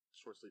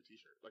short sleeve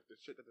T-shirt, like the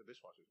shit that the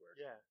dishwashers wear.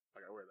 Yeah.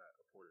 Like I wear that.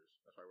 A porters.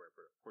 That's why I wear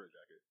a porter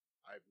jacket.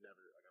 I've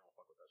never like I don't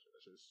fuck with that shit.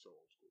 That shit is so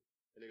old school.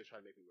 And niggas try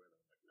to make me wear them.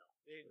 I'm like no.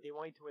 They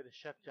want you to wear the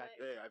chef jacket.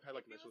 Yeah, I've had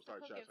like If you Michelin was to star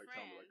cook chefs in like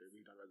tell me like France-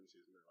 we've done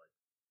residencies and they're like,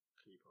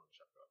 can you put on the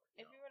chef coat? I'm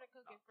like, If no. you were to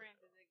cook in not France,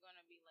 that. is it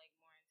gonna be like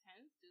more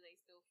intense? Do they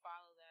still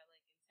follow that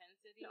like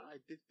intensity? No,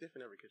 it's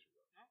different every kitchen,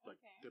 bro. Oh, Like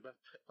okay. the best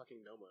fucking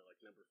Noma, like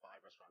number 5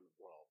 restaurant in the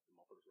world, the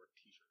motherfuckers wear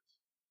T-shirts.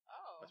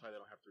 Oh. That's why they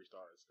don't have 3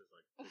 stars because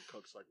like the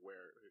cooks like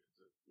wear.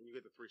 When you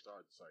get the 3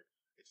 stars, it's like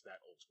it's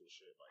that old school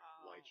shit, like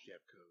white Oh.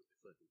 chef coat,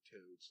 the fucking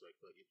toads, like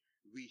fucking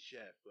we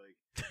chef, like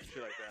shit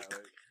like that.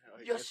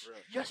 Like Yes, that's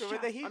real. yes, so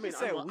when he I mean,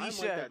 just said I'm we like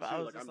chef, that, I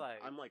too. was just like,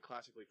 I'm like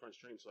classically French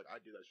trained, so like I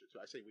do that shit too.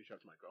 I say we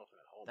chef to my girlfriend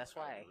at home. That's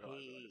like, why I don't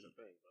realize, like, it's a hate-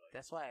 thing. But, like,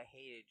 that's why I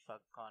hated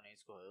fucking culinary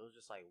school. It was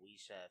just like we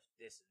chef,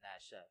 this and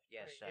that chef,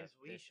 yes Wait, chef, Is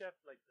we this. chef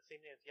like the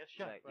same name as yes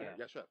chef? Like, right?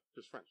 yeah, chef,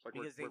 just French. Like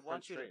Because we're they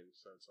want French you to- trained,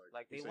 so it's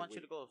Like we they say want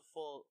you we. to go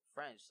full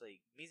French. Like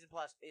mise en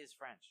place is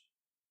French.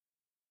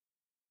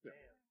 Yeah.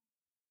 Damn.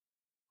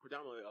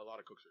 Predominantly, a lot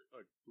of cooks are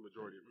like the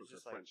majority of It's cooks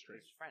just are like French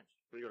trained. it's French.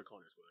 When you go to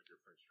culinary school, like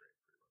you're French trained,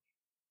 pretty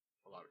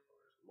much. A lot of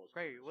culinary school. Most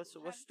Gregory, culinary what's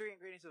schools. what's 3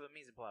 ingredients of a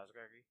mise en place,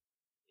 Gregory?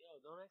 Yo,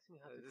 don't ask me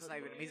how to It's cook.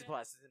 not even a bro. mise en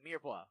place. It's a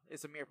mirepoix.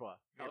 It's a mirepoix.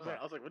 I was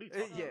like, what are you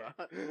talking Yeah.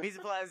 about? Mise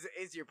en place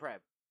is your prep.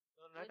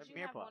 Don't Would ask you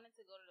me. have Mirepoix. wanted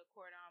to go to the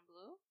Cordon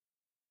Bleu?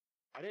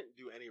 I didn't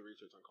do any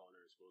research on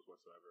culinary schools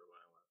whatsoever when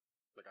I went.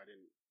 Like, I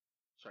didn't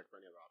check for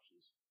any other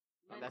options.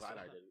 I'm That's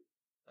glad what- I didn't.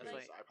 That's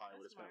Because why. I probably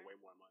would have That's spent smart. way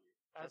more money.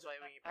 That's why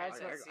when your As parents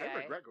a- said I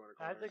CIA. regret going to As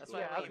culinary a- That's school.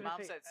 why yeah, I when was your gonna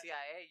mom say- said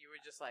CIA, you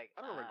were just like, I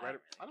don't regret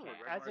it. really I don't care.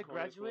 regret As a going to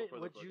culinary school graduate, for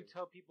the would you fucking-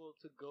 tell people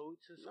to go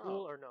to No.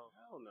 school or no?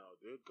 Hell no,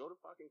 dude. Go to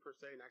fucking Per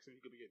Se and ask if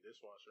you could be a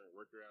dishwasher and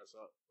work your ass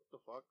up. What the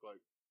fuck?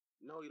 Like,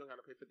 no, you don't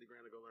gotta pay $50,000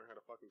 to go learn how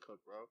to fucking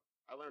cook, bro.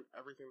 I learned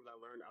everything that I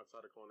learned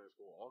outside of culinary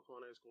school. All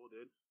culinary school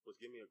did was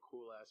give me a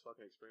cool ass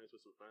fucking experience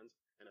with some friends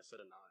and a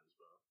set of knives,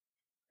 bro.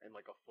 And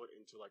like a foot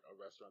into like a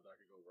restaurant that I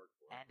could go work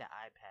for. And an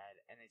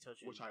iPad, and they taught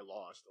you Which I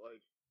lost.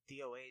 Like,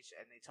 DOH,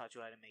 and they taught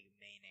you how to make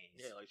mayonnaise.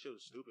 yeah, like shit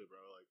was stupid, bro.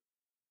 Like,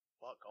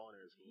 fuck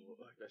culinary school.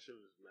 Like that shit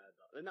was mad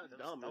dumb. And not That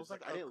was- dumb. that It was was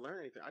like like I a- didn't learn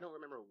anything. I don't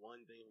remember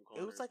one thing from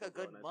It culinary was like a school,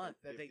 bro, good and I month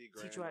spent that they 50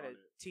 teach you how grand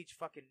to on it. teach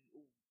fucking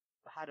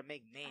how to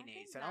make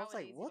mayonnaise, think and I was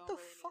like, nowadays what you the don't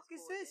really need fuck school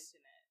is with this?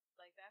 internet.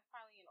 Like that's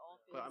probably in all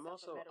fields. But I'm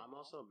except for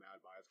also medical. mad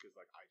biased because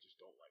like I just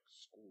don't like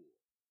school.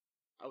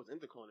 I was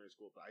into culinary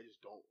school, but I just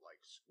don't like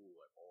school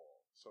at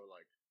all. So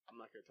like I'm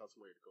not gonna tell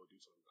somebody to go do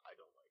something that I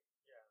don't like.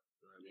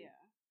 You know what I mean? Yeah.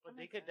 But That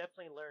they makes could sense.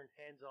 definitely learn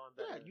hands-on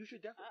Yeah, better. you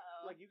should definitely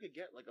Uh-oh. like you could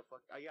get like a fuck.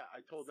 Yeah,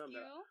 I told them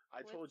that. Skew?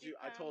 I told What's you. your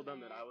I told them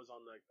that I comment? was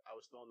on like I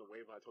was still on the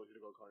wave when I told you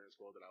to go culinary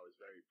school. That I was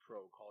very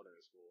pro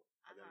culinary school.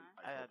 And then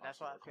Uh-huh. I That's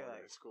why I feel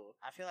culinary like school.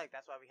 I feel like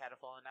that's why we had a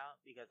falling out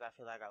because I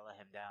feel like I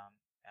let him down,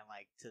 and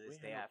like to We this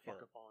ain't day had I no feel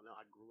fucking falling out.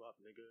 I grew up,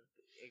 nigga.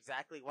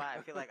 exactly why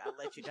I feel like I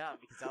let you down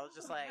because I was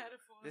just like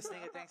Metaphor. this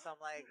nigga thinks I'm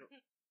like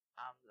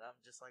I'm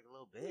just like a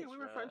little bitch. Yeah, we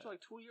were bro. friends for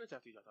like 2 years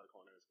after you got out of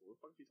culinary school. What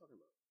the fuck are you talking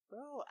about?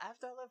 Bro,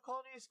 after I left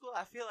culinary school,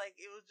 I feel like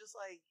it was just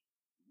like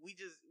we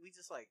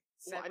just like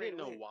Well, I didn't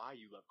know separated ways. why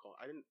you left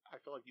culinary. I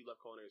feel like you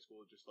left culinary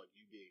school just like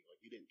you being like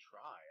you didn't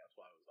try. That's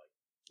why I was like,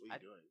 what are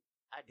you doing?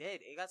 I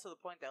did. It got to the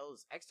point that it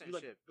was You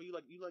externship.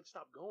 like, you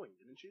stopped going,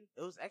 didn't you?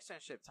 It was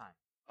externship time.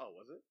 Oh,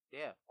 was it?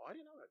 Yeah. Oh, I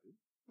didn't know that, dude.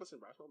 Listen,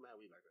 bro, I smoked mad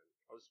weed back then.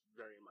 I was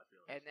very in my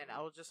feelings. And then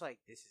I was just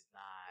like, this is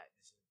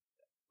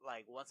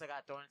like once I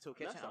got thrown into a And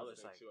kitchen, that's the I other was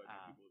just thing like, too.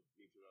 I think people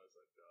need to realize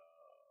like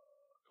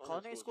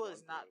culinary school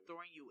is one not thing.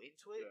 throwing you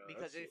into it Yeah,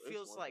 because it it's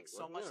feels one like thing.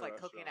 so Working much in a like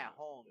cooking at restaurant-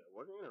 home. Yeah,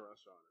 working in a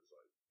restaurant is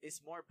like It's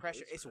more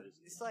pressure. It's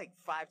It's crazy. like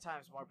 5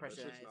 times more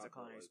pressure that than shit's it's not a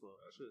culinary built, school.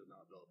 That shit is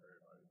not built for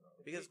everybody, bro.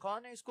 Because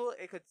culinary school,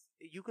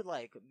 you could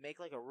like make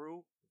like a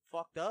roux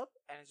fucked up,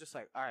 and it's just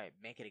like, all right,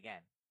 make it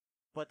again.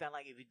 But then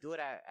like if you do it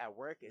at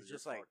work, it's You're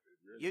just like, fucked,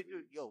 dude. You're in the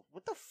weeds. yo,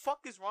 what the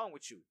fuck is wrong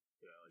with you?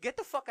 Yeah, like, Get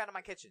the fuck out of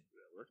my kitchen.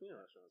 yeah, working in a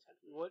restaurant is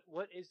hectic.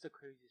 What is the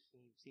craziest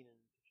thing you've seen in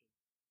the kitchen?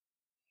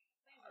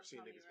 Please I've don't seen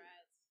tell me niggas get-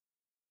 rats.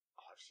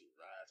 Oh, I've seen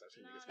rats. I've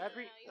seen No, niggas. no, get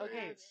Every no, you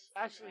okay, haven't seen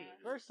Ashley.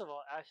 rats. First of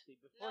all, Ashley,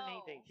 before No.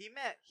 anything, He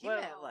meant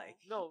Well, like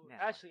no, Nah.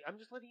 Ashley, I'm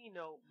just letting you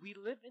know we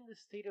live in the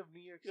state of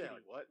New York City. Yeah,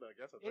 like what? Like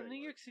that's a In thing. New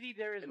like, York City,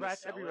 there is in the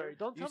rats cellar? everywhere.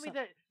 Don't You tell me sound-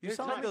 that. you there's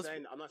sound not like I'm, those-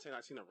 saying, I'm not saying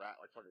I've seen a rat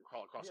like fucking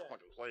crawl across Yeah. the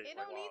fucking plate. It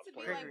like, don't while need to be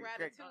playing. like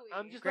Greg- Ratatouille.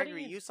 I'm just Gregory,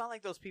 letting you sound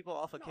like those people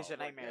off of No, Kitchen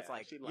like, Nightmares. yeah,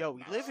 Like, I've seen, like, yo,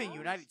 we live in mouse.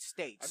 United I've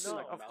States. seen,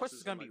 like, of course, mouses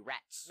it's gonna and, be like-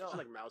 rats. No. I've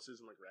seen like mouses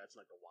and like rats in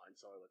like the wine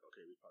cellar. Like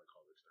okay, we probably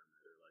called the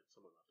exterminator. Like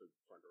someone left the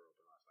front door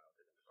open last night. I'll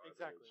take them to garbage.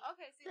 Exactly.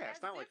 Okay, see, Yeah, that's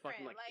it's not like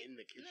different. fucking like in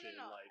the kitchen,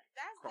 no. like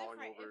That's crawling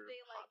different over if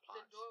they like hot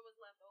the pots. door was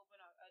left open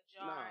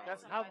ajar. No. and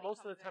That's how somebody most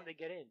of the comes time in. they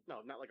get in.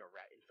 No, not like a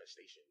rat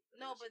infestation. I've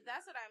No, never but seen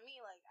that's that. what I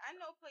mean. Like, I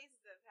know places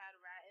that've had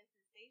rat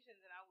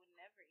infestations, and I would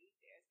never eat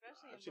there,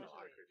 especially I've in seen a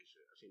lot of Bushwick. crazy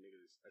shit.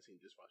 I've seen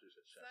dishwashers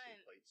that chefs Son,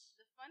 and plates.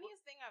 The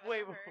funniest thing I've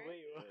Wait, ever heard.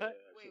 wait, Yeah, what? I've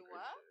seen Wait, crazy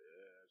what? shit.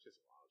 Yeah, it's just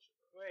wild shit,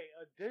 bro. Wait,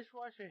 a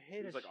dishwasher He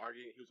hit was a. like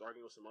arguing. He was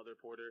arguing with some other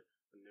porter,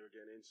 and they were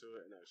getting into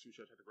it. And the sous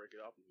chef had to break it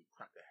up, and he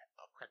cracked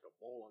a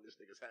bowl on this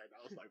nigga's head. And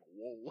I was like,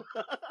 whoa.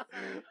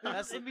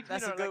 That's In between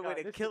that's a our, good like,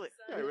 way to this kill it.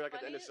 Son, Yeah, we were like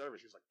the at the end of funniest-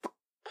 service. He was like,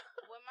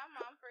 When my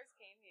mom first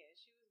came here,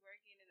 she was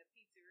working in a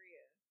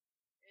pizzeria.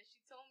 And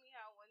she told me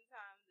how one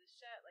time the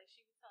chef, like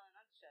she was telling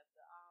not the chef,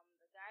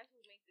 the guys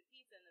who make the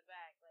pizza in the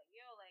back, like,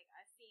 yo, like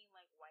I seen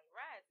like white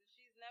rats, and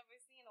she's never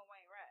seen a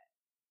white rat.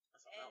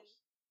 that's a And mouse.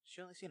 She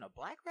only seen a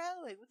black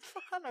rat. Like, what the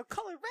fuck kind of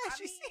color rat I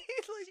she mean,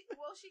 seen?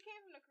 Like, she came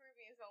from the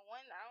Caribbean, so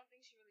one, I don't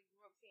think she really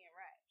grew up seeing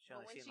rats. She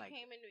But only when seen, she like-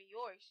 came in New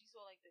York, she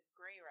saw like the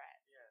gray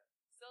rats. Yeah.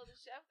 So the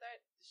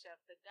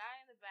guy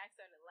in the back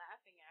started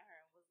laughing at her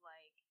and was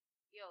like,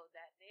 "Yo,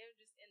 that they're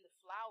just in the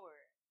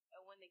flour,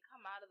 and when they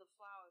come out of the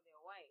flour,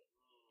 they're white."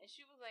 And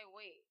she was like,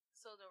 "Wait,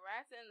 so the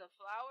rats are in the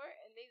flour?"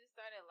 And they just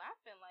started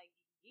laughing like,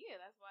 "Yeah,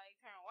 that's why they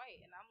turn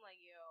white." And I'm like,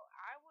 "Yo,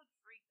 I would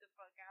freak the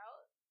fuck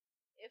out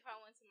if I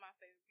went to my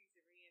favorite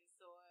pizzeria and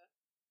saw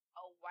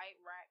a white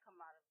rat come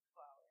out of the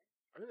flour."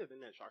 I think the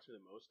thing that shocks me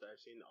the most that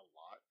I've seen a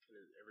lot,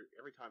 and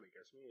every time it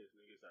gets me, is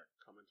niggas that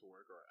come into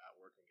work or at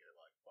work and get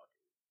like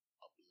fucking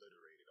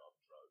obliterated off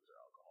drugs or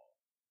alcohol,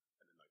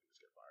 and then like just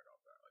get fired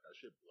off that. Like that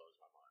shit blows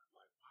my mind. I'm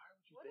like, why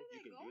would you What are think they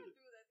you can do going this?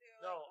 through that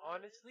they're No, like, "Oh,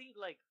 honestly,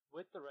 like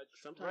with the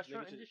Sometimes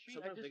restaurant niggas industry,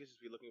 sometimes I just niggas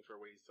just be looking for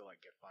ways to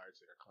like get fired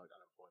so they can collect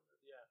unemployment.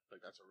 yeah.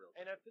 Like that's a real.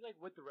 And thing. I feel like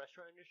with the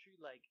restaurant industry,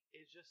 like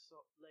it's just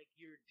so like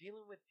you're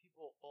dealing with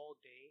people all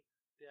day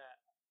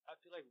that I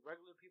feel like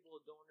regular people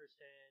don't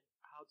understand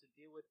how to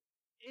deal with.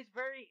 It's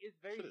very Shit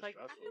is like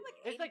I stressful, feel like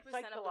bro. it's like 80% of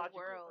the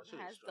psychological. world That shit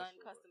is has done stressful,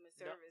 bro. customer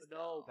service. No,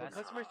 though. but That's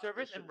customer not-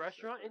 service this and shit is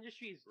restaurant different.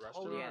 industry is Restaurant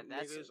totally Yeah,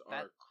 that's- niggas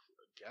that-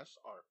 guests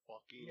are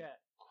fucking yeah.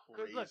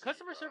 crazy. Look,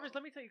 customer bro. service.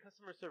 Let me tell you,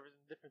 customer service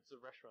and the difference of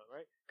restaurant,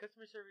 right?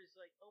 Customer service is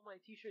like, oh, my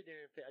T-shirt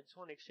didn't fit. I just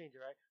want to exchange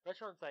it, right?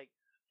 Restaurant's like,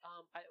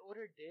 I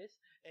ordered this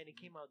and it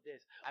came out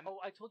this. I'm-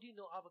 Oh, I told you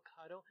no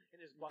avocado and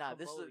there's guacamole. Nah,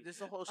 this is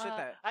the whole shit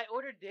that I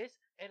ordered this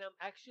and I'm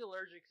actually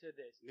allergic to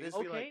this. Niggas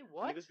Okay, be like,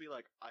 what? Niggas be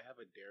like, I have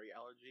a dairy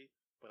allergy,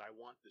 but I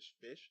want this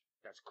fish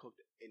that's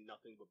cooked in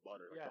nothing but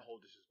butter. Like Yeah. the whole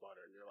dish is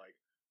butter, and you're like,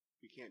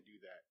 we can't do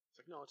that. It's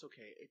like, no, it's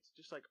okay. It's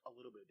just like a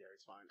little bit of dairy.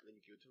 It's fine. And then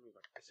you give it to me,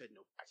 like, I said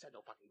no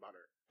fucking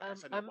butter. I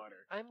said no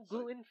butter. I'm It's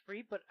like- gluten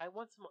free, but I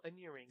want some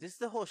onion rings. this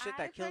is the whole shit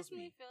I that kills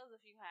personally me. feel as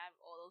if you have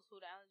all those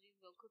food allergies,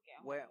 go cook at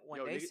home. When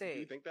Yo, they nigga, say do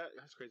you think that?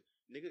 That's crazy.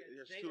 Nigga, Yeah,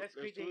 there's they- two. that's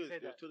There's crazy two. they say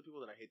There's that. two of the people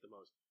that I hate the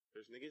most.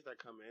 There's niggas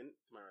that come in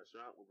to my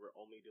restaurant where we're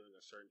only doing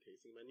a certain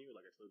tasting menu,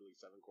 like it's literally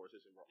 7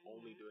 courses, and we're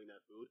only Mhm. doing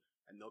that food,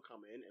 and they'll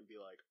come in and be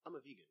like, "I'm a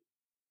vegan."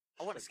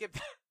 I want to skip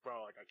that.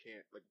 bro, like I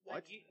can't. Like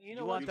what? Like, you You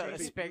know want what's the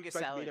crazy? asparagus you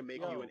expect salad. me to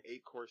make Yo. you an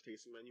 8-course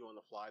tasting menu on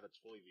the fly that's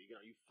fully vegan?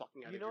 Are you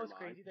fucking out You of know your what's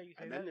mind? crazy that you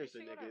say And that? then there's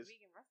You the should go to a niggas.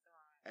 vegan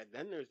restaurant. And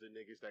then there's the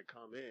niggas that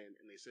come in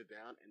and they sit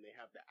down and they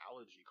have the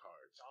allergy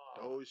cards. Oh.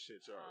 Those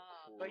shits are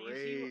Oh. But you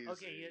crazy. see,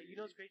 okay, you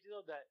know what's crazy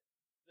though?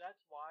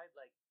 That's why,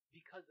 like,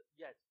 because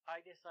yes,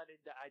 I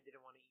decided that I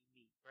didn't want to eat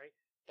meat, right?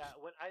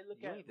 That when I look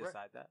You at ain't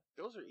decide that.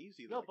 Those are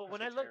easy. no, Though, but like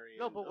when I look, pescatarian,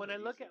 no, but those when are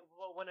I look easy.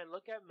 at when I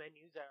look at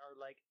menus that are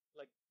like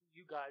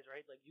you guys,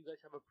 right? Like you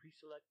guys have a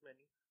pre-select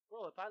menu,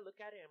 bro. If I look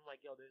at it, I'm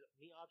like, yo, there's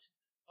meat options.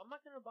 I'm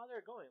not gonna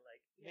bother going. Like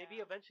maybe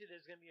Yeah. eventually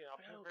there's gonna be an I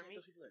option don't for get me.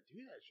 those people that do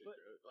that shit. But-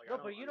 Dude. Like, No, I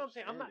but don't you know what I'm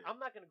saying. understand I'm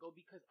not gonna go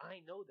because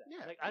I know that.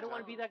 Yeah, like I don't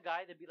want to be exactly. that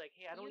guy that be like,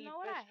 hey, I don't You eat know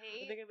what fish. I And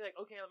hate? they're gonna be like,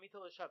 okay, let me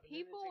tell the chef. And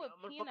then People it's like, with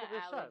I'm gonna peanut fuck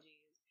with the chef.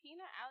 allergies.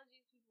 Peanut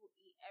allergies, people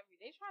eat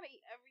They try to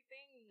eat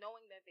everything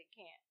knowing that they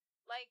can't.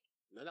 Like,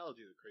 Nut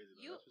allergies are crazy.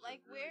 Though. You- That's just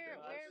like, really where-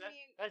 dangerous. where that's,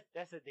 me and-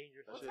 that's a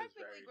dangerous. That well, shit one. is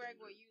technically, very Greg,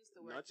 where dangerous. you used to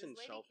work, Nuts this and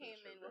lady shellfish came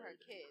are in with her very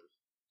kid. dangerous.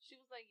 She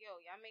was like, yo,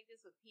 y'all make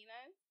this with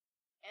peanuts?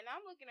 And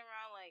I'm looking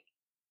around like,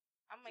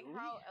 I'm like, Do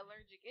how we?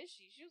 allergic is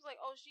she? She was like,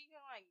 oh, she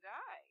can like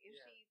die if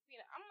Yeah. she eats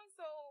peanut. I'm like,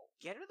 so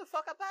Get her the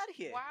fuck up out of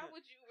here. why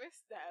would you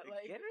risk that?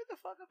 Like, Get her the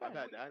fuck up I've out of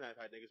had here. that, and I've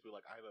had niggas be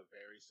like, I have a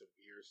very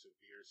severe,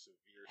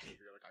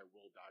 like I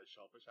will die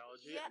shellfish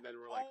allergy, Yeah. and then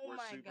we're like, Oh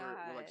my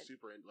God. we're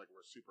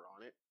super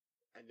on it,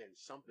 and then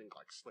something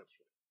like slips.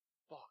 We're like,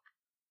 fuck,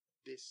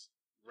 this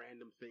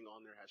random thing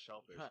on there has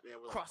shellfish. Huh. Yeah,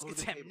 we're like,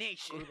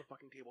 Cross-contamination. Go to the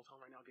fucking table, tell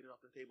them right now, get it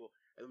off the table,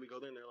 and then we go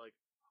there, and they're like,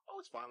 oh,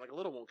 it's fine, like a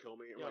little won't kill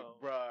me. I'm Yo. like,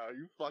 bruh, are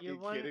you fucking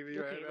kidding me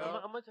right okay,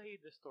 now? I'm gonna tell you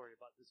this story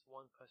about this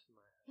one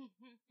customer I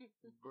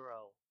had.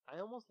 Bro, I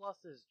almost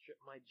lost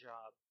my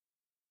job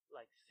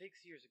like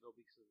 6 years ago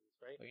because of this,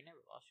 right? But you never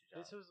lost your job.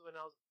 This was when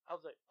I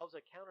was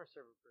a counter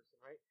server person,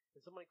 right?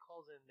 And somebody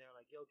calls in, they're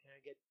like, "Yo, can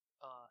I get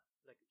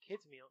like a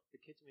kids meal?"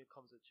 The kids meal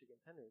comes with chicken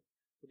tenders,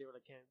 but they were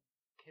like, "Can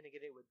I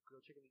get it with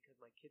grilled chicken because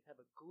my kids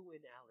have a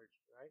gluten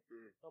allergy?" Right?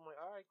 Mm. So I'm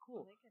like, "All right,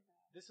 cool." Look at that.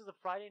 This is a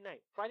Friday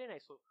night.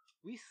 So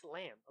we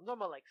slam. I'm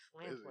talking about like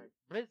Busy. slam,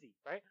 busy,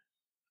 right?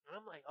 And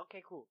I'm like,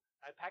 okay, cool.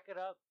 I pack it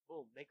up.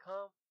 Boom. They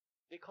come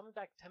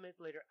back 10 minutes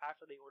later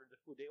after they ordered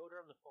the food. They order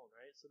on the phone,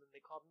 right? So then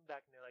they call me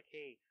back and they're like,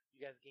 hey, you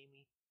guys gave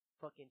me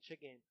fucking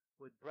chicken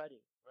with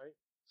breading, right?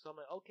 So I'm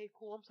like, okay,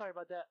 cool. I'm sorry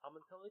about that. I'm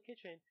gonna tell the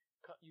kitchen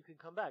you can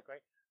come back,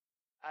 right?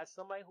 As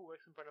somebody who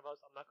works in front of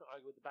us, I'm not gonna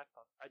argue with the back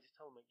talk. I just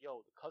tell them like,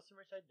 yo, the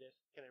customer said this.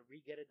 Can I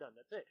get it done?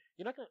 That's it.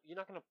 You're not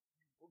gonna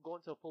go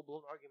into a full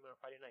blown argument on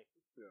Friday night.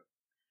 Yeah.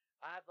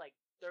 I have like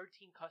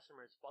 13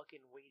 customers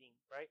fucking waiting,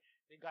 right?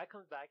 The guy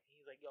comes back and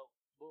he's like, yo,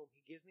 boom.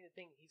 He gives me the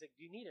thing. He's like,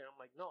 do you need it? I'm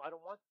like, no, I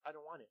don't want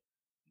it.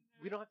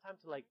 We don't have time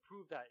to like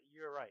prove that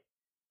you're right.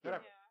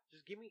 Whatever. Yeah.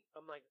 Just give me.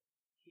 I'm like,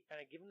 and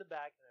I give him the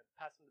bag and I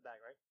pass him the bag,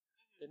 right?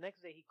 The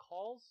next day he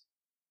calls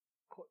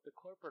the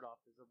corporate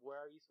office of where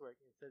I used to work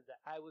and says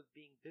that I was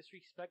being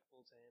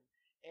disrespectful to him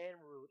and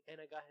rude, and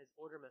I got his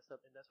order messed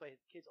up, and that's why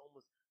his kids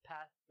almost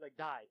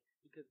died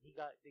because they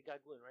got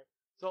gluten, right?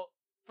 So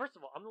first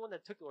of all, I'm the one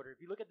that took the order.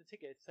 If you look at the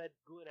ticket, it said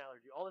gluten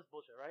allergy, all this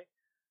bullshit, right?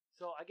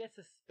 So I get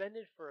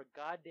suspended for a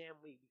goddamn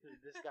week because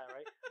of this guy,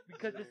 right?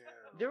 Because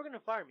they were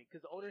gonna fire me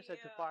because the owner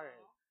said to fire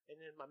him, and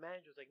then my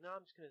manager was like, "No,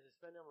 I'm just gonna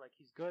suspend him. Like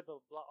he's good, blah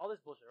blah, blah all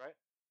this bullshit, right?"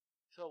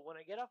 So when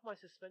I get off my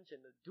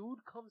suspension, the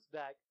dude comes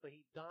back, but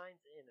he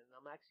dines in, and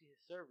I'm actually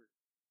his server.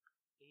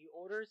 And he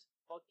orders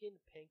fucking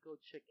panko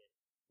chicken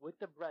with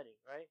the breading,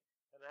 right?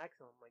 And I ask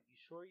him, I'm like, "You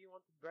sure you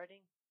want the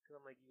breading?" Because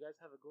I'm like, "You guys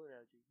have a gluten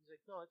allergy." He's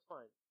like, "No, it's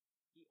fine."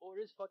 He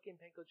orders fucking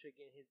panko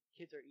chicken. His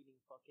kids are eating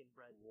fucking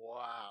bread,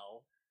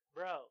 Wow.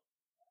 bro.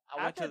 I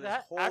went After to this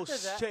that- whole after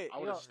that- shit. I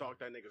would have Yo, stalked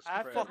that nigga's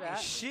after crib.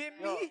 that- shit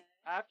Yo, me?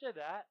 after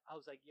that, I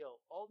was like,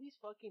 "Yo, all these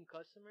fucking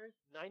customers,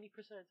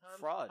 90% of the time,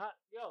 Fraud. fraud,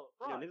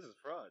 Yeah, niggas is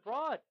fraud.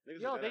 fraud."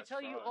 Niggas Yo, are they deadass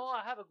tell you, frauds. "Oh,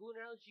 I have a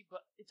gluten allergy,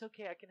 but it's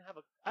okay. I can have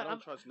a." I don't I'm-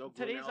 trust no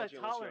gluten today's allergy a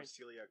unless tolerance.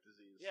 you have celiac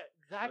disease. Yeah, Unless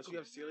you exactly,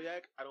 have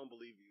celiac, I don't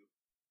believe you.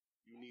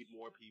 You need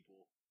more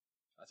people.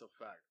 That's a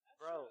fact.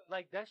 bro.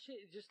 Like that shit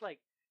is just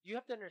like you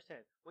have to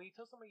understand. When you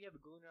tell somebody you have a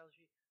gluten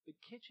allergy, the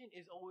kitchen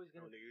is always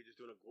No, gonna. nigga, you're just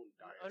doing a gluten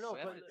diet. I know, So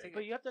but, you have to take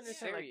but it you have to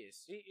understand, like,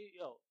 serious.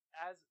 yo,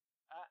 as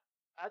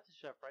a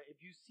chef, right?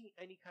 If you see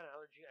any kind of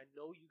allergy, I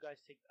know you guys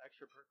take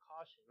extra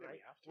precaution, Yeah, we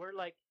right? have to. We're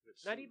like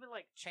It's not so- even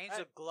like Change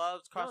I- the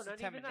gloves, no, cross not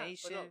even that, but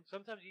contamination. no,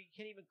 sometimes you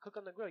can't even cook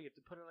on the grill. You have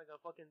to put it in like a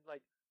fucking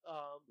like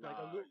Nah,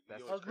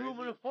 that's you know what's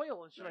aluminum crazy?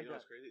 foil and shit Nah, like you know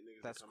what's that. crazy?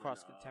 Niggas That's that come in,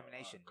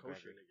 cross-contamination,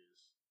 kosher Gregory.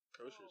 niggas.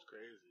 Kosher's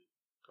crazy.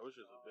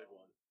 Kosher's a big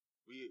one.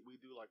 We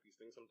do like these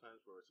things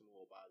sometimes where someone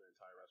will buy the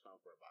entire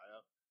restaurant for a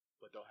buyout,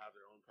 but they'll have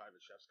their own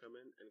private chefs come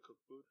in and cook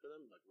food for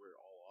them. Like we're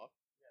all off.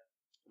 Yeah.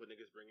 But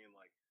niggas bring in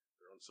like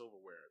their own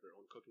silverware, their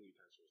own cooking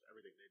utensils,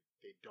 everything.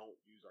 They don't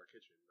use our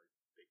kitchen. Like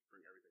they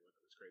bring everything with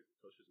them. It's crazy.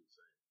 Kosher's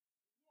insane.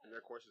 And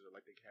their courses are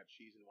like they can have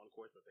cheese in one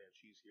course, but if they have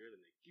cheese here, then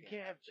they You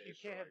can't have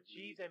fish or, like,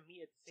 cheese meat and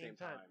meat at the same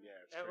time.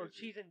 Yeah, it's Or crazy.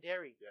 cheese and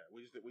dairy. Yeah,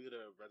 we did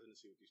a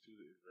residency with these two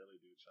Israeli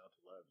dudes. Shout out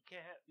to Lev. You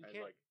And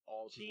can't like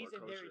all cheese people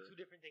and are dairy kosher. two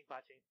different things,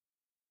 Pache.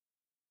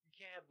 You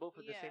can't have both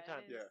at the same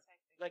time. Yeah.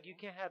 Like you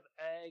can't have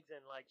eggs and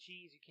like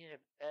cheese. You can't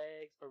have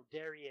eggs or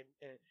dairy and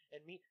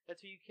meat.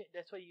 That's why you can't.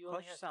 That's why you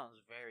only Kosher have.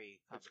 sounds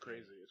very It's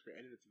complicated. crazy. It's crazy,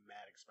 and it's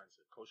mad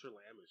expensive. Kosher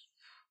lamb is.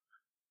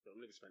 Them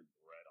niggas spend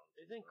bread on.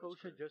 food, Isn't bro. It's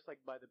kosher crazy. just like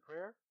by the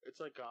prayer?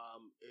 It's like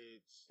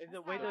it's. And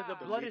the That's way that the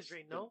halal. blood meat's- is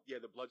drained, the- no? Yeah,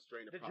 the blood's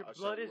drained. The a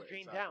blood certain is way,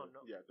 drained exactly. down,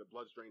 no? Yeah, the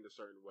blood's drained a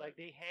certain way. Like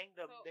they hang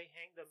them. So- They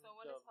hang them. So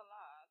what is halal?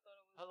 I thought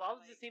it was Halal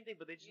is like, the same thing,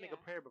 but they just make a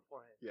yeah. prayer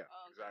beforehand. yeah,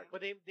 Oh, okay. exactly.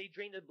 But they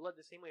drain the blood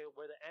the same way,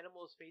 where the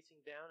animal is facing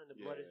down and the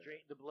blood is Yeah.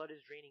 drain. The blood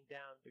is draining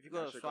down. If you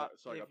go to Actually, swap,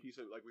 so like a if-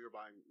 piece of like we were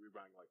buying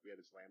like we had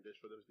this lamb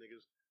dish for those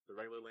niggas. The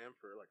regular lamb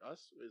for like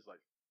us is like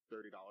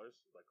 $30,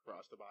 like for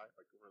us to buy,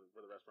 like for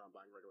the restaurant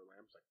buying regular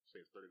lamb, it's like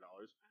say it's $30.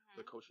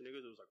 The Mhm. kosher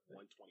niggas it was like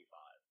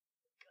 $125.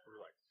 We were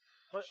like,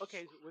 But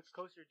okay, so with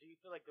kosher, do you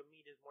feel like the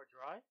meat is more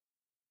dry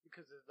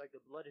because it's like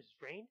the blood is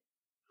drained?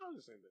 that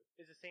was the same thing.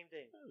 It's the same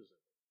thing. That was the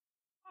same thing.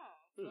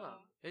 Oh, It was so,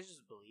 fine. it's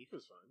just belief. It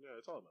was fine. Yeah,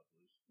 it's all about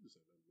beliefs. It's the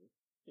same thing. Man.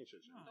 Ain't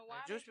shit. No. So why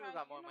And they Jewish people try-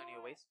 got more you know money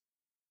to what? waste.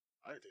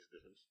 I didn't taste the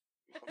difference.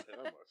 I'll tell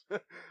you that much.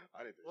 I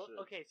didn't taste Well, shit.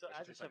 okay, so That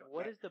shit as a tastes chef, like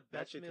what that- is the that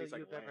best shit meal tastes like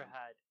you've ever lamb.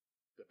 had?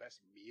 The best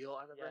meal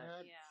I've ever Yeah.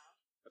 had? yeah.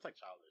 That's like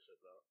childish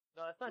shit, bro.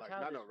 No, it's not Like,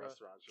 childish, not no bro.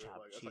 restaurant shit. Chopped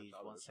Like, that's like cheese,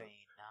 childish shit.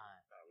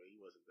 179. Nah, man, he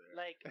wasn't there.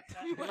 Like,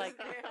 He wasn't like,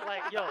 there.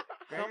 like, yo,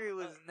 Gregory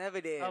was never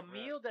there. a bro.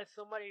 meal that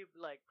somebody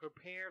like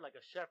prepared, like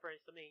a chef or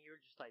something, and you're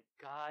just like,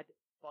 God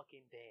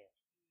fucking damn,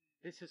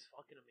 this is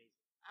fucking amazing.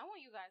 I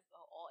want you guys to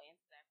all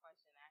answer that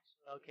question.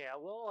 Actually. Okay, I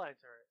will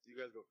answer it. You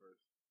guys go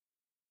first.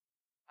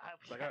 I,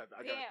 I gotta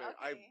Yeah,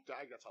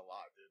 okay. that's a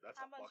lot, dude. That's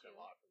How a about fucking you?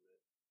 lot for me.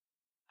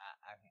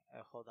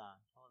 Hold on.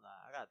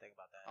 I gotta think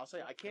about that. I'll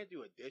say I can't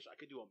do a dish. I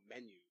could do a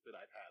menu that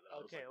I've had. That I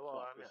was okay, like, well,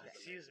 fuck, I mean, this is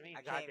excuse amazing. me,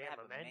 I can't even goddamn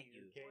have a a menu.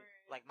 menu. Okay?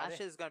 Word. Like my I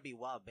shit is gonna be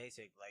wild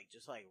basic, like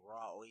just like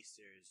raw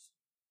oysters,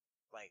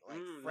 like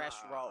Mm, fresh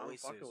nah, raw I'm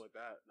oysters. fucking with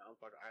that. No, I'm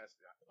fucking.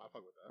 I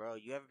fuck with that. Bro,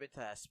 you ever been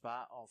to that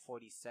spot on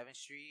 47th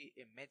Street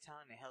in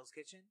Midtown in Hell's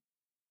Kitchen?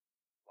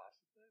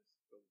 Lobster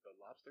place? The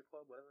Lobster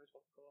Club, whatever it's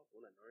supposed to call. The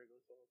one that Nori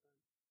goes to all the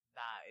time.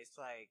 Nah, it's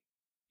like,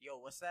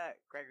 yo, what's that,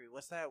 Gregory?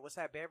 What's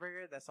that bear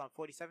burger that's on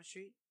 47th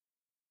Street?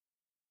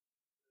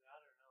 I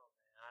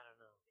don't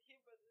know.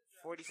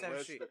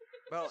 47th Street, Listen,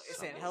 bro.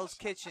 It's in Hell's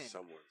Kitchen.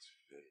 Someone's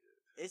faded.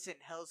 It's in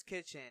Hell's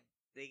Kitchen.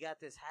 They got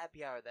this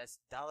happy hour that's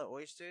 $1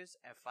 oysters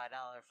and $5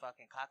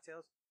 fucking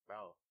cocktails,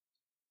 bro.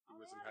 He Oh,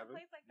 was they in have a heaven.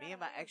 place like that Me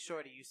and in my ex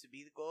shorty Williamsburg. used to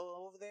be the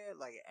go over there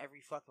like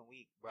every fucking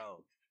week,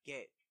 bro.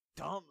 Get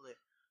dumb lit.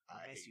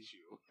 I miss hate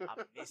you. I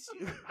miss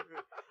you.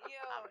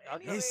 Yo, I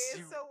anyways, miss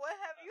you. so what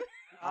have you?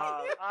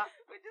 I,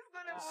 We're just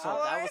gonna move So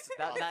on. that was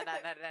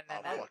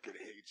that. I fucking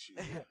hate you.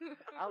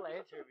 I'll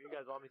answer if you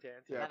guys want me to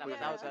answer. Yeah, Nah, please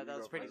but that was answer. that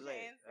was You pretty go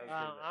late. first. That was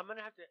pretty late. I'm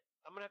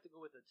gonna have to go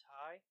with a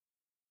tie.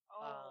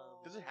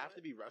 Oh. Does it have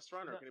to be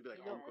restaurant or can it be like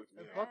No, home cooked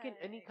yes. meal? Fucking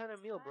any kind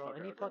of meal, bro. Okay,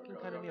 Any okay, fucking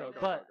okay, kind of okay, meal.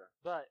 okay, But okay.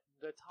 but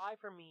the tie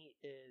for me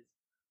is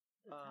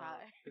The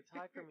tie. the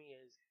tie for me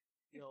is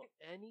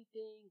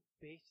anything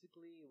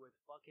basically with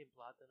fucking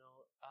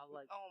platano. I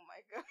like. Oh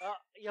my god.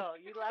 Yo,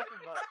 you laughing,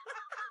 but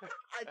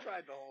I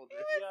tried the whole He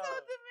thing. was Yo, so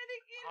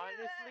Dominican.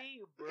 honestly,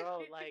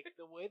 bro, like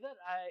the way that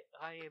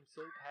I am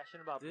so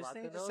passionate about This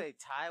thing platano. just say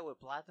tie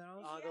with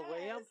platanos? the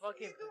way I'm Yes,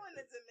 fucking- You're doing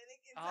the Dominican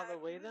the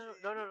way that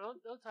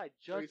no tie,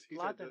 just He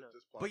said platano.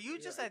 just But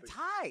you platano. just Yeah, I said think-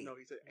 tie. No,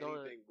 he said No,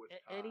 anything with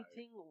tie.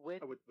 anything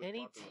with With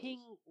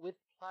anything with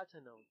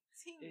platano.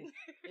 Team.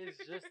 It's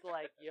just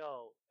like,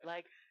 yo,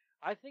 like,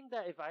 I think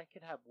that if I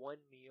could have one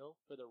meal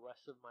for the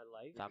rest of my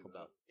life, Taco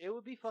Bell. it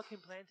would be fucking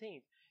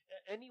plantains.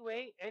 Any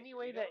way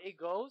that it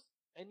goes,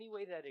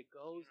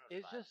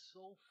 it's just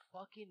so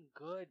fucking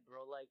good,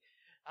 bro. Like,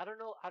 I don't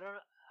know.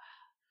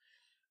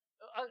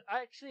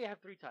 I actually have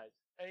three ties.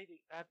 Anything,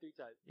 I have three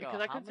ties Yo,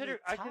 because how many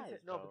ties,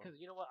 bro? because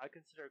you know what? I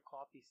consider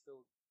coffee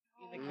still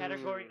in the Oh.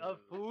 category of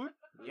food.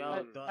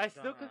 Yo, I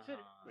still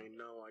consider- I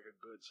know, like a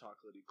good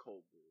chocolatey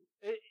cold brew.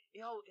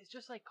 It's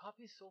just like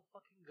coffee is so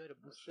fucking good. A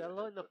That shit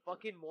Bustelo hit in the different.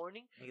 fucking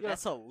morning. Nigga, Yo,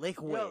 that's a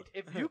liquid. Yo,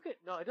 if you could,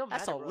 no, it don't matter.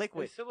 That's a bro.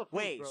 liquid. It's still a food,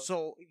 Wait, bro.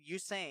 so you're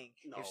saying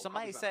No, if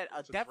somebody coffee's said not- a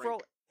it's a death row,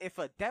 drink. if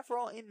a death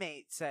row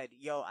inmate said,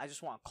 "Yo, I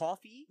just want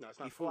coffee No, it's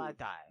not before I food.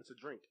 die," It's a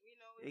drink. You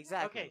know,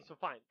 Exactly. Okay, so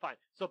fine.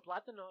 So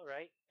platano,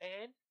 right?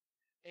 And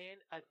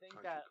I think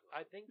Country that club.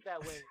 I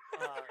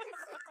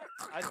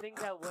think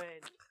that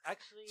when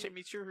actually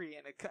chimichurri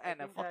and a think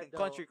that fucking though-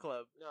 country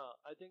club. no,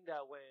 I think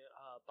that when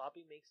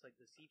Bobby makes like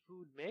the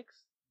seafood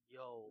mix,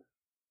 yo,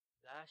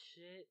 that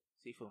shit.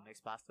 Seafood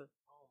mixed pasta.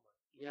 Oh my,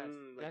 yes,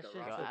 Like that the shit.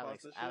 Yo, Rasta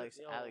Alex, pasta Alex,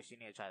 shit? Yo. Alex, you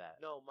need to try that.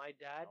 No, my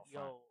dad, Oh, fine.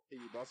 yo, Hey,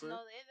 you busting? No,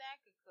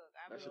 that could cook.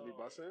 I That should be Bro.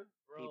 busting.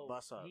 bro,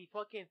 busts up. he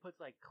fucking puts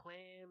like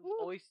clams,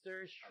 Woo.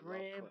 oysters, I love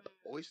shrimp, crab.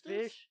 Oysters?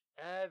 fish,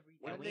 everything.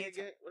 What And did we nigga ain't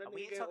get? What did and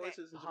we nigga ain't get talking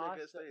oysters in Jamaican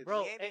pasta, States?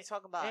 bro. we ain't even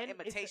talking about and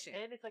imitation.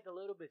 and it's like a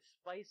little bit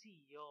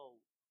spicy, yo.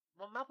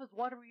 My mouth is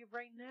watering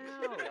right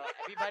now. Yo,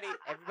 everybody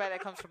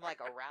that comes from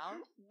like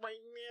around, Right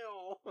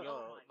now. yo,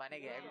 Oh my my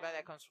nigga, God. everybody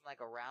that comes from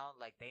like around,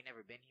 like they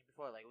never been here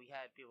before. Like we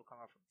had people come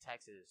up from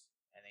Texas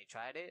and they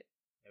tried it.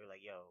 They were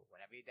like, "Yo,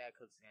 whenever your dad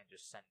cooks again,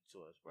 just send it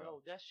to us, bro."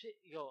 Bro, that shit,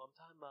 yo, I'm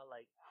talking about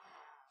like,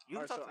 You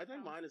Alright, can so talk I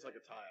think mine is like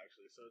a tie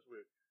actually, so it's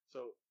weird.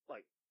 So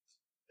like,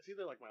 it's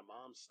either like my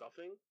mom's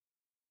stuffing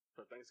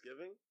for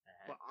Thanksgiving.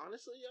 But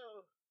honestly,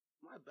 yo,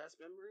 my best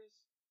memories,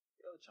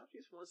 yo, chopped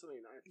cheese from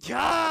 179.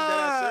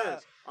 Yeah!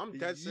 I'm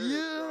dead serious,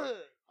 bro.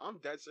 I'm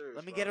dead serious.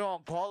 Let me bro. get it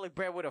on garlic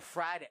bread with a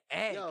fried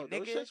egg, Yo,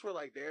 those nigga. shits were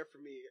like there for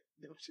me.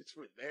 Them shits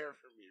were there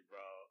for me,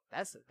 bro.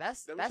 That's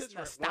Them shits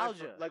were-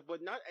 nostalgia. like,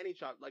 but not any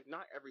chop. Like,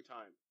 not every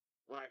time.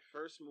 When I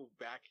first moved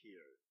back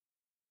here,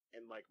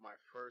 and like my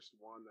first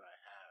one that I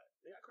had,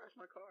 yeah, I crashed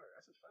my car.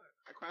 That's a fact.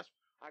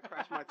 I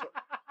crashed my.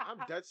 I'm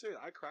dead serious.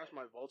 I crashed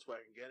my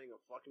Volkswagen getting a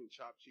fucking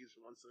chopped cheese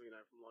from 179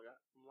 from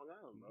Long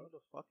Island, bro. the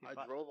fucking I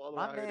drove all the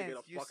My way out here to mans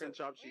get a used fucking to-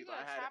 chopped You cheese.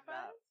 gonna I had, chop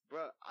us?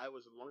 bro. I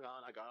was in Long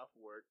Island. I got off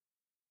work.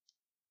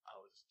 I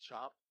was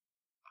chopped.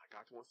 I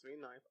got to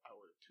 179th. I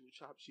ordered 2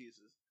 chopped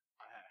cheeses.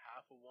 I had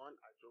half of one.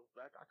 I drove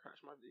back. I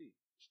crashed my V.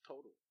 It's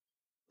total.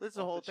 This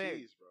is the Off whole the thing.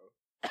 cheese, bro.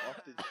 Off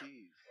the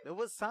cheese. There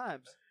was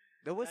times.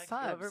 There was That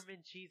times.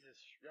 Government cheese is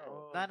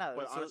strong. No.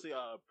 But so- honestly,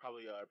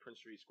 probably Prince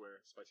Street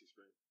Square, Spicy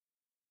Spring.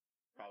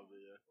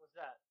 Probably, yeah. What's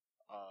that?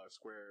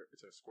 Square.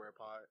 It's a square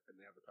pie, and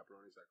they have the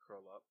pepperonis that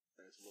curl up,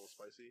 and it's a little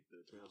spicy.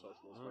 The tomato sauce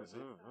is a little spicy.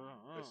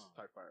 It's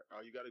type fire.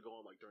 You got to go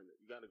on like during the.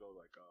 You got to go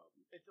like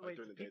It's, like wait,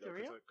 during the the day though,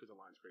 pizzeria? because the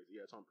line's crazy.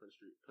 Yeah, it's on Prince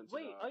Street. Prince,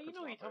 Wait, oh, you Prince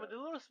know what you're talking about? Lafayette.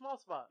 The little small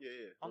spot.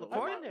 Yeah. On the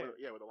Where corner line-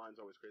 there? where the line's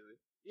always crazy.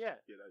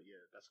 Yeah. Yeah,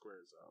 that square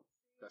is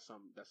that's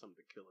something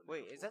to kill in.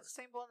 Wait, is that the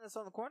same one that's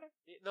on the corner?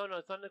 No,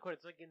 it's not in the corner.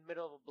 It's like in the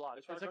middle of a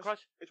block. It's It's, right across.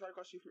 It's right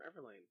across you from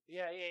Everlane.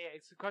 Yeah.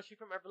 It's across you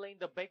from Everlane.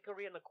 The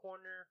bakery in the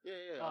corner.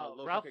 Yeah.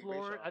 Little Ralph Cupcake Bake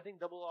Lauren. Shop. I think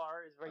Double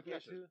R is I right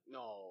think there that's too.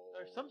 No.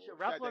 Or some shit.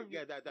 Ralph Lauren.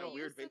 that They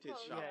weird used to vintage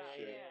close shop down,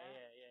 shit.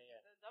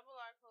 Yeah. The double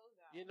R closed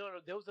down. Yeah, no,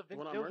 there was a The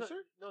one vintage. on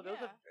Mercer? No, there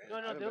was Yeah. a no.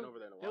 I haven't There been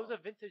over there in a there was while.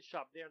 a vintage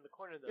shop there in the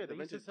corner though. Yeah, the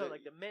They used to vintage- sell the-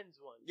 like the men's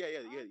one. Yeah,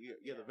 Yeah.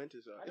 the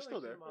vintage. I know It's what still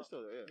you're there. talking It's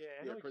still there.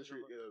 Yeah, I know Yeah, what Prince you're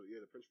Street. talking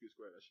Yeah, the Prince Street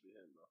Square. That should be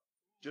him, bro.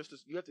 You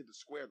have to do the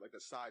square, like the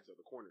sides of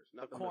the corners,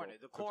 not The the corner,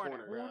 middle. the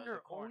corner, bro. Corner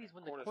the corner. always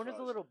when the Corner's corner's a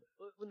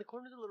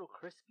fries. little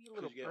crispy, a Because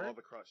little you get all burnt.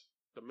 the crust.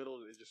 The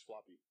middle is just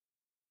floppy.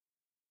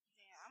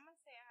 Damn, I'm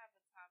gonna say I have a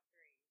top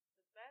 3.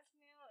 The best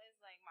meal is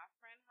like my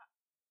friend.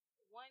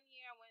 One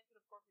year I went to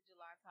the 4th of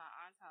July to her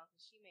aunt's house and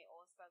she made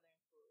all Southern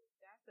food.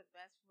 That's the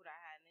best food I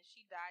had. And then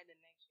she died the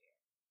next year.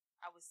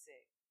 I was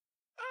sick.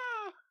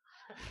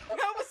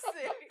 I was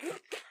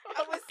sick.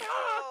 I was so.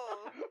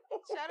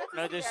 Shout out to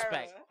No Sierra.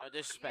 disrespect. No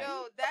disrespect.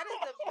 Yo, that is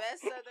the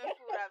best Southern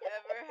food I've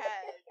ever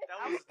had.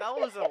 That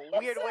was a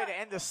weird way to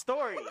end the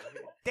story.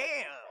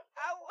 Damn.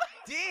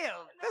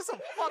 Damn. That's some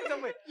fucked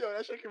up way. Yo,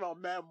 that shit came out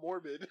mad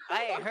morbid.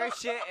 I ain't heard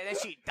shit and then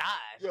she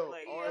died. Yo,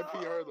 Like, R.I.P.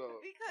 her though.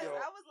 Because Yo,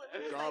 I was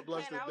living this God like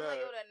bless plan. I the was like,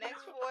 yo, dead. the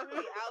next 4th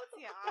we out to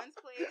your aunt's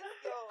place.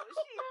 Yo,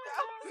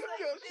 I was like,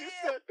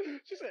 Yo, damn.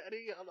 she said,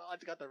 Eddie, I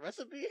got the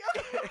recipe.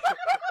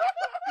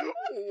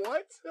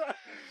 What?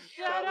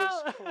 Shout that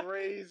out. was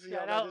crazy.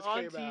 Shout how out that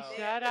just came auntie, out.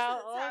 shout This out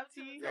is the top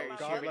two auntie. to Yo, my she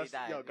God really bless.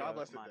 died, Yo, yo, God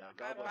bless the come on dead. now.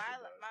 God bless the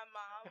dead. My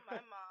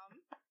mom,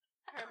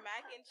 her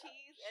mac and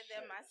cheese, and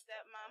then my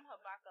stepmom, her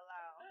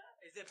bacalao.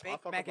 Is it I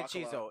baked fuck mac with and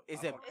cheese bacalao. though? Is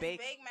I it fuck with- It's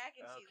baked? baked mac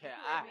and cheese. Okay,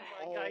 You I- feel me?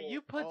 Oh, God, you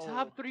put oh.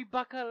 top 3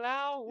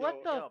 bacalao. What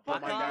Yo, the yo,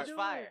 fuck my are you dad-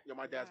 doing? fire. Yo,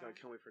 my dad's gonna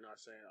kill me for not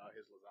saying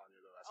his lasagna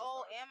though. That's a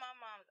Oh, fact. and my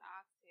mom's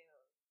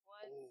oxtails.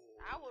 What?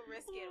 Oh. I would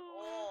risk it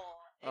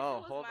all. If Oh, it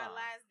was hold my on.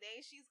 last day,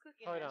 she's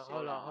cooking Hold that on, shit.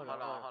 hold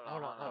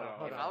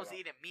on. If I was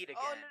eating meat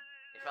again, Oh, no.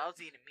 if I was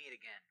eating meat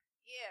again,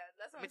 Yeah,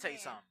 that's what let me I'm tell you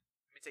saying.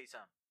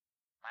 something.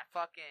 My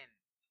fucking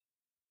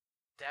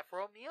death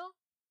row meal,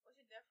 What's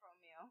your death row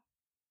meal?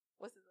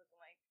 What's it looking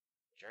like?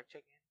 jerk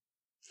chicken,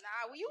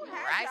 Nah, well, you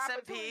had Rice the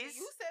and opportunity. peas,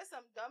 You said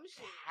some dumb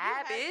shit. You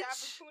cabbage. had the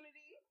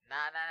opportunity.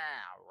 nah,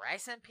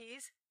 rice and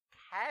peas,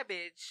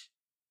 cabbage,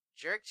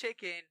 jerk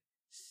chicken,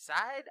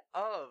 side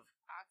of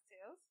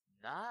Oxtails.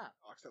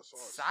 Oxtail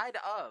sauce. side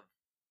of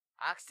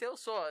oxtail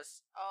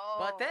sauce, Oh.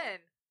 but then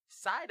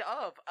side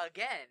of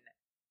again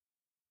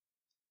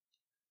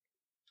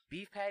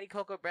beef patty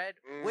cocoa bread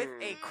with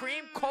a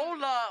cream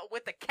cola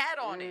with a cat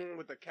on it.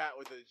 With the cat,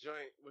 with the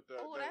joint, with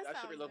the Ooh, that that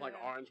should be sounds look like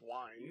good. orange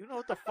wine. You know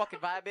what the fucking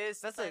vibe is?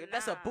 That's a But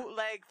that's a nah.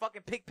 bootleg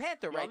fucking Pig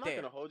Panther Yo, right I'm not there.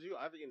 gonna hold you.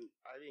 I've eaten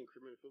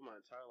cream food my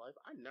entire life.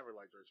 I never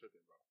liked jerk chicken,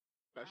 bro.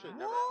 That shit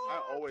What? never. I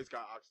always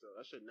got oxtail.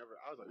 That shit never.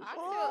 I was like, this shit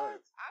Oxtail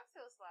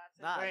good. slots.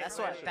 Nah, Wait, that's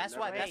wait, why wait, that's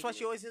why wait. that's why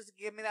she always used to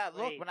give me that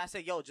look Wait. when I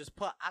say, "Yo, just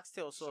put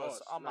oxtail sauce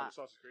on No, my." the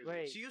sauce is crazy.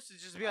 Wait. She used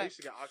to just be I like, used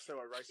to get oxtail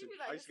with rice She and be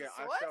like, I used to "This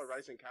get is oxtail, sauce?"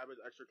 rice and cabbage,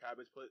 extra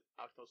cabbage. Put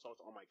oxtail sauce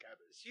on my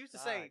cabbage. she used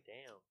to God say,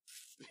 damn.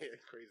 Yeah,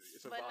 it's crazy.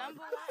 It's a But vibe.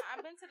 number one, I've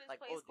been to this Like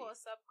place OD. called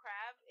Sub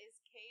Crab. It's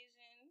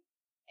Cajun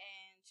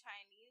and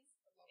Chinese.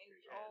 And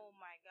Cajun. oh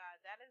my god,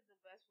 that is the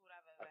best food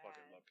I've I ever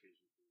fucking had. love Cajun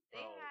food. They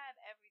Bro, had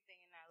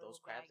everything in that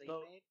those little crabs that baggie. you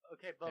So, made,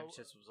 okay, them but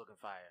shits was looking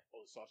fire.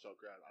 Oh, soft shell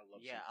crab. I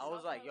love. Yeah, seafood. I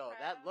was like, yo,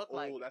 that looked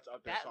like. Oh, that's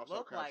up there. that Soft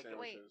shell looked crab like-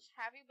 Wait, sandwiches.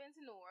 have you been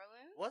to New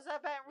Orleans? Was that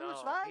Baton Rouge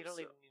No, vibes? he don't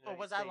live in the Or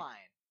United was I States.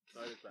 lying? No,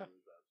 it's bad.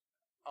 It's bad.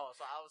 Oh,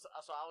 so I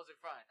was in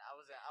front. I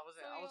was So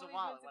you in only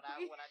wild been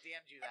when to I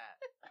DM'd you that.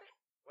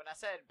 When I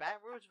said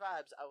Baton Rouge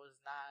vibes, I was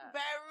not.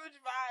 Baton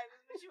Rouge vibes,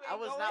 but you ain't I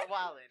was going. not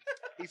wilding.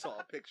 He saw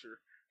a picture.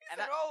 He and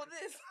said, I- oh,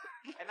 this.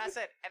 And I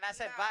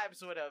said Nah.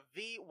 vibes with a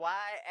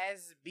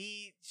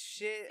VYSB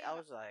shit. I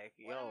was like,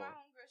 One of my yo.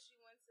 homegirls, she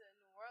went to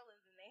New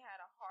Orleans and they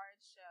had a hard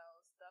shell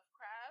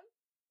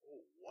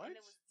Oh, what? and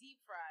it was deep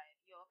fried.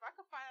 Yo, if I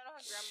could find it on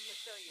her gram, I'm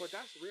gonna show you. But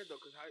that's weird though,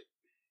 because How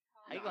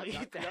you Nah, gonna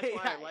eat that? That's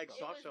why I Yeah, like it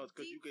soft was shells,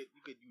 because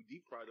deep- you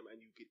deep fry them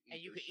and you could eat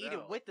and you the can shell. eat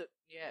it with the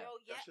yeah. Yo,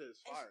 yeah. That shit is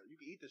and fire. You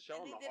can eat the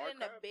shell and on they the did it hard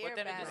in a crab. bare But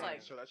then it's batter.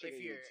 like So that shit if ain't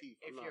in you're your teeth.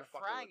 if I'm not you're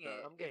fucking frying with that.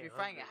 it, I'm if getting you're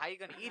frying it, hungry. how you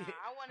gonna eat it?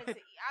 Nah, I wanted to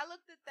eat. I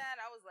looked at that.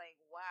 I was like,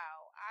 wow.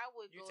 I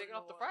would. You're go taking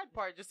to off the New fried Orleans.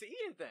 part just to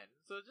eat it then.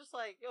 So it's just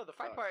like, yo, the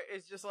fried Fuck. part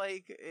is just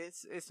like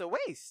it's a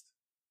waste.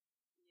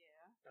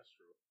 Yeah. That's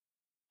true.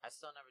 I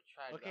still never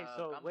tried. Okay,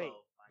 so gumbo, wait.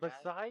 my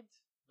guy.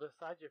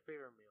 Besides your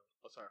favorite meal.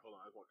 Oh, sorry. Hold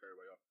on. I just want to carry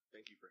away off.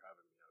 Thank you for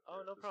having me out Oh,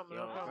 there. no This problem, is-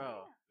 no Yo, problem.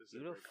 bro, This is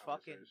you a the great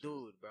fucking conversation.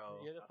 dude, bro.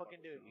 You're the I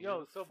fucking fuck with dude. you. Yo,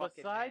 You're the so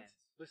fucking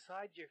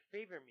besides your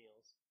favorite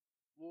meals,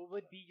 what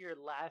would be your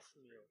last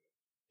meal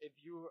if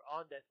you were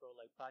on death row,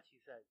 like Pachi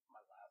said?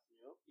 My last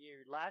meal?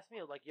 Your last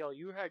meal, like yo,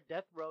 you had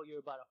death row.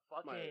 You're about to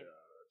fucking. My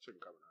chicken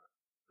carbonara.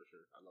 For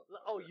sure. I love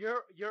Oh,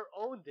 carbonara. your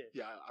own dish.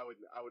 Yeah, I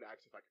would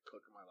ask if I could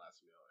cook my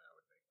last meal, and I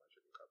would make my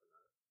chicken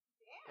carbonara.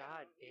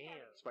 God you gotta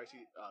damn. get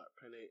Spicy that.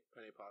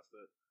 penne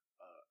pasta,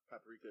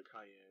 paprika,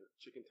 cayenne,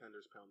 chicken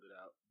tenders pounded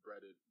out,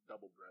 breaded,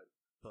 double bread.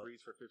 But-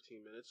 Freeze for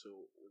 15 minutes, so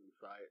when you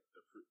fry it,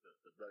 the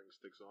breading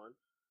sticks on.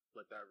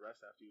 Let that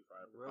rest after you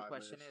fry it for Real 5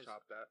 question minutes. is-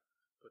 Chop that,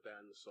 put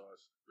that in the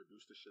sauce,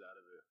 reduce the shit out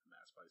of it,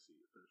 mad spicy,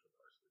 finish with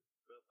parsley.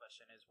 Real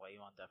question is, why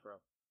you on death row?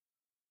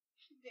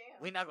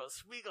 Damn. We not gonna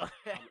speak on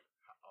that.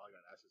 All I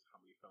gotta ask is how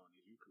many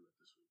felonies you commit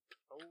this week.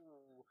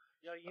 Oh,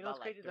 yo, you About know what's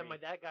like crazy is that 3.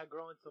 my dad got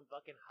growing some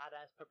fucking hot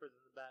ass peppers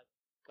in the back.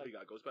 Oh, you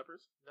got ghost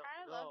peppers? No,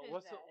 I no. love his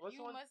What's dad. what's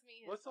You the one? must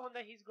meet his What's the one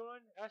son. that he's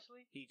growing,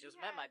 Ashley? He just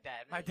He met my has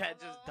dad. the My dad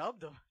just yellow-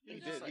 dubbed him. He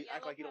He's did. got He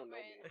act yellow like he don't know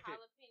pepper me. and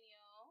jalapeno.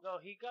 No,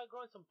 he got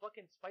growing some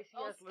fucking spicy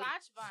Oh, ass. little-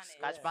 Scotch bonnet.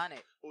 Scotch Yeah.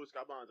 bonnet. Oh,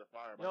 Scott Bonds are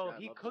fire. My Yo, dad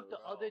he loves cooked those.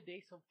 the other day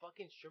some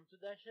fucking shrimps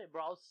with that shit,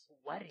 bro. I was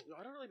sweating. Yo,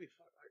 I don't really be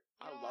fuck.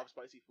 I You know love what?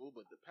 spicy food,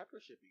 but the pepper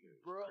shit be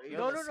good. Bro, Crazy. Yo,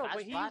 no, the no, no.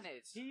 But Scotch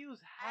bonnets. he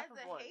used half As of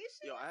a one.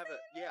 Haitian, Yo, I have you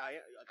a say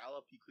I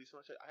love Cleese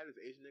and shit. I had this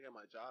Asian nigga at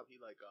my job. He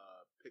like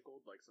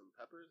pickled like some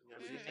peppers. Mhm. And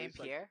he Named tastes,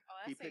 like, Pierre. Oh,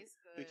 that He tastes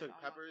good. He took Oh my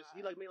peppers.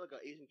 He God. like made like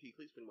an Asian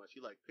Cleese pretty much. He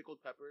like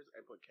pickled peppers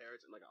and put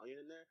carrots and like an onion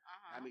in there.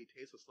 Uh-huh. Had me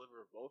taste a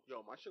sliver of both.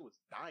 Yo, my shit was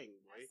dying,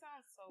 boy. That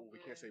sounds so Ooh, we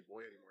good. can't say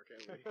boy anymore, can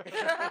we?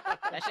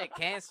 That shit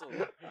canceled.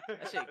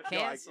 That shit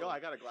canceled. Yo, I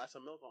got a glass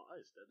of milk on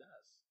ice. That's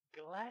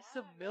Glass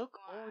Wow, of milk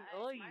on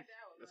on ice. My ice.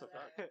 dad would That's a love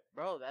fact. that.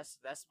 Bro, that's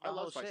my I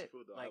love whole spicy shit.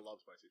 food though. Like, I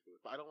love spicy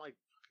food, but I don't like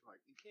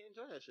you can't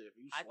enjoy that shit if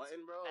you I-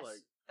 sweating, bro. that's,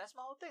 Like that's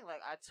my whole thing.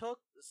 Like, I took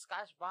the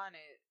Scotch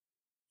bonnet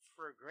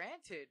for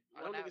granted.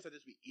 I know when niggas that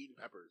just be eating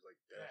peppers, like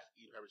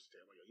eating peppers.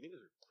 I'm like, yo, you niggas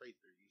are crazy.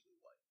 They're usually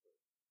white.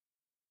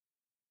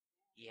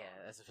 Yeah,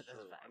 that's a fact.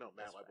 I know,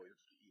 man, That's a white fact. boys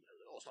just be eating.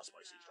 Oh, it's not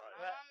spicy. Try My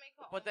it. mom make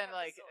her But own then,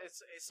 pepper like,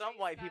 sauce. it's some Straight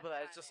white people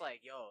Scotch that's just bonnet.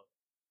 like, yo,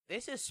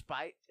 this is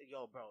spice.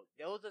 Yo, bro,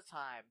 there was a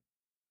time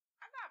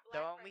I got the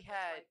black one we friends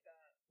had- like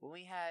that. when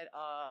we had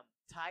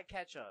Thai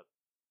ketchup.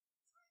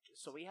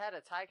 So we had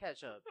a Thai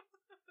ketchup,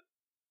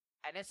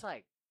 and it's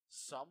like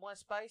somewhat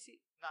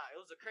spicy. Nah, it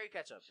was a curry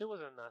ketchup. Shit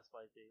wasn't not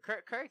spicy.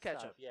 Curry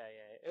ketchup. Stuff, yeah,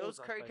 yeah. It was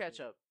not curry spicy.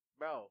 ketchup,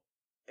 bro.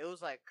 It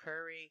was like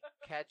curry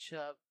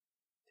ketchup,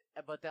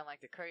 but then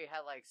like the curry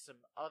had like some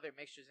other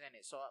mixtures in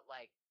it. So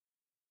like,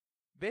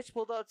 bitch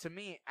pulled up to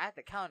me at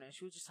the counter and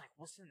she was just like,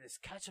 "What's in this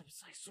ketchup?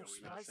 It's like so Yo,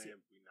 we spicy." not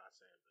saying bitch. You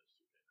can't.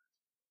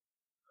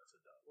 That's a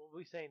dub. What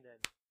we saying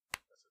then?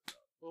 That's a dub.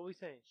 What we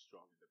saying?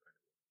 Strong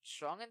independent.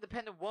 Strong,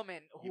 independent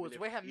woman who Even was if-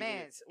 with her even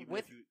mans if,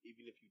 with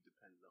even if you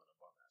depended on a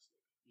bum ass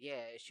nigga.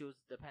 yeah, she was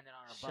dependent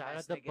on her bum Shout out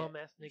ass the nigga. bum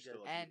ass You still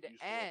nigga. a- And you still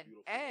a and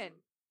beautiful and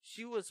woman.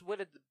 she was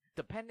with a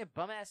dependent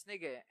bum ass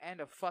nigga and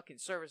a fucking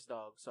service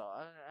dog. So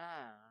I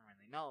don't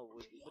really know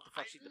what the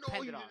fuck she I know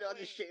depended you on. did not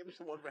just shame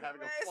someone for having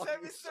a Right,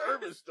 fucking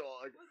service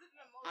dog. Was it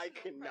an I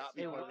emotional cannot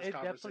be It, question? part of this it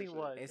definitely conversation.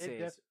 was. It It is.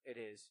 def- It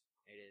is.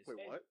 It is. Wait,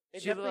 what? it She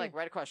was definitely- like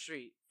right across the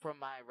street from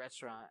my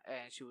restaurant,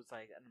 and she was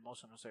like an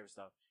emotional service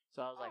dog.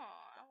 So I was like, I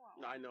want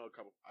No, I know a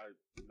couple. I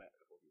met a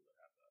couple people that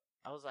have that.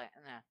 I was like,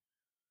 nah. one.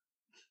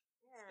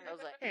 I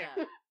was like,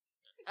 nah.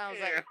 I was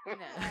like, nah.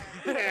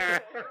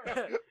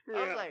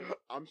 I was like,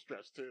 I'm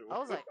stressed too. I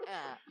was like,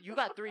 you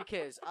got 3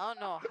 kids. I don't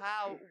know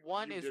how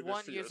one You is did this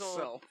 1 to year old,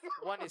 yourself.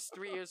 one is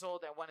 3 years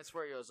old, and one is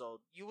 4 years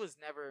old. You was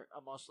never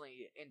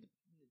emotionally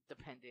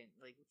independent.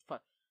 Like, what the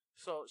fuck?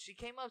 So she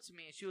came up to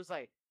me and she was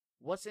like,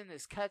 "What's in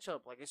this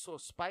ketchup? Like, it's so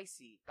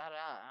spicy." Da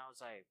da. And I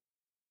was like,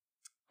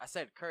 I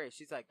said curry.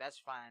 She's like, "That's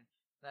fine."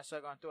 And I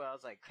started going through it. I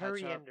was like, ketchup.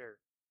 Coriander.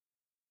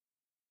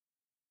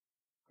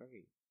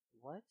 Curry.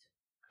 What?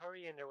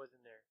 Coriander was in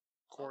there.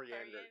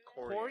 Coriander.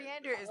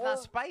 Coriander is Oh. not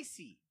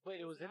spicy. But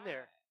it was in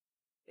there.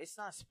 It's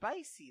not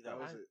spicy That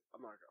though. was it.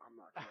 I'm not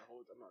trying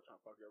to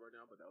fuck you up right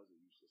now, but that was a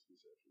useless piece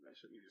of information. That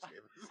shit you just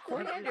gave us.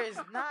 Coriander is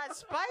not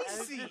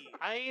spicy.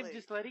 I am Like-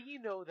 just letting you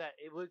know that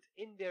it was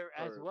in there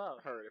as well.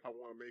 Heard. If I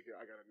want to make it,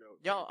 I gotta know.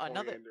 Yo, that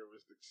another- coriander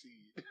was the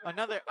seed.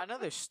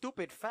 Another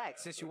stupid fact.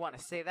 Since you want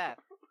to say that,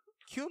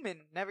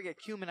 cumin, never get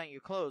cumin on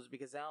your clothes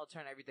because that'll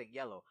turn everything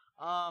yellow.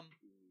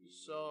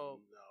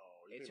 So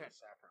no, you it think turned- about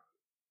saffron.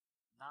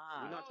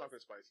 nah, We're not talking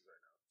spices right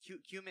now.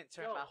 cumin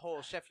turned Yo. my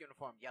whole chef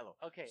uniform yellow.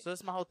 Okay. So this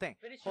is my whole thing.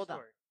 Finish Hold your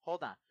on, story.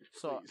 hold on.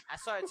 So Please. I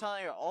started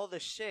telling her all the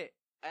shit,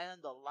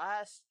 and the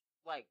last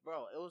like,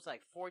 bro, it was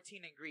like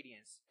 14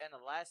 ingredients, and the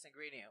last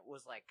ingredient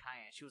was like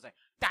cayenne. She was like,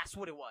 "That's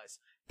what it was.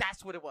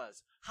 That's what it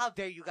was. How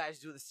dare you guys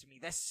do this to me?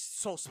 That's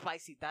so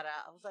spicy." That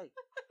I was like,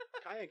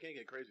 Cayenne can't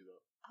get crazy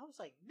though. I was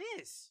like,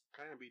 Miss,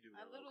 Cayenne be doing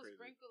A little crazy.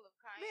 sprinkle of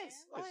cayenne.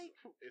 Miss, like,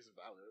 It's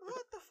valid.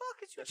 what the fuck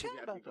is you That's when chatting you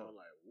have to about be going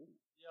though? like, ooh.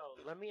 Yo,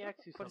 let me ask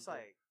you But something. it's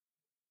like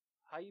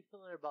How you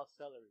feeling about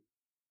celery?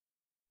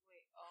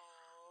 Wait,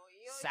 oh,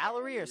 yo,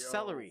 celery or Yo,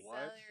 celery?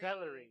 what?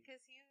 Celery.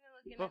 Because he's been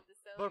looking Bef- at the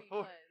celery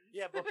before- buns.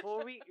 Yeah,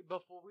 before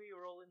we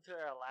roll into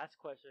our last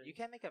question, You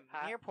can't make a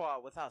Ha- meal pot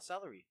without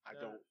celery. I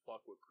No. don't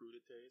fuck with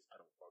crudités. I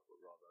don't fuck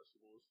with raw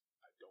vegetables.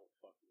 I don't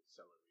fuck with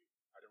celery.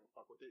 I don't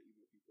fuck with it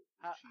even if you put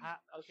cheese in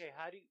that okay, shit.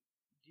 how do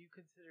you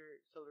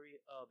consider celery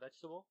a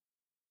vegetable?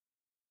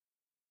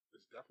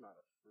 It's definitely not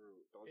a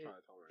fruit. Don't try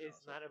to tell me right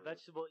It's now. not a fruit.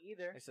 vegetable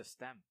either. It's a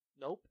stem.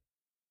 Nope.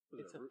 Is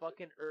It's it a root?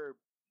 fucking herb.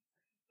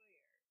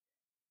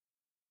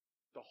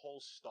 The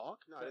whole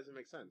stalk? No, it doesn't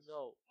make sense.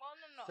 No. Well,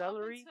 no.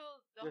 Celery, Up until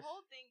the this-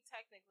 whole thing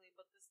technically,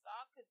 but the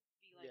stalk could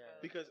be like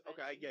Yeah. a. Because like a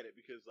okay, I veggie. get it.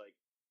 Because like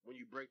when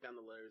you break down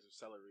the layers of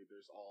celery,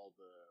 there's all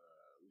the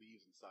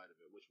leaves inside of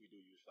it, which we do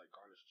use like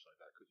garnish and shit like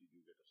that because you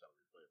do get the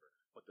celery flavor.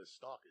 But the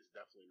stalk is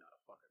definitely not a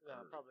fucking No,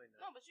 herb. probably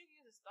No, not. but you can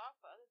use the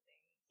stalk for other things.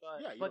 But,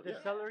 Yeah, you but don't- the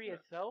yeah, celery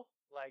yeah. itself,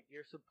 like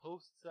you're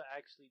supposed to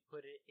actually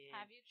put it in.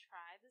 Have you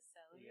tried the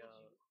celery Yo,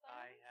 juice?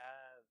 I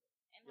have.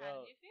 And Yo,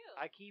 how do you feel?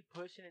 I keep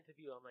pushing it to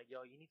people. I'm like,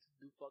 yo, you need to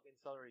do fucking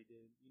celery,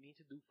 dude. You need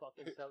to do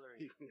fucking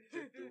celery. You need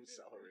to do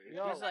celery.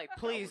 Yo. He's like,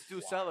 please was do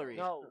wild. celery.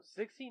 No,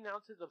 16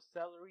 ounces of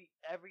celery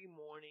every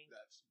morning.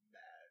 That's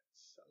mad.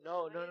 Celery.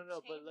 No, But no, it no,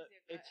 no. But changes look,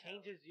 your it gut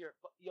changes your.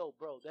 Yo,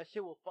 bro, that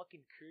shit will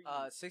fucking cure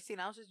you. 16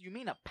 ounces? You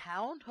mean a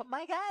pound?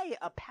 My guy,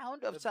 a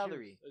pound of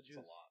celery. A It's juice.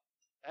 a lot.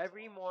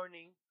 Every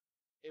morning,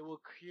 it will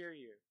cure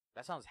you.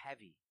 That sounds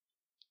heavy.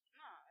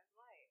 No, it's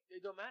light. It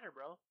don't matter,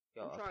 bro.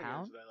 Yo, I'm a trying to get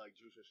pound? into that like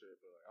juice and shit,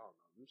 but like I don't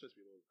know. I'm just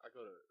be little. I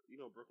go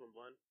to Brooklyn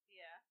Blend.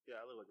 Yeah.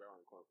 Yeah, I live like right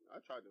around the corner. I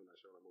tried doing that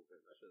shit when I moved in.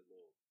 That shit is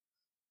little.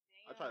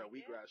 Dang, I tried a like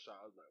it? wheatgrass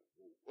shot. I was like,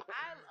 whoa.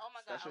 Oh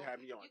my god! That shit had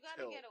me on You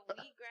gotta tilt. get a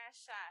wheatgrass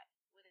shot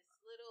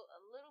with a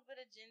little bit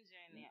of ginger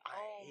in there. I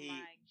oh hate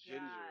my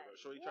ginger. god! Bro.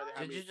 Shorty tried to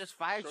have Ginger me. just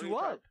fires Shorty you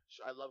tried-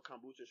 up. I love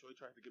kombucha. Shorty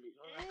tried to give me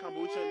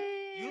kombucha.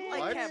 You What?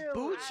 like I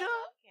kombucha?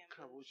 love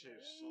Kombucha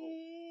is so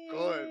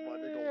good, my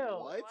nigga. Ew.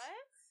 What? What?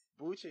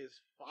 Kombucha is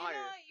fire.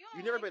 You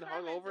You don't never like been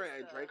hungover fermented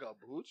and stuff. drank a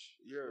booch?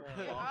 You're Yeah.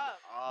 fucked Up.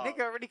 up.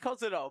 Nigga already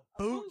calls it a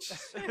booch.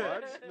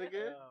 What,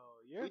 nigga? Yo,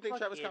 What you're you think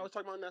Travis fucking- Scott was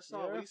talking about in that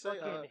song? You're What a he say?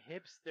 fucking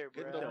hipster,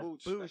 bro. Get the The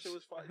booch. That booch. shit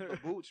was fire. The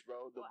booch,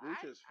 bro. The Well,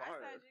 booch I is fire.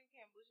 started drinking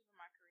kombucha for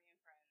my Korean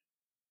friends.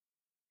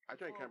 I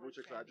drank Before it was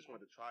kombucha because I just trendy.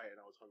 wanted to try it and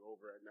I was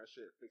hungover and that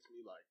shit fixed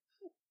me like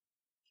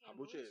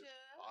kombucha is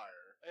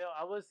fire. Yo,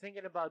 I was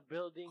thinking about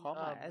building Call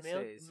my milk,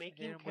 essays.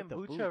 making Hit 'em with the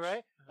kombucha, booch.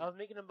 right? I was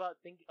thinking about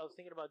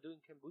doing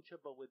kombucha,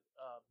 but with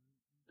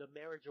the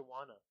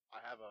marijuana. I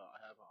have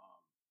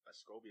a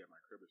SCOBY at my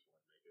crib if you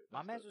want to make it. My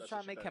That's man the- was that's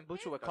trying to the make shit that-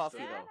 kombucha with that's coffee,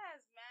 the- though. Dad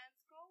has mad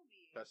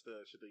SCOBY. That's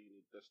the shit that you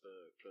need. That's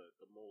the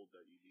mold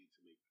that you need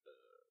to make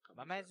kombucha.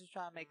 My man's just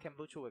trying to make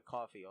kombucha with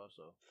coffee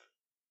also.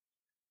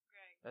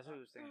 Greg. That's what he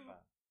was thinking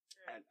about.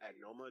 Greg. At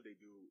Noma, they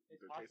do.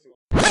 It's They're possible.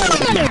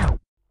 tasting.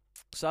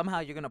 Somehow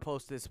you're gonna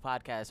post this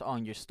podcast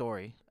on your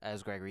story,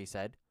 as Gregory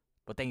said.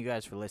 But thank you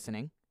guys for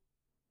listening.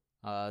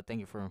 Thank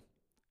you for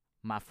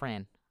my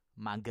friend,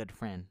 my good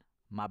friend,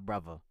 my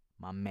brother,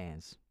 my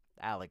man's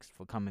Alex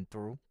for coming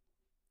through,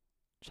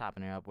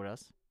 chopping it up with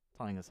us,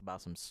 telling us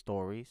about some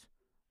stories.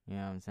 You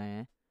know what I'm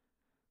saying?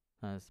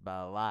 Telling us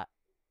about a lot.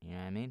 You know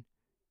what I mean?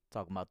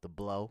 Talking about the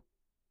blow,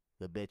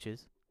 the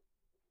bitches,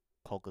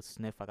 coca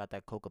sniff. I got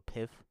that coca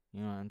piff.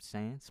 You know what I'm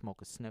saying?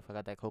 Smoke a sniff. I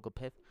got that coca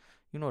piff.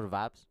 You know the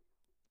vibes.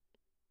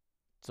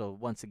 So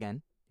once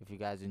again, if you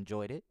guys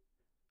enjoyed it,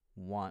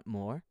 want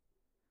more,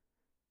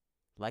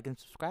 like and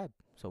subscribe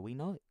so we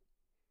know it.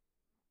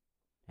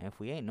 And if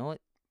we ain't know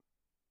it,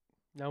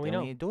 Now we then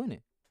know. we ain't doing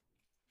it.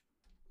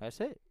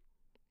 That's it.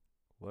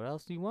 What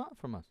else do you want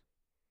from us?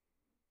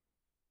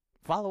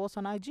 Follow us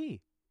on IG.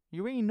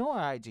 You already know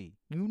our IG.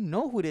 You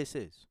know who this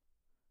is.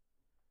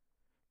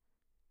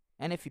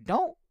 And if you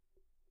don't,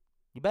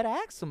 you better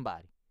ask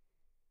somebody.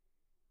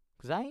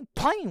 Because I ain't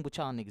playing with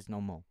y'all niggas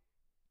no more.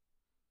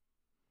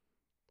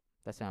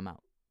 That's it. I'm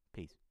out.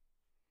 Peace.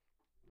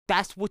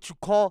 That's what you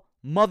call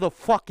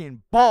motherfucking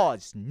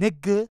bars, nigga.